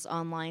friends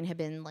online have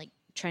been like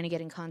trying to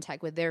get in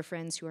contact with their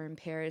friends who are in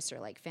Paris or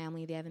like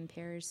family they have in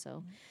Paris.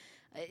 So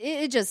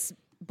it just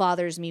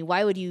bothers me.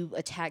 Why would you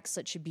attack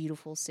such a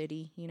beautiful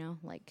city?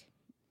 Like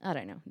I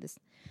don't know this,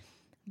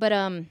 but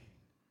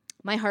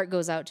my heart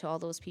goes out to all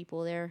those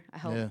people there. I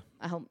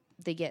hope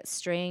they get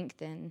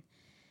strength and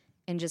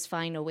just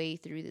find a way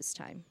through this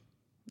time.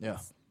 Yeah.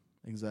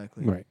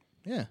 Exactly. Right.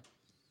 Yeah.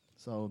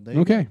 So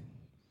Okay.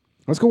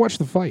 Let's go watch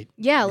the fight.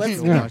 Yeah, let's.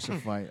 Go watch the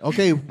fight.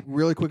 Okay,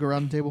 really quick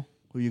around the table.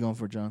 Who are you going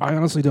for, John? I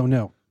honestly don't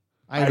know.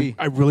 Ivy.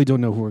 I really don't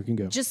know who I can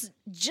go.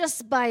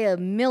 Just by a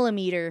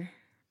millimeter,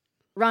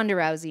 Ronda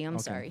Rousey. I'm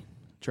sorry.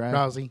 Trav.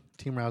 Rousey,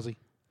 Team Rousey.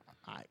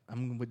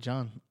 I'm with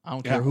John. I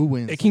don't Yeah. care who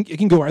wins. It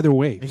can go either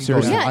way. can go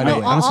Seriously. either Yeah, I no.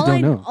 know.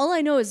 honestly don't know. All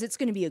I know is it's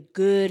going to be a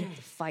good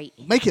fight.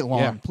 Make it long.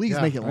 Yeah. Please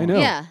Yeah, make it long. I know.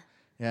 Yeah,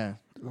 Yeah.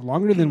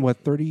 Longer than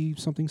what,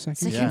 30-something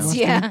seconds? Yeah. last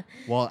yeah. time?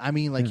 Well, I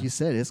mean, like you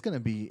said, it's going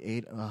to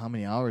be how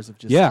many hours of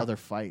just Yeah. other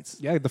fights.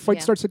 Yeah, the fight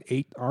Yeah. starts at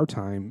 8 our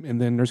time,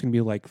 and then there's going to be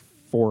like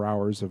 4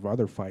 hours of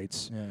other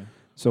fights. Yeah.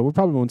 So we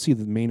probably won't see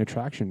the main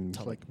attraction.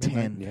 Till like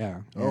midnight. 10.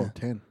 Yeah, Yeah.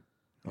 10.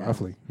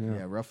 roughly. Yeah.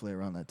 Yeah. Roughly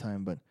around that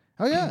time. But,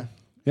 oh, yeah.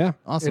 Yeah.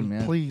 Awesome, And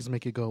man. please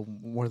make it go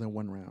more than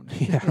one round.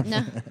 Yeah.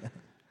 No.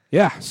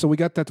 Yeah, so we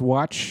got that to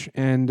watch,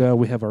 and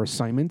we have our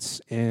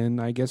assignments, and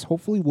I guess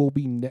hopefully we'll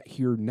be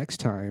here next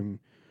time,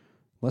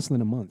 less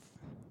than a month.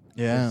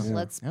 Yeah.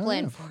 Let's Yeah.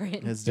 plan for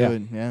it. Let's do Yeah.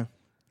 it. Yeah.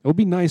 It would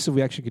be nice if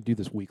we actually could do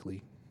this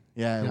weekly.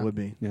 Yeah, it Yeah. would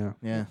be. Yeah.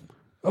 Yeah.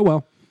 Oh,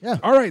 well. Yeah.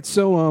 All right,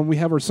 so we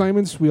have our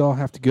assignments. We all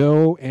have to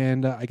go,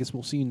 and I guess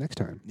we'll see you next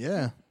time.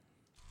 Yeah.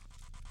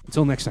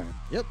 Until next time.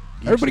 Yep.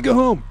 Everybody go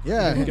home.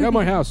 Yeah. Get out of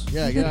my house.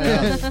 Yeah, get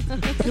out.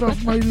 Get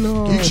off my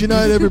lawn. Geeks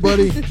Unite,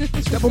 everybody.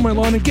 Step on my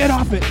lawn and get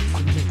off it.